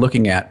story that I'm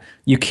looking at,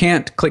 you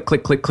can't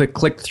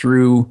click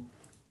through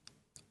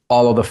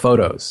all of the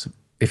photos.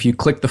 If you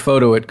click the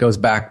photo, it goes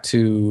back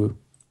to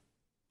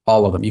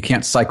all of them. You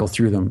can't cycle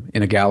through them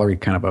in a gallery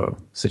kind of a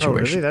situation. Oh,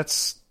 really?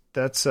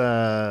 That's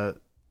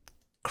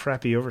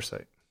crappy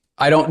oversight.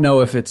 I don't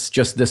know if it's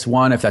just this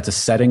one, if that's a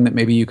setting that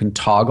maybe you can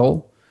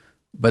toggle,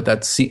 but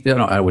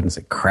I wouldn't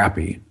say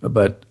crappy,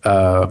 but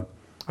Oh,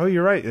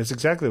 you're right. That's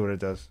exactly what it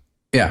does.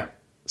 yeah.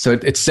 So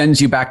it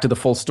sends you back to the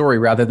full story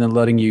rather than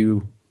letting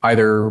you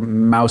either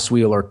mouse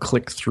wheel or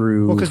click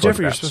through. Well, because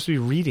Jeffrey, you're photographs. supposed to be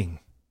reading.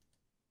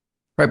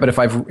 Right, but if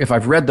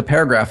I've read the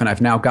paragraph and I've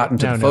now gotten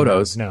to the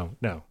photos, No.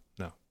 yeah,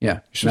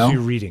 You're supposed to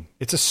be reading.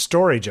 It's a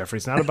story, Jeffrey.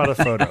 It's not about a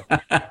photo.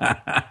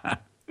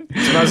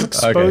 It's about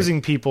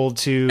exposing people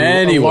to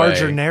a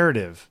larger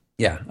narrative.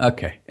 Yeah.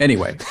 Okay.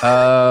 Anyway,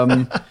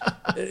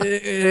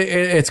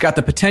 it's got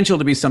the potential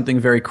to be something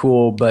very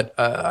cool, but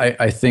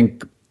I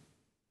think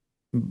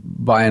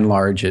by and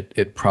large,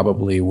 it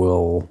probably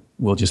will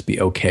just be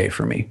okay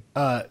for me.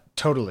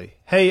 Totally.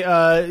 Hey,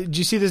 did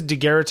you see this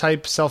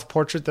daguerreotype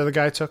self-portrait that the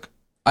guy took?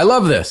 I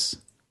love this.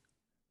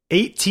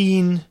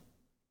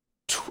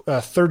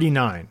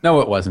 1839.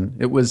 No, it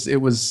wasn't. It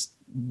was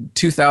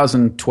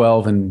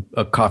 2012 in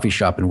a coffee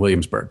shop in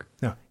Williamsburg.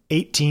 No,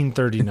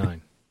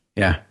 1839.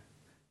 Yeah.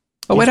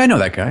 Oh wait, I know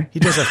that guy. He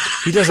does a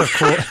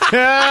cool.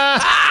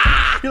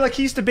 You're like,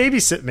 he used to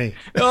babysit me.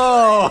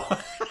 Oh.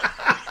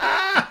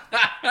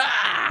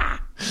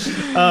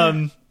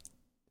 Man,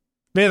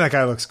 that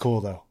guy looks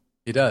cool though.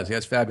 He does. He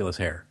has fabulous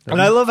hair.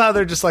 And I love how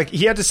they're just like,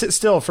 he had to sit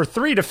still for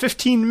 3 to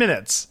 15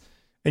 minutes.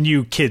 And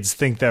you kids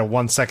think that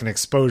 1 second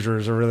exposure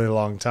is a really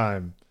long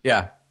time.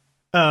 Yeah.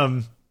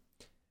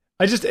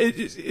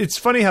 It's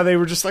funny how they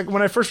were just like,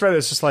 when I first read it,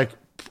 it's just like,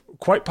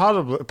 quite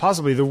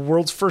possibly the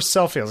world's first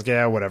selfie. I was like,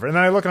 yeah, whatever. And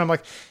then I look and I'm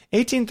like,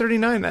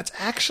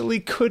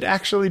 1839, could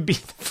actually be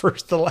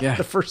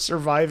the first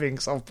surviving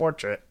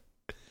self-portrait.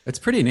 It's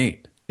pretty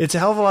neat. It's a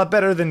hell of a lot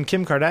better than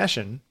Kim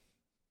Kardashian.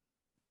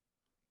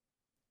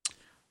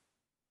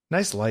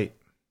 Nice light.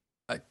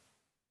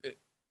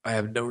 I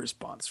have no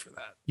response for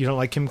that. You don't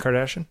like Kim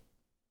Kardashian?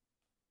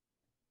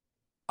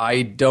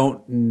 I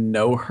don't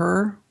know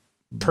her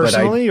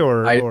Personally,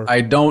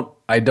 I don't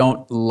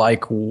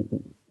like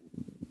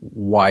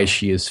why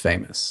she is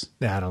famous.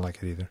 Yeah, I don't like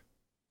it either.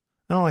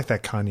 I don't like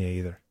that Kanye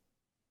either.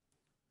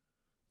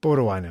 But what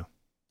do I know?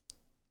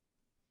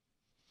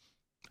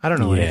 I don't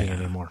know anything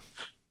anymore.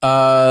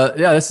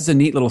 Yeah, this is a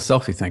neat little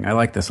selfie thing. I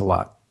like this a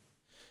lot.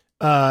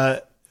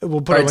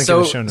 We'll put a link in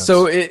the show notes.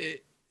 So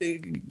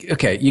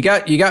okay, you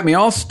got me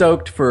all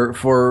stoked for a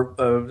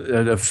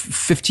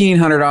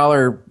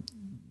 $1,500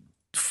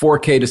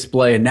 4K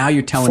display, and now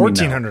you're telling me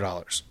no.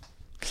 $1,400.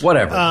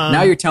 Whatever.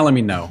 Now you're telling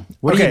me no.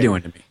 What are you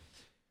doing to me?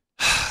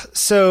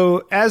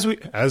 So as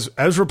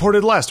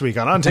reported last week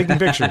on Taking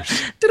Pictures,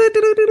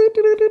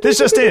 this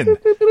just in.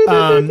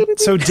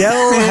 So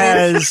Dell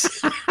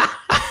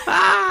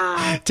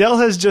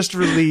has just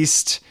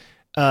released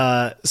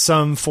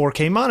some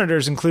 4K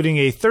monitors, including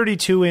a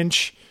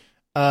 32-inch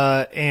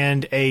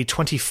and a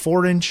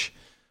 24-inch.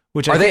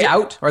 Which are they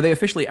out? Are they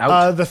officially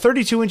out? The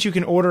 32-inch you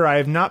can order.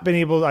 I've not been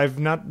able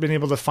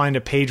to find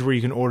a page where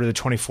you can order the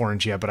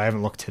 24-inch yet, but I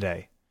haven't looked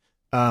today.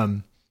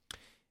 And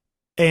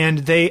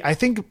I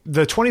think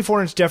the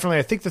 24-inch definitely.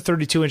 I think the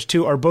 32-inch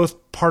too are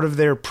both part of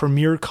their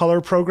Premiere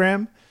Color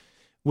program,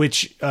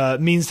 which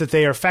means that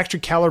they are factory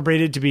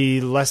calibrated to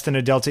be less than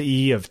a delta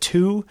E of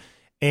 2,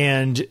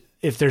 and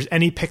if there's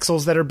any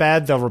pixels that are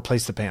bad, they'll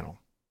replace the panel.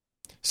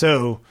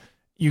 So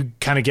you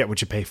kind of get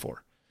what you pay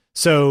for.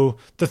 So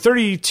the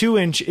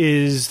 32-inch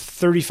is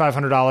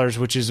 $3,500,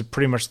 which is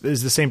pretty much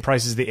the same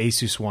price as the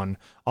Asus one,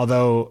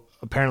 although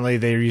apparently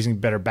they're using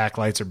better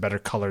backlights or better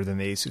color than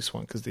the Asus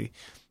one, because the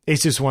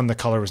Asus one, the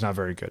color was not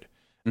very good.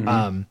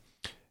 Mm-hmm.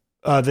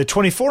 The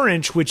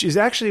 24-inch, which is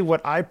actually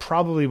what I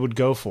probably would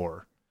go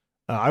for,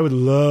 I would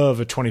love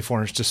a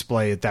 24-inch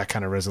display at that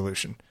kind of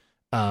resolution,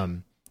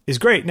 is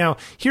great. Now,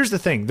 here's the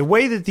thing. The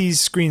way that these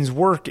screens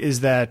work is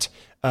that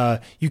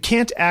you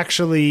can't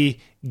actually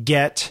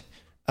get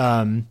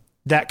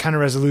that kind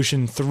of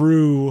resolution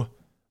through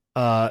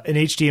an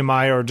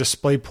HDMI or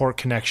DisplayPort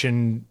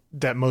connection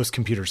that most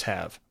computers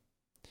have.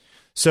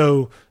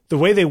 So the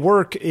way they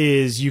work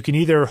is you can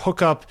either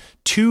hook up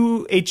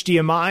two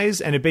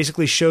HDMIs and it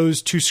basically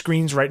shows two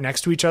screens right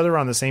next to each other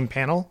on the same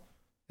panel,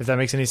 if that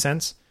makes any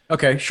sense.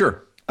 Okay,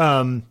 sure.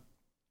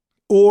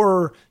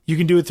 Or you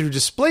can do it through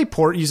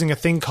DisplayPort using a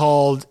thing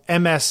called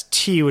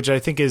MST, which I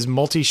think is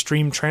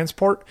multi-stream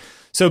transport.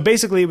 So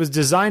basically, it was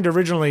designed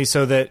originally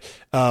so that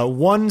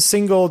one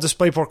single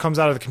DisplayPort comes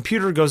out of the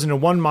computer, goes into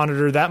one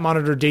monitor, that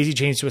monitor daisy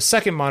chains to a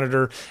second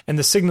monitor, and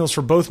the signals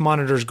for both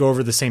monitors go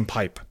over the same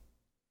pipe.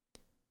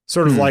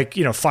 Sort of like,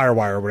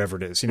 FireWire or whatever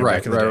it is,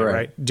 back in the day,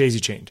 right?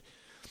 Daisy chained.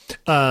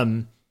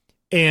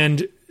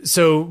 And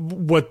so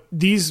what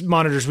these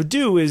monitors would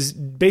do is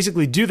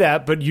basically do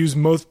that, but use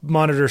most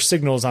monitor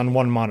signals on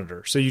one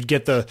monitor. So you'd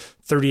get the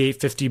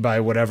 3850 by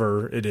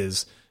whatever it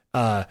is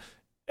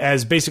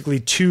as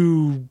basically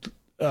two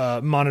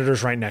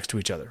monitors right next to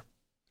each other.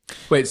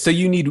 Wait, so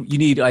you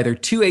need either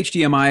two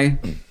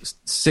HDMI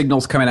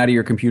signals coming out of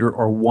your computer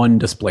or one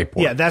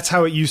DisplayPort? Yeah, that's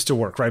how it used to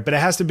work, right? But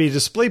it has to be a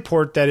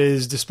DisplayPort that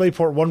is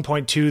DisplayPort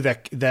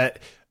 1.2 that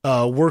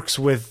works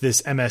with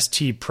this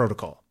MST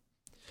protocol.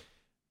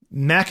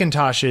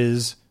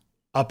 Macintoshes,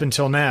 up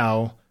until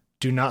now,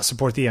 do not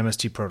support the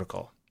MST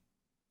protocol.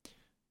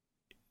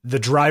 The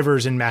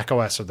drivers in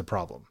macOS are the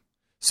problem.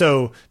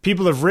 So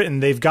people have written,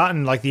 they've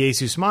gotten like the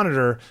Asus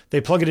monitor, they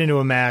plug it into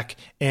a Mac,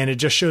 and it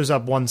just shows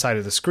up one side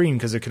of the screen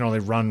because it can only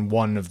run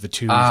one of the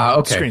two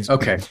screens.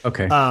 Okay.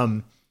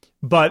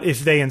 But if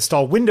they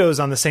install Windows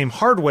on the same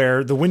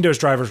hardware, the Windows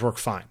drivers work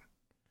fine.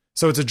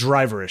 So it's a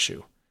driver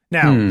issue.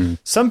 Now,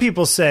 some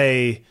people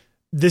say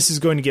this is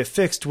going to get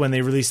fixed when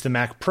they release the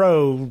Mac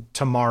Pro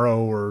tomorrow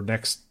or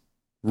next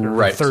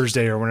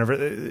Thursday or whenever.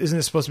 Isn't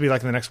it supposed to be like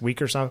in the next week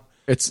or so?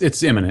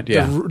 It's imminent,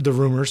 yeah. The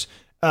rumors.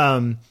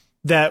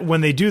 That when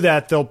they do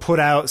that, they'll put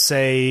out,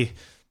 say,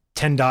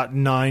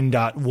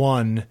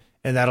 10.9.1,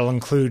 and that'll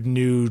include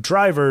new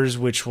drivers,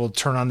 which will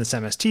turn on this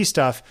MST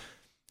stuff.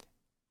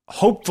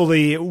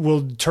 Hopefully, it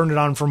will turn it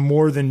on for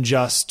more than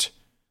just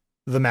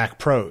the Mac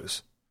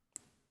Pros.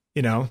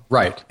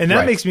 Right. And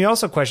that makes me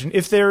also question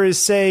if there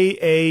is, say,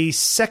 a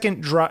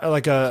second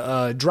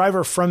a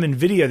driver from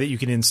NVIDIA that you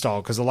can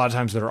install, because a lot of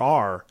times there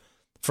are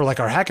for like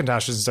our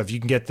Hackintoshes and stuff. You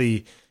can get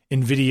the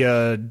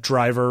NVIDIA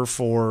driver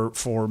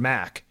for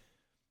Mac.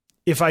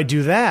 If I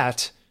do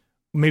that,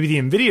 maybe the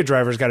NVIDIA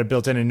driver's got it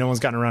built in and no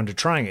one's gotten around to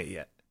trying it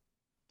yet,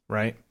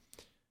 right?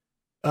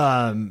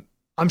 I'm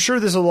sure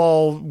this will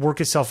all work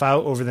itself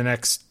out over the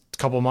next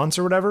couple months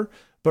or whatever.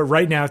 But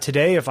right now,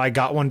 today, if I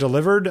got one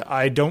delivered,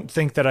 I don't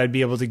think that I'd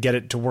be able to get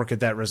it to work at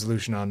that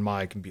resolution on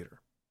my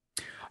computer.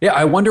 Yeah,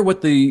 I wonder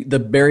what the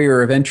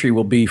barrier of entry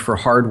will be for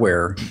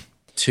hardware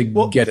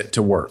to get it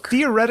to work.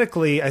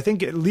 Theoretically, I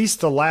think at least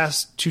the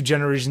last two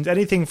generations,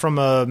 anything from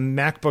a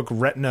MacBook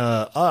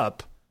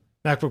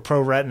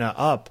Pro Retina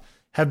up,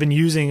 have been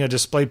using a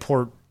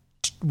DisplayPort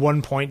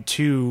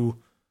 1.2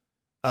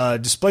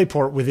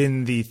 DisplayPort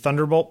within the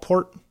Thunderbolt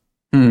port.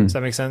 Does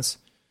that make sense?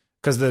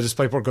 Because the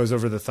DisplayPort goes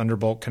over the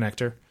Thunderbolt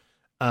connector.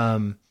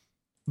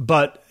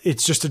 But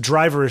it's just a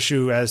driver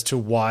issue as to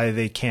why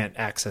they can't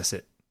access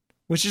it,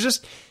 which is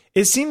just,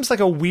 it seems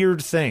like a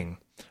weird thing.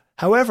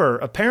 However,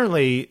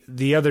 apparently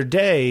the other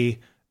day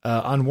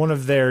on one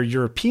of their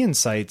European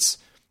sites,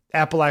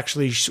 Apple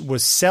actually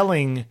was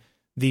selling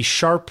the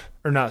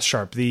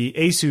the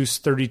Asus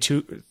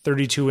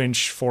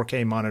 32-inch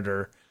 4K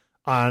monitor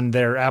on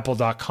their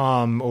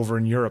apple.com over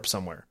in Europe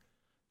somewhere.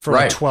 for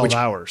like 12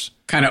 hours.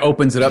 Kind of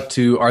opens it up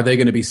to, are they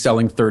going to be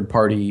selling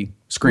third-party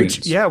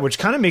screens? Which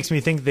kind of makes me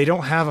think they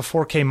don't have a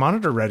 4K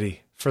monitor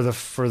ready for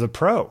the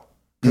Pro.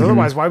 Because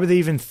otherwise, why would they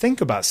even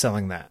think about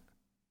selling that?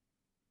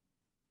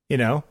 You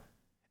know?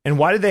 And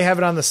why did they have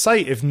it on the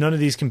site if none of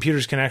these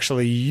computers can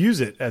actually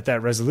use it at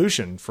that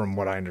resolution, from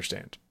what I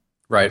understand?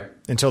 Right.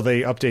 Until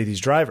they update these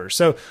drivers.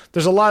 So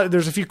there's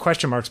a few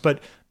question marks, but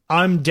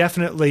I'm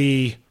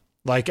definitely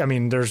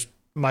there's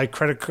my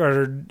credit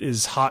card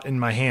is hot in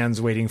my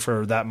hands waiting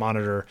for that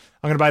monitor.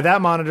 I'm going to buy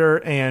that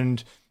monitor,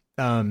 and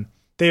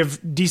they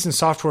have decent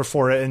software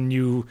for it, and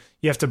you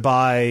have to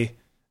buy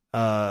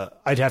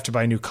I'd have to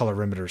buy a new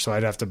colorimeter, so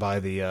I'd have to buy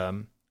the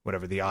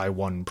the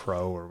i1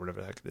 Pro or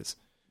whatever the heck it is.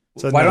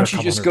 So why don't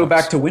you just go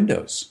back to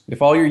Windows?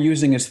 If all you're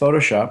using is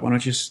Photoshop, why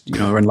don't you just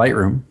run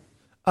Lightroom?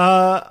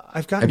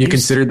 Have you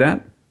considered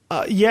that?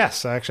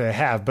 Yes, actually I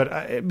have, but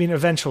I mean,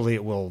 eventually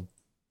it will,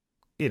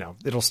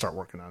 it'll start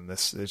working on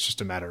this. It's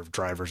just a matter of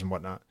drivers and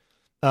whatnot.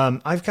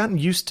 I've gotten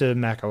used to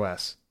Mac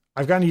OS.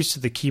 I've gotten used to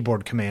the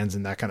keyboard commands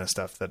and that kind of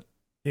stuff that,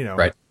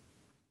 Right.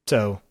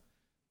 So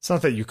it's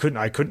not that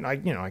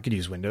I could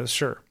use Windows,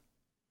 sure.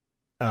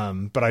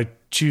 But I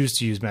choose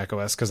to use Mac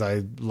OS because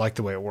I like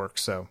the way it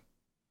works. So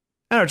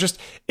I don't know, just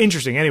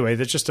interesting. Anyway,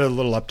 that's just a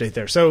little update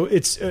there. So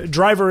it's a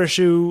driver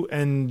issue,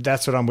 and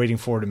that's what I'm waiting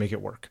for to make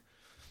it work.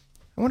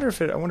 I wonder if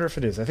it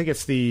is. I think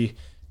it's the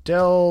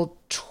Dell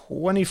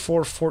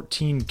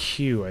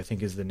 2414Q, I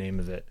think is the name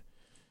of it.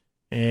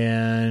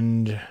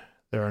 And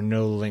there are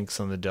no links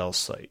on the Dell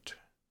site.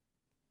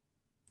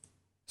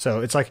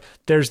 So it's like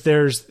there's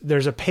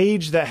a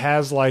page that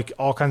has like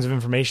all kinds of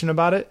information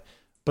about it,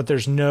 but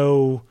there's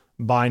no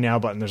buy now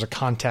button. There's a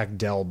contact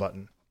Dell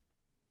button.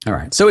 All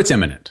right. So it's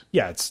imminent.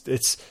 Yeah,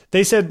 it's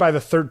they said by the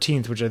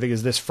 13th, which I think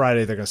is this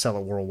Friday, they're going to sell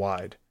it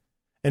worldwide.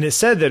 And it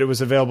said that it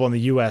was available in the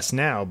US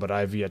now, but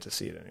I've yet to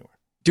see it anywhere.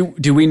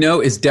 Do we know,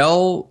 is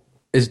Dell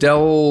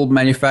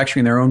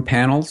manufacturing their own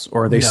panels,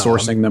 or are they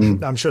sourcing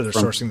them? I'm sure they're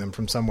sourcing them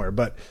from somewhere,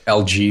 but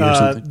LG or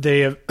something. They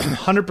have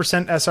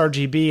 100%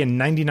 sRGB and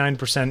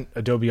 99%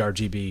 Adobe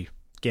RGB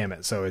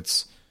gamut. So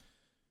it's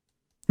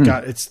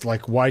it's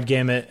like wide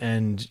gamut,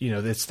 and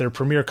it's their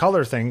premier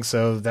color thing.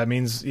 So that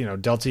means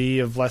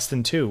delta of less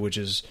than 2, which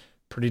is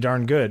pretty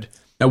darn good.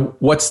 Now,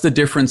 what's the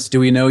difference? Do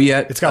we know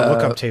yet? It's got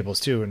lookup tables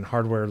too, and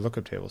hardware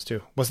lookup tables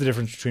too. What's the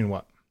difference between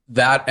what?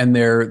 That and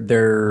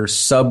their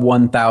sub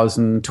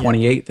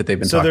 1028 that they've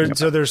been talking about.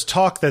 So there's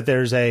talk that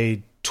there's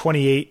a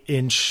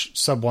 28-inch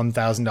sub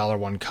 $1,000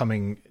 one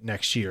coming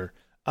next year.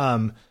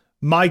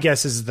 My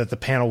guess is that the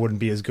panel wouldn't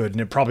be as good,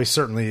 and it probably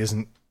certainly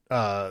isn't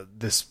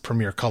this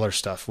Premiere Color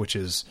stuff, which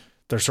is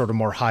their sort of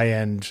more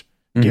high-end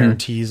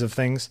guarantees of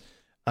things.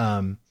 I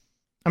mean,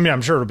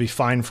 I'm sure it'll be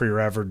fine for your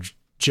average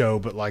Joe,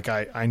 but like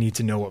I need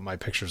to know what my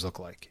pictures look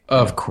like.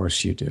 Of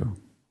course you do.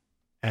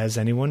 As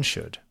anyone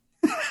should.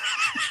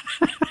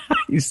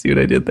 You see what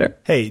I did there?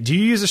 Hey, do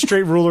you use a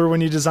straight ruler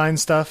when you design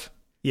stuff?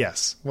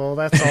 Yes. Well,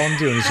 that's all I'm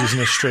doing is using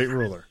a straight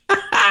ruler.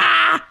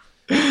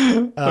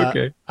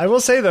 Okay. I will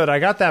say, though, that I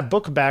got that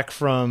book back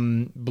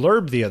from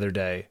Blurb the other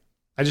day.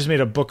 I just made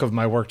a book of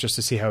my work just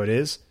to see how it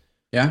is.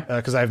 Yeah.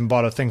 Because I haven't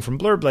bought a thing from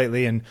Blurb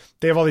lately, and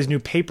they have all these new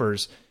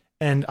papers.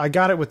 And I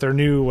got it with their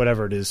new,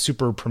 whatever it is,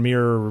 Super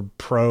Premiere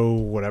Pro,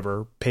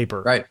 whatever,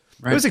 paper. Right.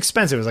 It was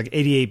expensive. It was like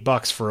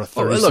 $88 for a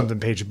 30-something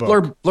page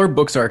book. Blurb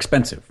books are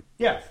expensive.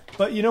 Yeah.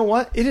 But you know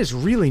what? It is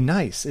really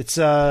nice. It's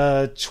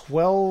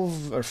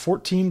 12 or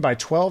 14 by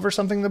 12 or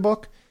something, the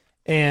book.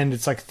 And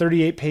it's like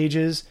 38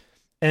 pages.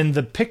 And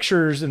the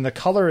pictures and the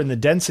color and the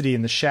density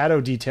and the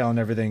shadow detail and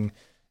everything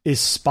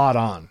is spot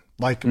on.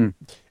 Like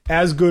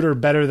as good or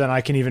better than I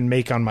can even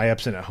make on my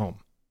Epson at home.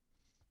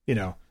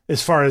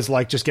 As far as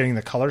like just getting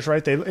the colors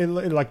right, it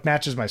like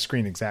matches my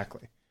screen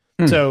exactly.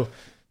 So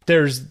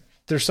there's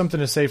something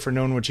to say for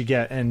knowing what you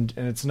get, and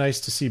it's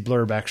nice to see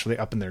Blurb actually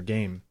up in their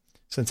game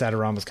since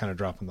Adorama's kind of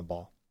dropping the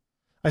ball.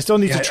 I still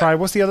need to try.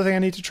 What's the other thing I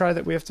need to try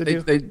that we have to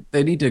do?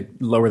 They need to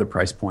lower the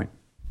price point.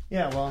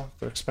 Yeah, well,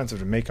 they're expensive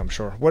to make, I'm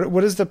sure.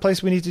 What is the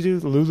place we need to do?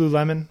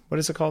 Lululemon? What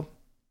is it called?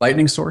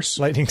 Lightning Source.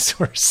 Lightning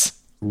Source.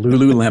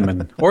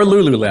 Lululemon or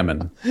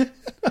Lululemon.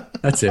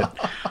 That's it.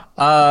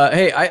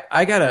 Hey,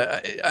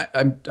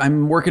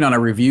 I'm working on a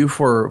review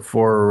for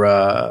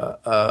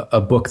a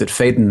book that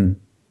Faden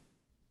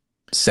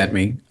sent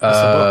me.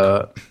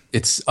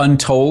 It's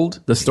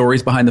Untold: The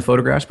Stories Behind the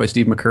Photographs by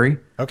Steve McCurry.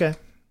 Okay.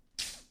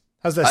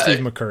 How's that Steve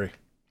McCurry?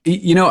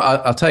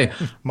 I'll tell you.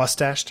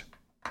 Mustached?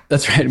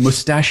 That's right,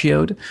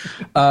 mustachioed.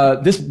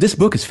 This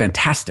book is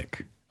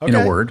fantastic. In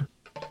a word,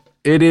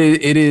 it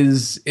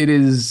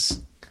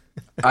is.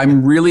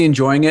 I'm really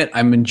enjoying it.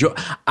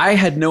 I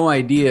had no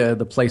idea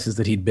the places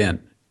that he'd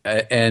been,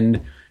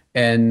 and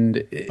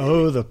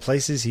the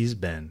places he's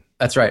been.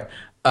 That's right.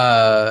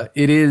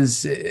 It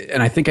is,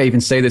 and I think I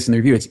even say this in the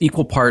review. It's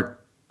equal part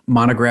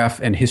monograph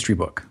and history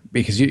book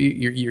because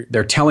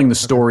they're telling the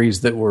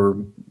stories that were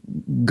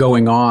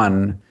going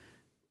on.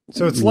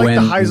 So it's like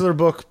the Heisler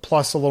book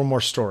plus a little more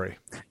story.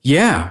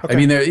 Yeah. Okay. I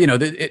mean,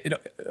 it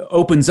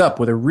opens up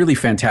with a really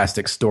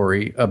fantastic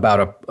story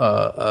about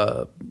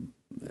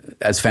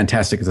as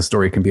fantastic as a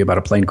story can be about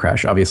a plane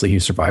crash. Obviously, he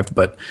survived,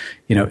 but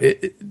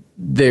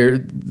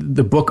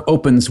the book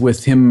opens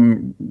with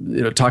him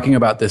talking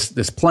about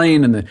this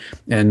plane,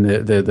 and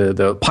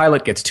the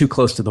pilot gets too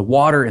close to the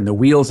water, and the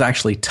wheels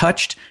actually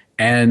touched,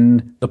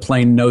 and the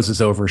plane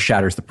noses over,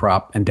 shatters the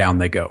prop, and down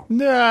they go.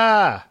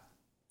 Nah.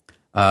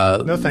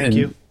 No, thank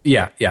you.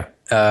 Yeah.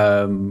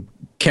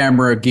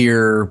 Camera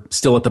gear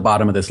still at the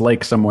bottom of this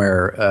lake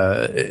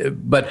somewhere.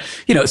 But,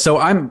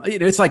 so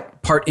it's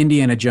like part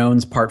Indiana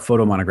Jones, part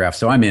photo monograph.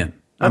 So I'm in.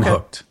 I'm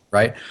hooked,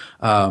 right?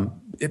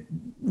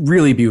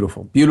 Really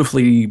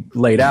beautifully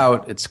laid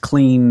out. It's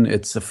clean.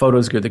 The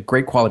photos good. The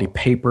great quality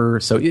paper.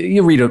 So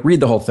you read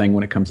the whole thing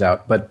when it comes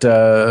out. But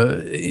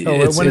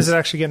when is it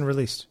actually getting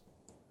released?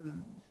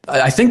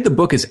 I think the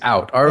book is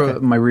out.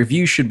 My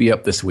review should be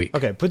up this week.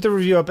 Okay, put the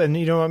review up, and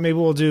you know what? Maybe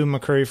we'll do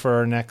McCurry for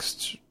our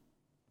next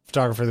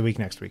photographer of the week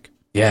next week.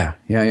 Yeah.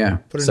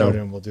 Put a note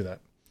in, we'll do that.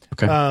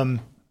 Okay.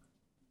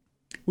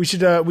 We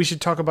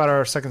should talk about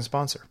our second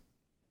sponsor.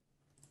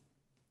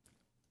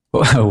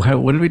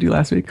 What did we do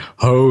last week?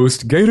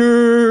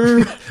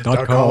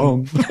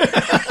 HostGator.com.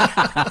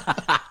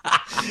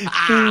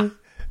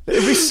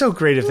 It'd be so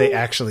great if they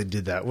actually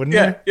did that, wouldn't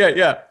it?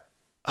 Yeah.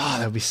 Oh,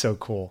 that'd be so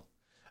cool.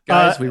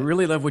 Guys, we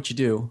really love what you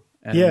do.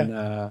 And,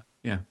 yeah.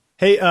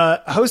 Hey,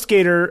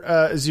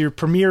 HostGator is your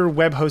premier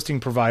web hosting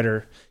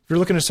provider. If you're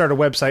looking to start a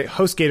website,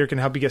 HostGator can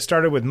help you get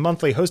started with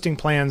monthly hosting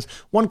plans,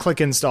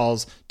 one-click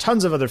installs,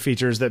 tons of other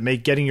features that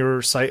make getting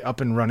your site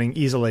up and running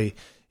easily.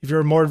 If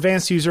you're a more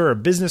advanced user or a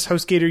business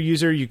HostGator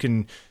user,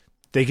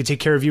 they can take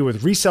care of you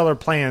with reseller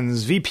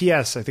plans,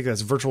 VPS, I think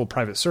that's virtual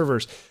private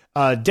servers,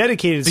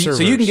 dedicated servers.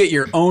 So you can get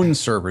your own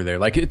server there.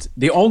 Like it's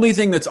the only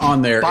thing that's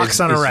on there is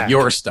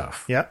your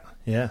stuff. Yeah.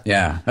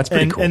 Yeah, that's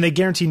pretty cool. And they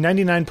guarantee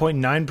 99.9%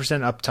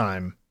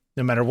 uptime,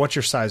 no matter what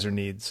your size or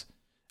needs.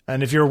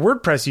 And if you're a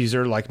WordPress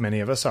user, like many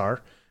of us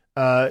are,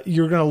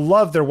 you're going to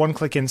love their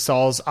one-click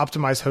installs,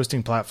 optimized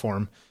hosting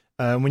platform.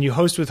 When you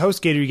host with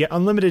HostGator, you get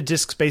unlimited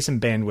disk space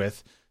and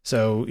bandwidth.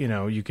 So,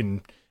 you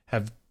can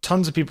have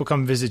tons of people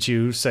come visit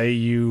you. Say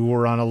you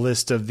were on a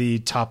list of the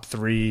top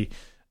 3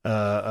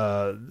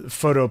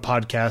 photo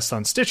podcasts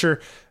on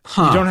Stitcher.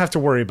 You don't have to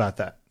worry about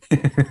that.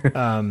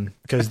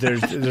 Because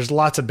there's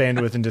lots of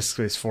bandwidth and disk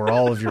space for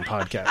all of your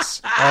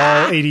podcasts.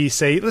 All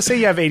 80, let's say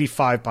you have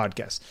 85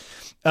 podcasts.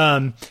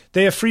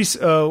 They have free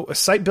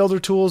site builder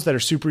tools that are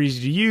super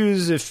easy to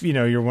use if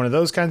you're one of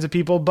those kinds of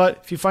people.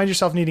 But if you find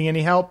yourself needing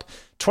any help,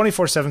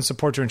 24/7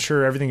 support to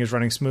ensure everything is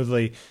running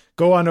smoothly.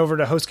 Go on over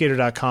to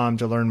HostGator.com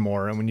to learn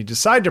more. And when you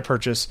decide to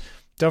purchase,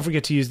 don't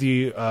forget to use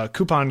the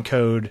coupon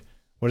code.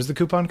 What is the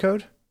coupon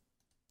code?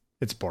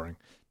 It's boring.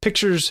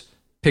 Pictures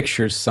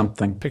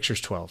something.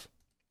 Pictures 12.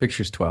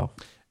 Pictures 12.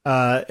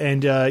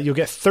 And you'll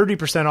get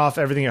 30% off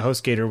everything at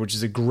HostGator, which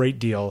is a great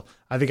deal.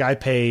 I think I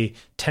pay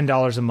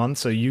 $10 a month,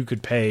 so you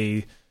could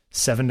pay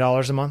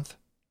 $7 a month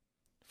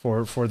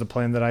for the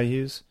plan that I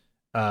use.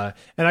 And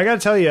I got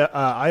to tell you,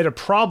 I had a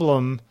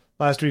problem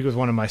last week with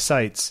one of my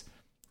sites,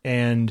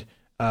 and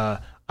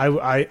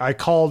I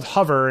called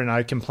Hover and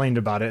I complained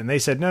about it, and they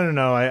said,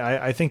 no,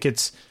 I think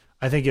it's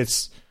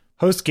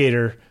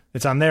HostGator.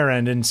 It's on their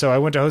end. And so I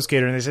went to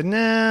HostGator and they said,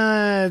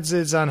 nah,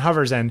 it's on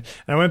Hover's end.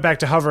 And I went back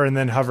to Hover, and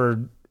then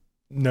Hover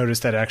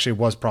noticed that it actually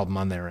was a problem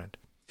on their end.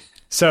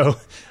 So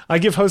I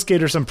give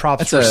HostGator some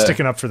props for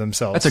sticking up for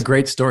themselves. That's a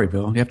great story,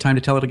 Bill. You have time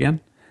to tell it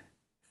again?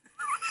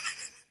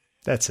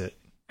 That's it.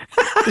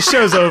 The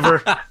show's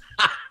over.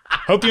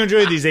 Hope you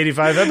enjoyed these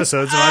 85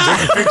 episodes of On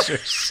Taking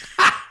Pictures.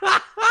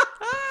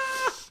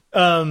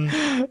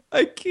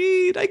 I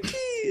keyed.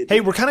 Hey,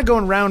 we're kind of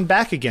going round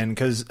back again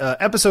because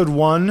episode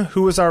 1,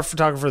 who was our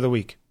photographer of the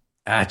week?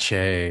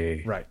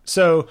 Ache. Right.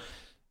 So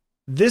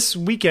this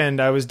weekend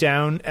I was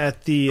down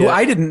at the... who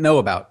I didn't know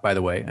about, by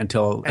the way,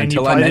 until I met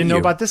you. I didn't know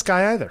about this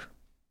guy either.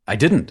 I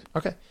didn't.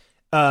 Okay.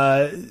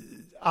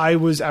 I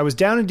was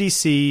down in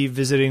D.C.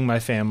 visiting my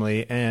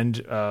family,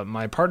 and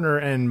my partner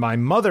and my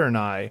mother and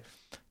I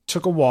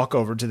took a walk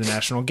over to the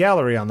National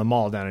Gallery on the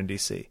mall down in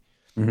D.C.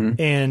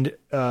 Mm-hmm. And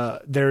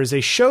there is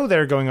a show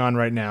there going on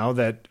right now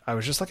that I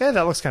was just like, hey,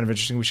 that looks kind of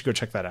interesting. We should go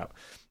check that out.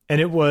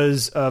 And it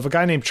was of a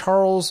guy named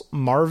Charles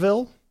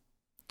Marville,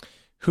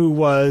 who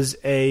was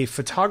a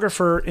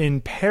photographer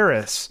in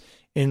Paris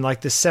in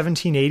like the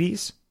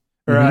 1780s.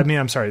 Or Mm-hmm. I mean,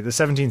 I'm sorry, the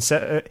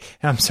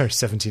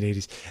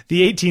 1780s,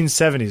 the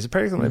 1870s.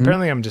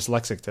 Apparently I'm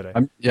dyslexic today.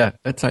 Yeah,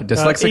 that's right.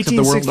 Dyslexics of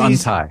the world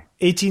untie.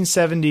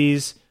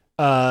 1870s.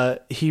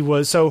 He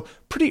was so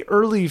pretty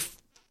early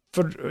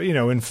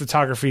in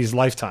photography's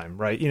lifetime,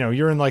 right?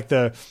 You're in like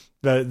the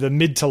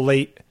mid to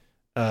late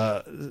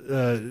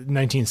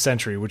 19th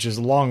century, which is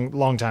a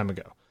long time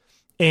ago.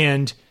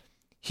 And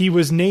he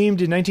was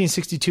named in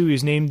 1962. He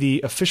was named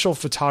the official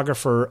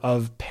photographer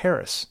of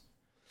Paris,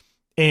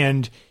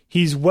 and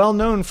he's well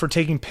known for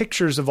taking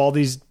pictures of all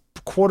these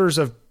quarters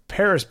of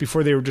Paris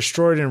before they were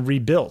destroyed and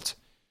rebuilt,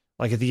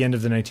 like at the end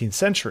of the 19th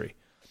century.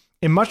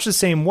 In much the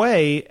same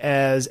way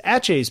as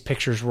Ache's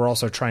pictures were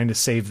also trying to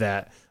save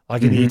that.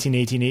 Like in the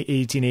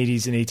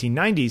 1880s and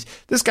 1890s,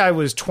 this guy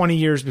was 20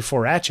 years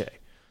before Ache.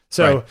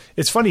 So Right.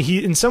 it's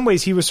funny. In some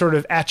ways, he was sort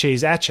of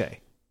Ache's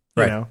Ache,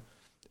 you Right. know?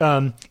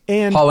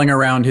 And hauling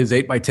around his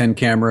 8x10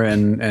 camera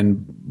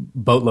and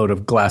boatload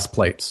of glass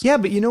plates. yeah,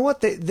 but you know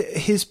what?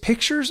 His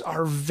pictures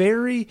are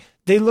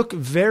they look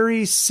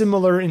very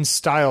similar in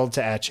style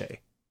to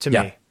Ache to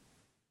Yeah. me.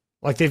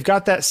 Like they've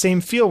got that same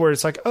feel where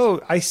it's like,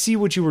 oh, I see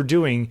what you were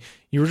doing.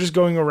 You were just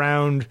going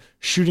around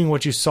shooting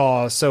what you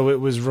saw, so it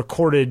was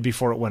recorded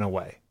before it went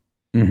away.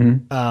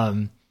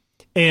 Mm-hmm.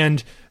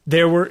 And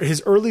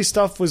his early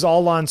stuff was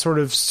all on sort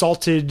of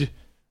salted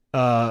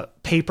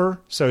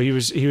paper. So he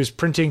was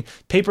printing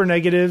paper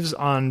negatives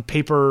on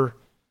paper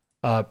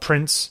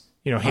prints,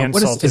 hand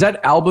salted. Is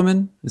that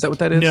albumin? Is that what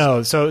that is?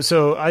 No. So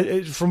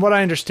from what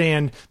I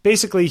understand,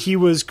 basically he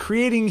was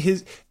creating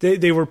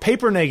they were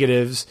paper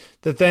negatives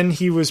that then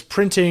he was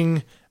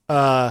printing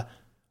onto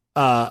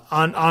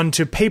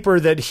paper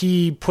that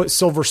he put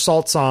silver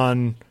salts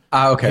on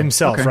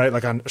himself, Okay. right?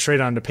 Like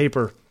straight onto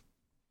paper.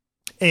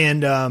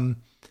 And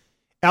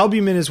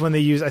albumin is when they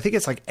use, I think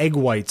it's like egg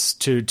whites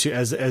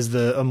as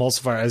the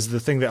emulsifier, as the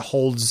thing that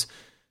holds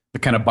The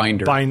kind of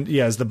binder.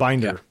 as the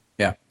binder.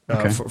 Yeah.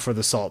 Okay. For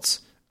the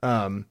salts.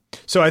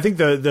 So I think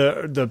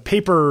the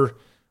paper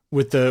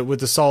with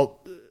the salt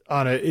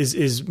on it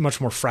is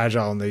much more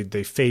fragile, and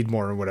they fade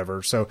more or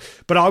whatever. So,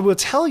 but I will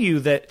tell you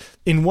that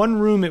in one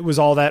room it was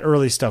all that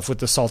early stuff with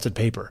the salted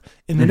paper.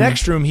 In the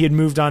next room, he had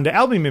moved on to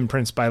albumin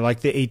prints by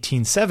like the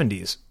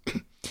 1870s.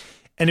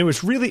 And it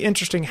was really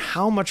interesting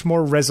how much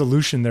more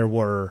resolution there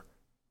were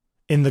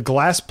in the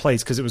glass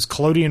plates, because it was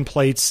collodion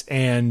plates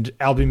and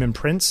albumin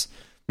prints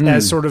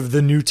as sort of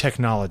the new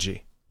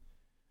technology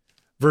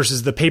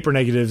versus the paper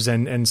negatives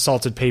and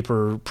salted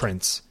paper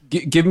prints.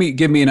 Give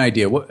me an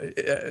idea. What's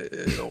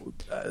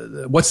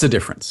the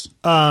difference?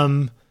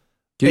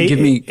 Give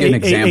me an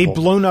example. A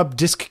blown up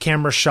disc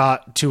camera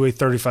shot to a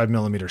 35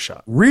 millimeter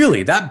shot.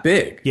 Really, that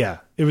big? Yeah,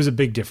 it was a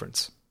big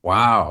difference.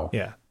 Wow.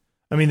 Yeah,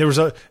 I mean there was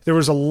a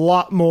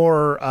lot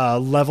more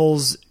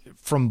levels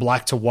from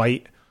black to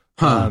white.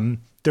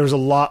 There was a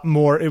lot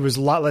more. It was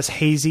a lot less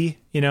hazy.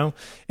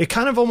 It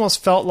kind of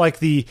almost felt like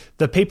the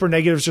paper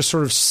negatives just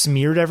sort of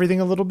smeared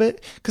everything a little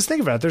bit. Because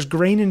think about it, there's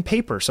grain in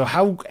paper, so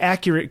how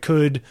accurate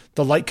could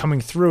the light coming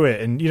through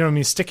it and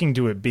sticking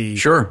to it be?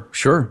 Sure.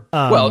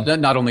 Well,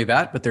 not only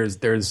that, but there's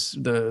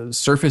the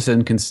surface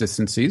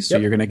inconsistencies, so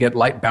you're going to get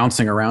light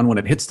bouncing around when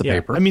it hits the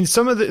paper. I mean,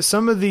 some of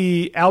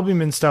the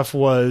albumin stuff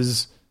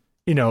was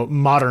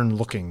modern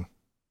looking,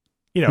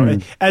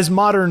 as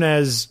modern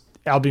as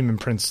albumin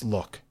prints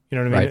look. You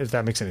know what I mean? Right. If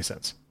that makes any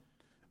sense.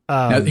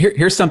 Now,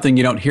 here's something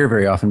you don't hear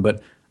very often,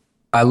 but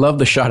I love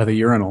the shot of the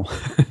urinal.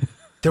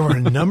 There were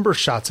a number of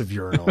shots of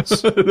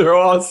urinals. They're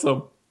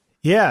awesome.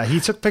 Yeah, he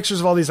took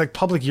pictures of all these like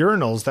public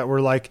urinals that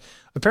were like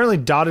apparently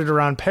dotted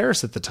around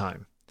Paris at the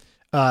time.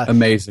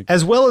 Amazing.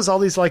 As well as all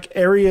these like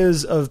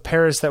areas of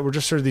Paris that were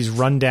just sort of these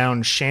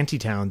rundown shanty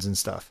towns and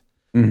stuff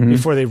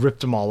before they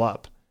ripped them all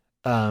up.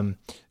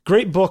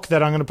 Great book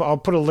that I'll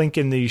put a link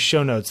in the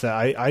show notes that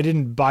I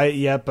didn't buy it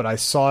yet, but I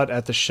saw it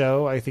at the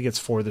show. I think it's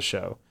for the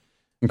show.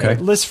 Okay.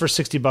 Lists for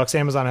 $60.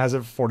 Amazon has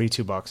it for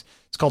 $42.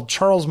 It's called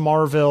Charles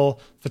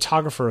Marville,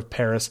 Photographer of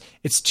Paris.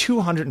 It's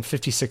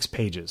 256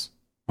 pages.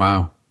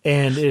 Wow.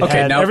 And it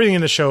had everything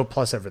in the show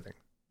plus everything.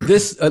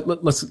 This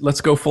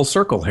let's go full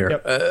circle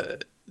here.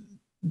 Yep.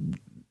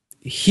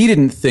 He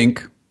didn't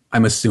think,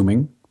 I'm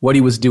assuming, what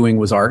he was doing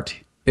was art.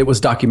 It was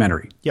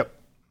documentary. Yep.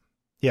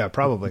 Yeah,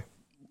 probably.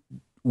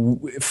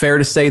 Fair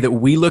to say that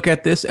we look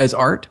at this as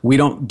art?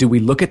 Do we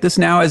look at this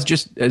now as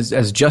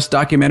just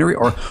documentary,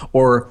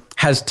 or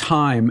has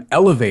time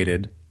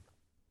elevated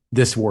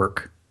this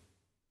work?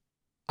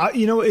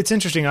 It's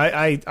interesting.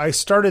 I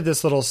started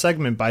this little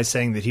segment by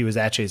saying that he was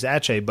Ache's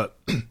Ache, but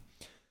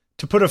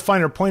to put a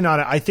finer point on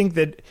it, I think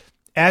that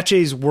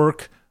Ache's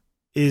work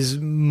is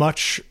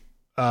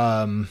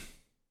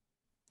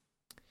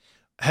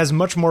has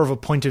much more of a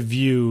point of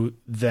view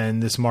than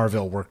this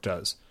Marville work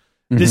does.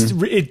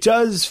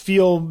 This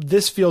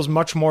feels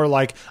much more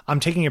like I'm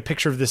taking a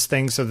picture of this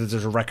thing so that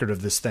there's a record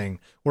of this thing.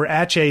 Where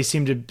Ache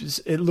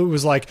it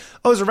was like,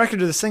 oh, there's a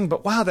record of this thing,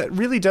 but wow, that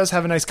really does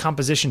have a nice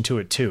composition to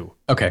it too.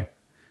 Okay.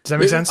 Does that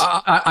make sense?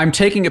 I'm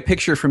taking a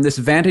picture from this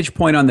vantage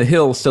point on the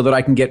hill so that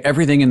I can get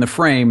everything in the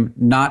frame,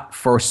 not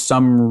for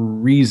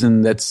some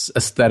reason that's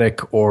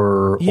aesthetic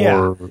or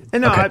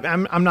And no, okay.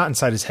 I'm not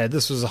inside his head.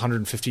 This was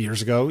 150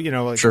 years ago,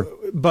 Sure.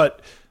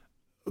 But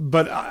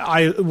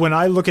when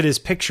I look at his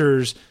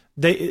pictures,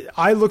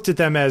 I looked at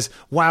them as,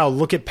 wow,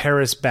 look at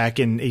Paris back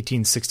in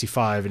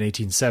 1865 and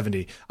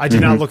 1870. I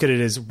did not look at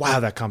it as, wow,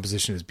 that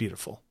composition is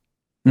beautiful.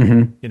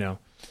 And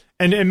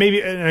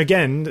maybe, and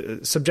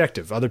again,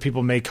 subjective. Other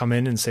people may come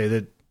in and say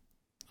that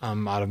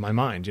I'm out of my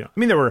mind. I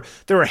mean, there were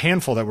a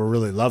handful that were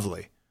really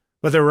lovely,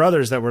 but there were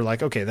others that were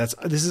like, okay, this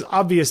is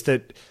obvious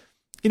that,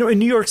 in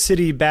New York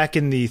City back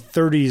in the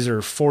 30s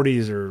or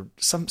 40s or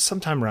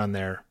sometime around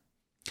there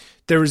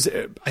was,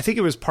 I think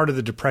it was part of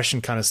the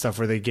Depression kind of stuff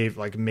where they gave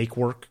like make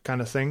work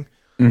kind of thing.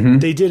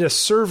 They did a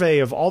survey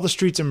of all the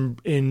streets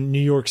in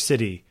New York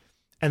City,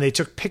 and they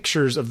took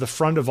pictures of the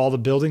front of all the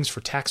buildings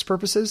for tax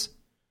purposes.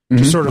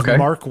 to sort of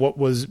mark what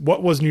was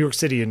New York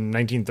City in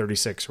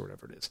 1936 or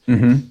whatever it is.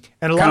 And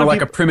a lot Kind of like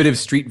people, a primitive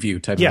street view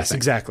type of thing. Yes,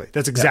 exactly.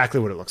 That's exactly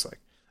what it looks like.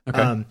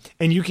 Okay.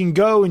 And you can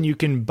go and you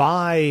can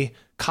buy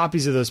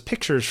copies of those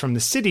pictures from the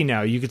city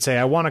now. You could say,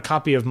 I want a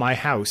copy of my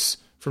house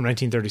from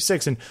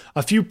 1936. And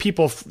a few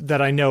people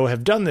that I know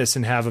have done this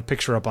and have a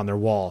picture up on their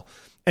wall.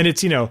 And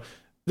it's,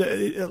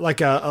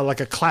 like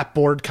a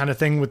clapboard kind of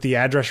thing with the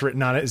address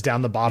written on it is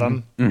down the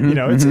bottom.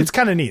 It's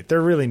kind of neat.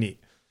 They're really neat.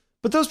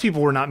 But those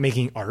people were not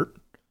making art.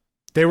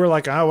 They were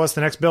like, oh, what's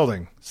the next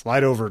building?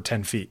 Slide over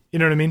 10 feet. You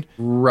know what I mean?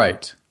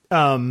 Right.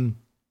 I'm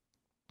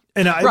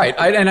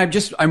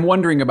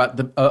wondering about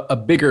a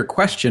bigger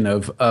question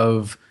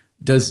of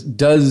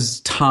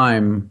does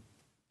time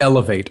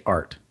elevate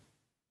art?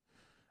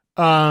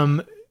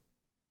 I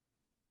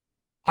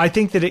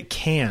think that it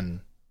can.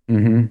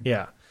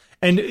 Yeah.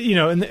 And,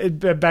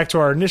 and back to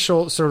our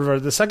initial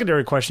the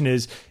secondary question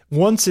is,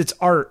 once it's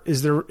art,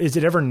 is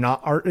it ever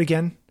not art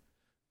again?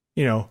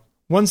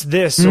 Once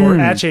this or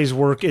Ache's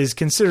work is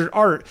considered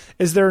art,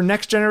 is there a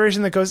next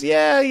generation that goes,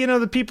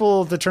 the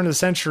people at the turn of the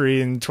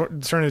century and turn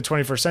of the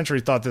 21st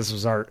century thought this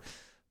was art,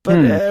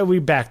 but we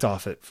backed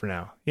off it for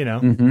now,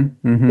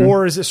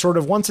 Or is it sort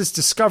of, once it's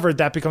discovered,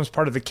 that becomes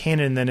part of the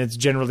canon, then it's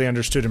generally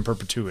understood in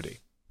perpetuity?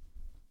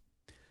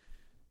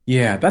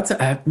 Yeah, that's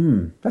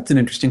an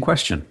interesting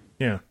question.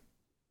 Yeah.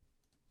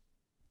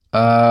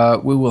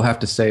 We will have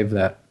to save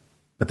that,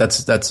 but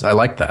that's I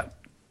like that.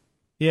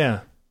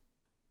 Yeah.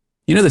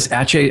 This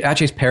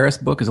Ache's Paris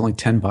book is only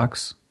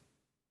 $10.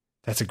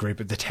 That's a great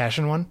book. The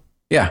Taschen one?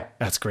 Yeah.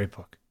 That's a great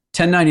book.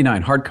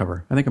 $10.99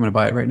 hardcover. I think I'm going to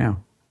buy it right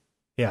now.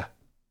 Yeah.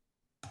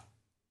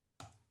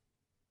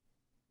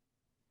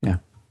 Yeah.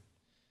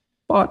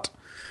 But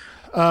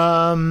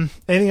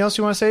anything else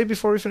you want to say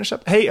before we finish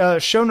up? Hey,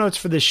 show notes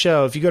for this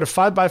show. If you go to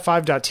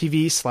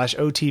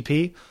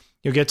 5by5.tv/OTP,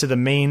 you'll get to the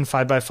main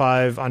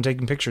 5by5 On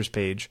Taking Pictures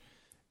page,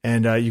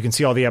 and you can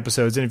see all the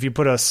episodes. And if you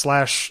put a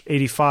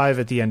 /85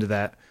 at the end of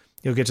that,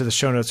 you'll get to the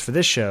show notes for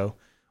this show,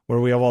 where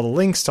we have all the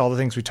links to all the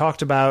things we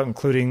talked about,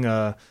 including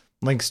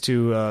links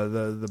to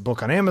the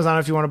book on Amazon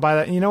if you want to buy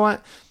that. And you know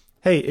what?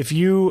 Hey, if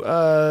you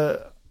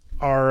are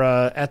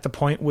at the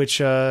point which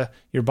you're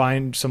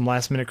buying some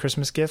last-minute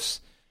Christmas gifts,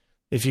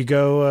 if you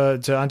go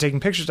to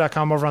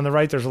ontakingpictures.com, over on the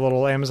right, there's a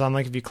little Amazon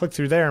link. If you click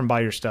through there and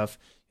buy your stuff,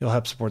 you'll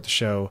help support the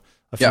show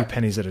a few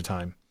pennies at a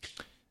time.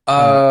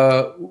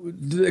 A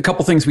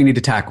couple things we need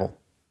to tackle.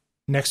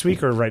 Next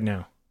week or right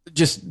now?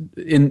 Just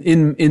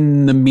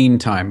in the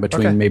meantime,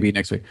 between maybe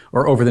next week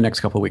or over the next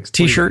couple of weeks.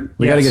 T-shirt.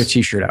 We got to get a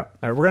T-shirt out.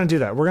 All right, we're going to do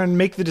that. We're going to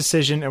make the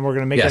decision and we're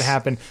going to make it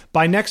happen.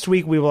 By next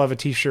week, we will have a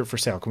T-shirt for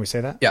sale. Can we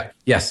say that? Yeah.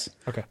 Yes.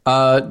 Okay.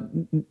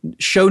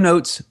 Show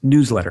notes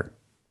newsletter.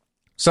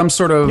 Some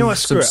sort of.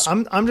 Screw it.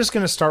 I'm just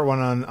going to start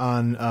one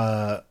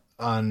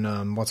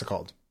on what's it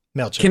called?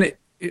 MailChimp. Can it?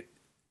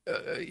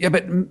 Yeah,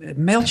 but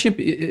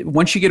MailChimp,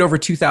 once you get over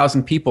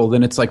 2,000 people,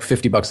 then it's like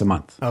 $50 a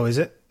month. Oh, is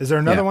it? Is there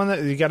another one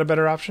that you got a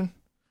better option?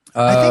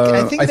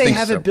 I think they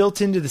have it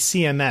built into the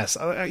CMS.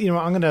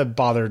 I'm going to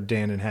bother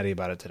Dan and Hattie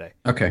about it today.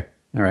 Okay.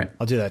 All right.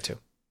 I'll do that too.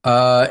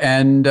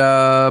 And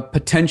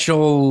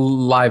potential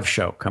live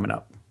show coming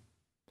up.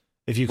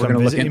 If you come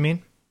visit, you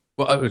mean?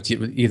 Well,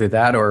 either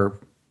that or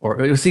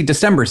see,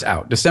 December's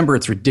out. December,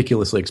 it's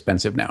ridiculously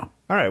expensive now.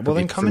 All right. Well,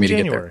 then come in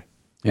January.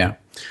 Yeah.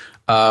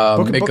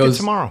 Book it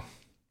tomorrow.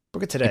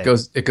 Book it today.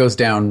 It goes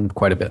down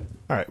quite a bit.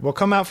 All right. Well,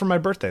 come out for my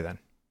birthday then.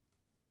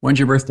 When's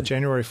your birthday?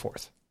 January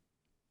 4th.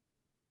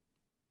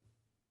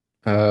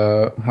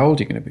 How old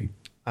are you going to be?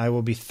 I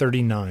will be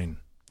 39.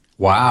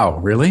 Wow,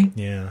 really?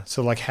 Yeah,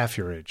 so like half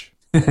your age.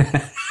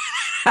 Yeah.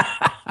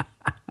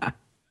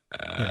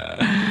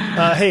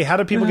 Hey, how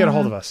do people get a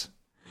hold of us?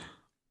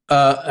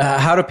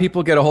 How do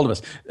people get a hold of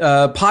us?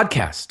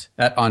 Podcast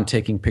at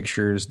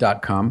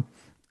ontakingpictures.com.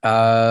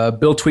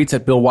 Bill tweets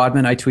at Bill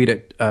Wadman. I tweet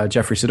at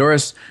Jeffrey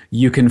Sidoris.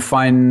 You can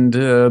find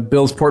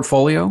Bill's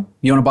portfolio.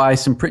 You want to buy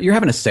some print? You're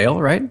having a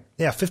sale, right?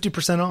 Yeah,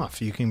 50% off.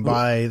 You can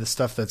buy the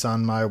stuff that's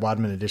on my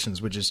Wadman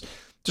editions, which is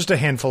just a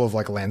handful of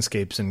like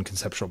landscapes and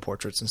conceptual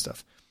portraits and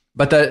stuff.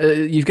 But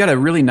you've got a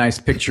really nice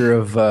picture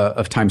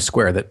of Times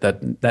Square.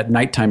 That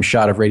nighttime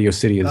shot of Radio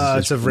City is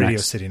it's of Radio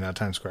City, not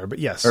Times Square, but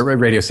yes, or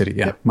Radio City.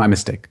 Yeah, my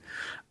mistake.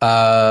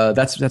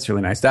 That's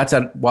really nice. That's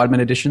at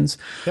Wadman Editions.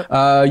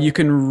 Yep. You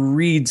can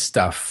read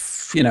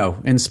stuff,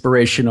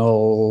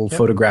 inspirational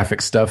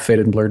photographic stuff,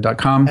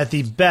 fadedandblurred.com. At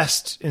the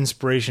best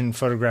inspiration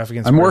photographic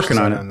inspiration.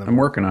 I'm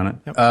working on it.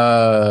 Yep.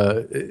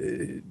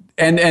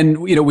 And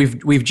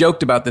we've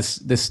joked about this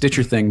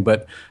Stitcher thing,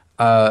 but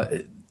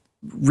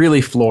really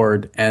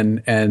floored,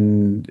 and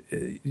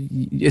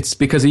it's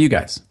because of you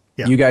guys.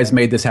 Yeah. You guys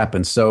made this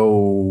happen.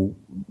 So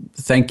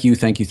thank you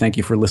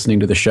for listening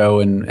to the show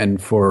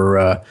and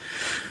for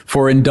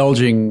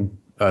indulging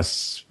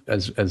us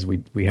as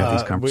we have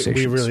these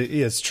conversations. We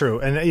really, it's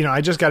true. And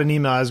I just got an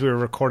email as we were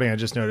recording. I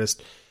just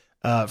noticed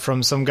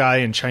from some guy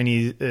in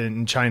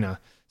China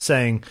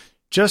saying,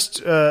 just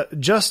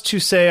to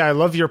say I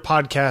love your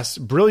podcast,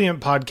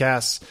 brilliant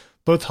podcasts,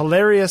 both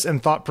hilarious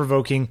and thought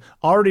provoking.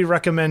 Already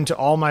recommend to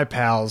all my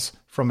pals,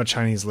 from a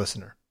Chinese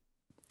listener.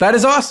 That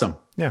is awesome.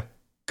 Yeah.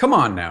 Come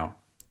on now.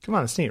 Come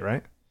on, it's neat,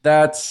 right?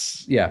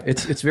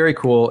 It's very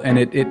cool, and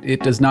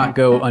it does not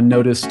go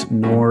unnoticed,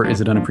 nor is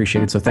it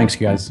unappreciated. So thanks,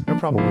 you guys, no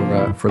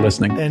problem, for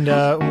listening. And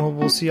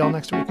we'll see y'all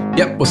next week.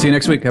 Yep, we'll see you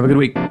next week. Have a good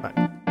week.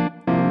 Bye.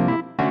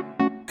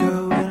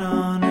 Going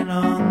on and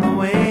on the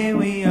way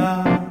we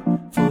are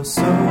for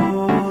so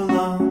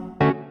long.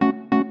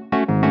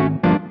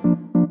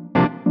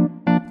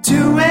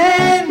 To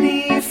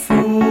any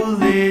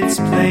fool, it's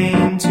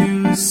plain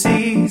to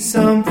see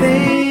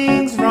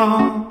something's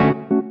wrong.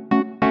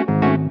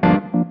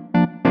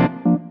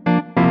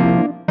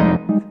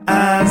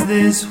 As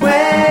this way,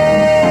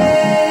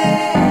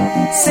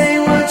 say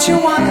what you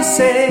want to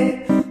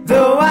say,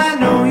 though I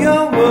know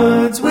your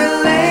words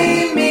will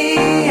lay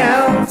me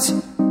out.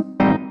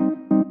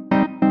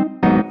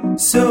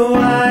 So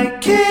I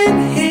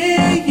can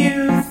hear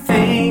you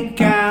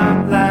think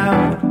out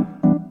loud.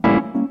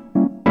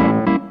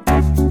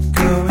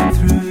 Going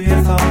through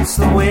your thoughts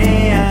the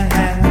way I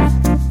have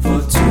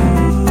for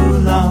too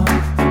long.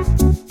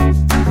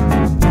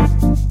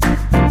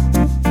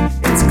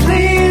 It's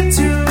clear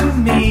to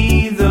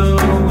me the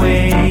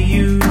way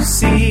you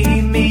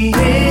see me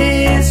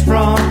is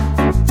wrong.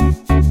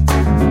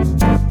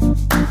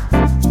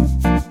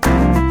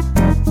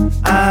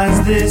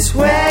 Eyes this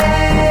way,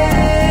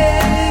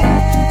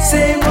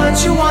 say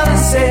what you wanna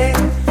say.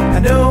 I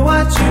know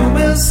what you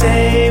will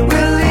say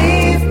will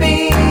leave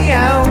me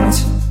out,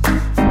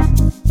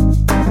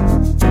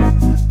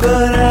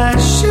 but I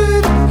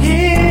should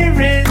hear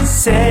it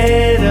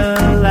said.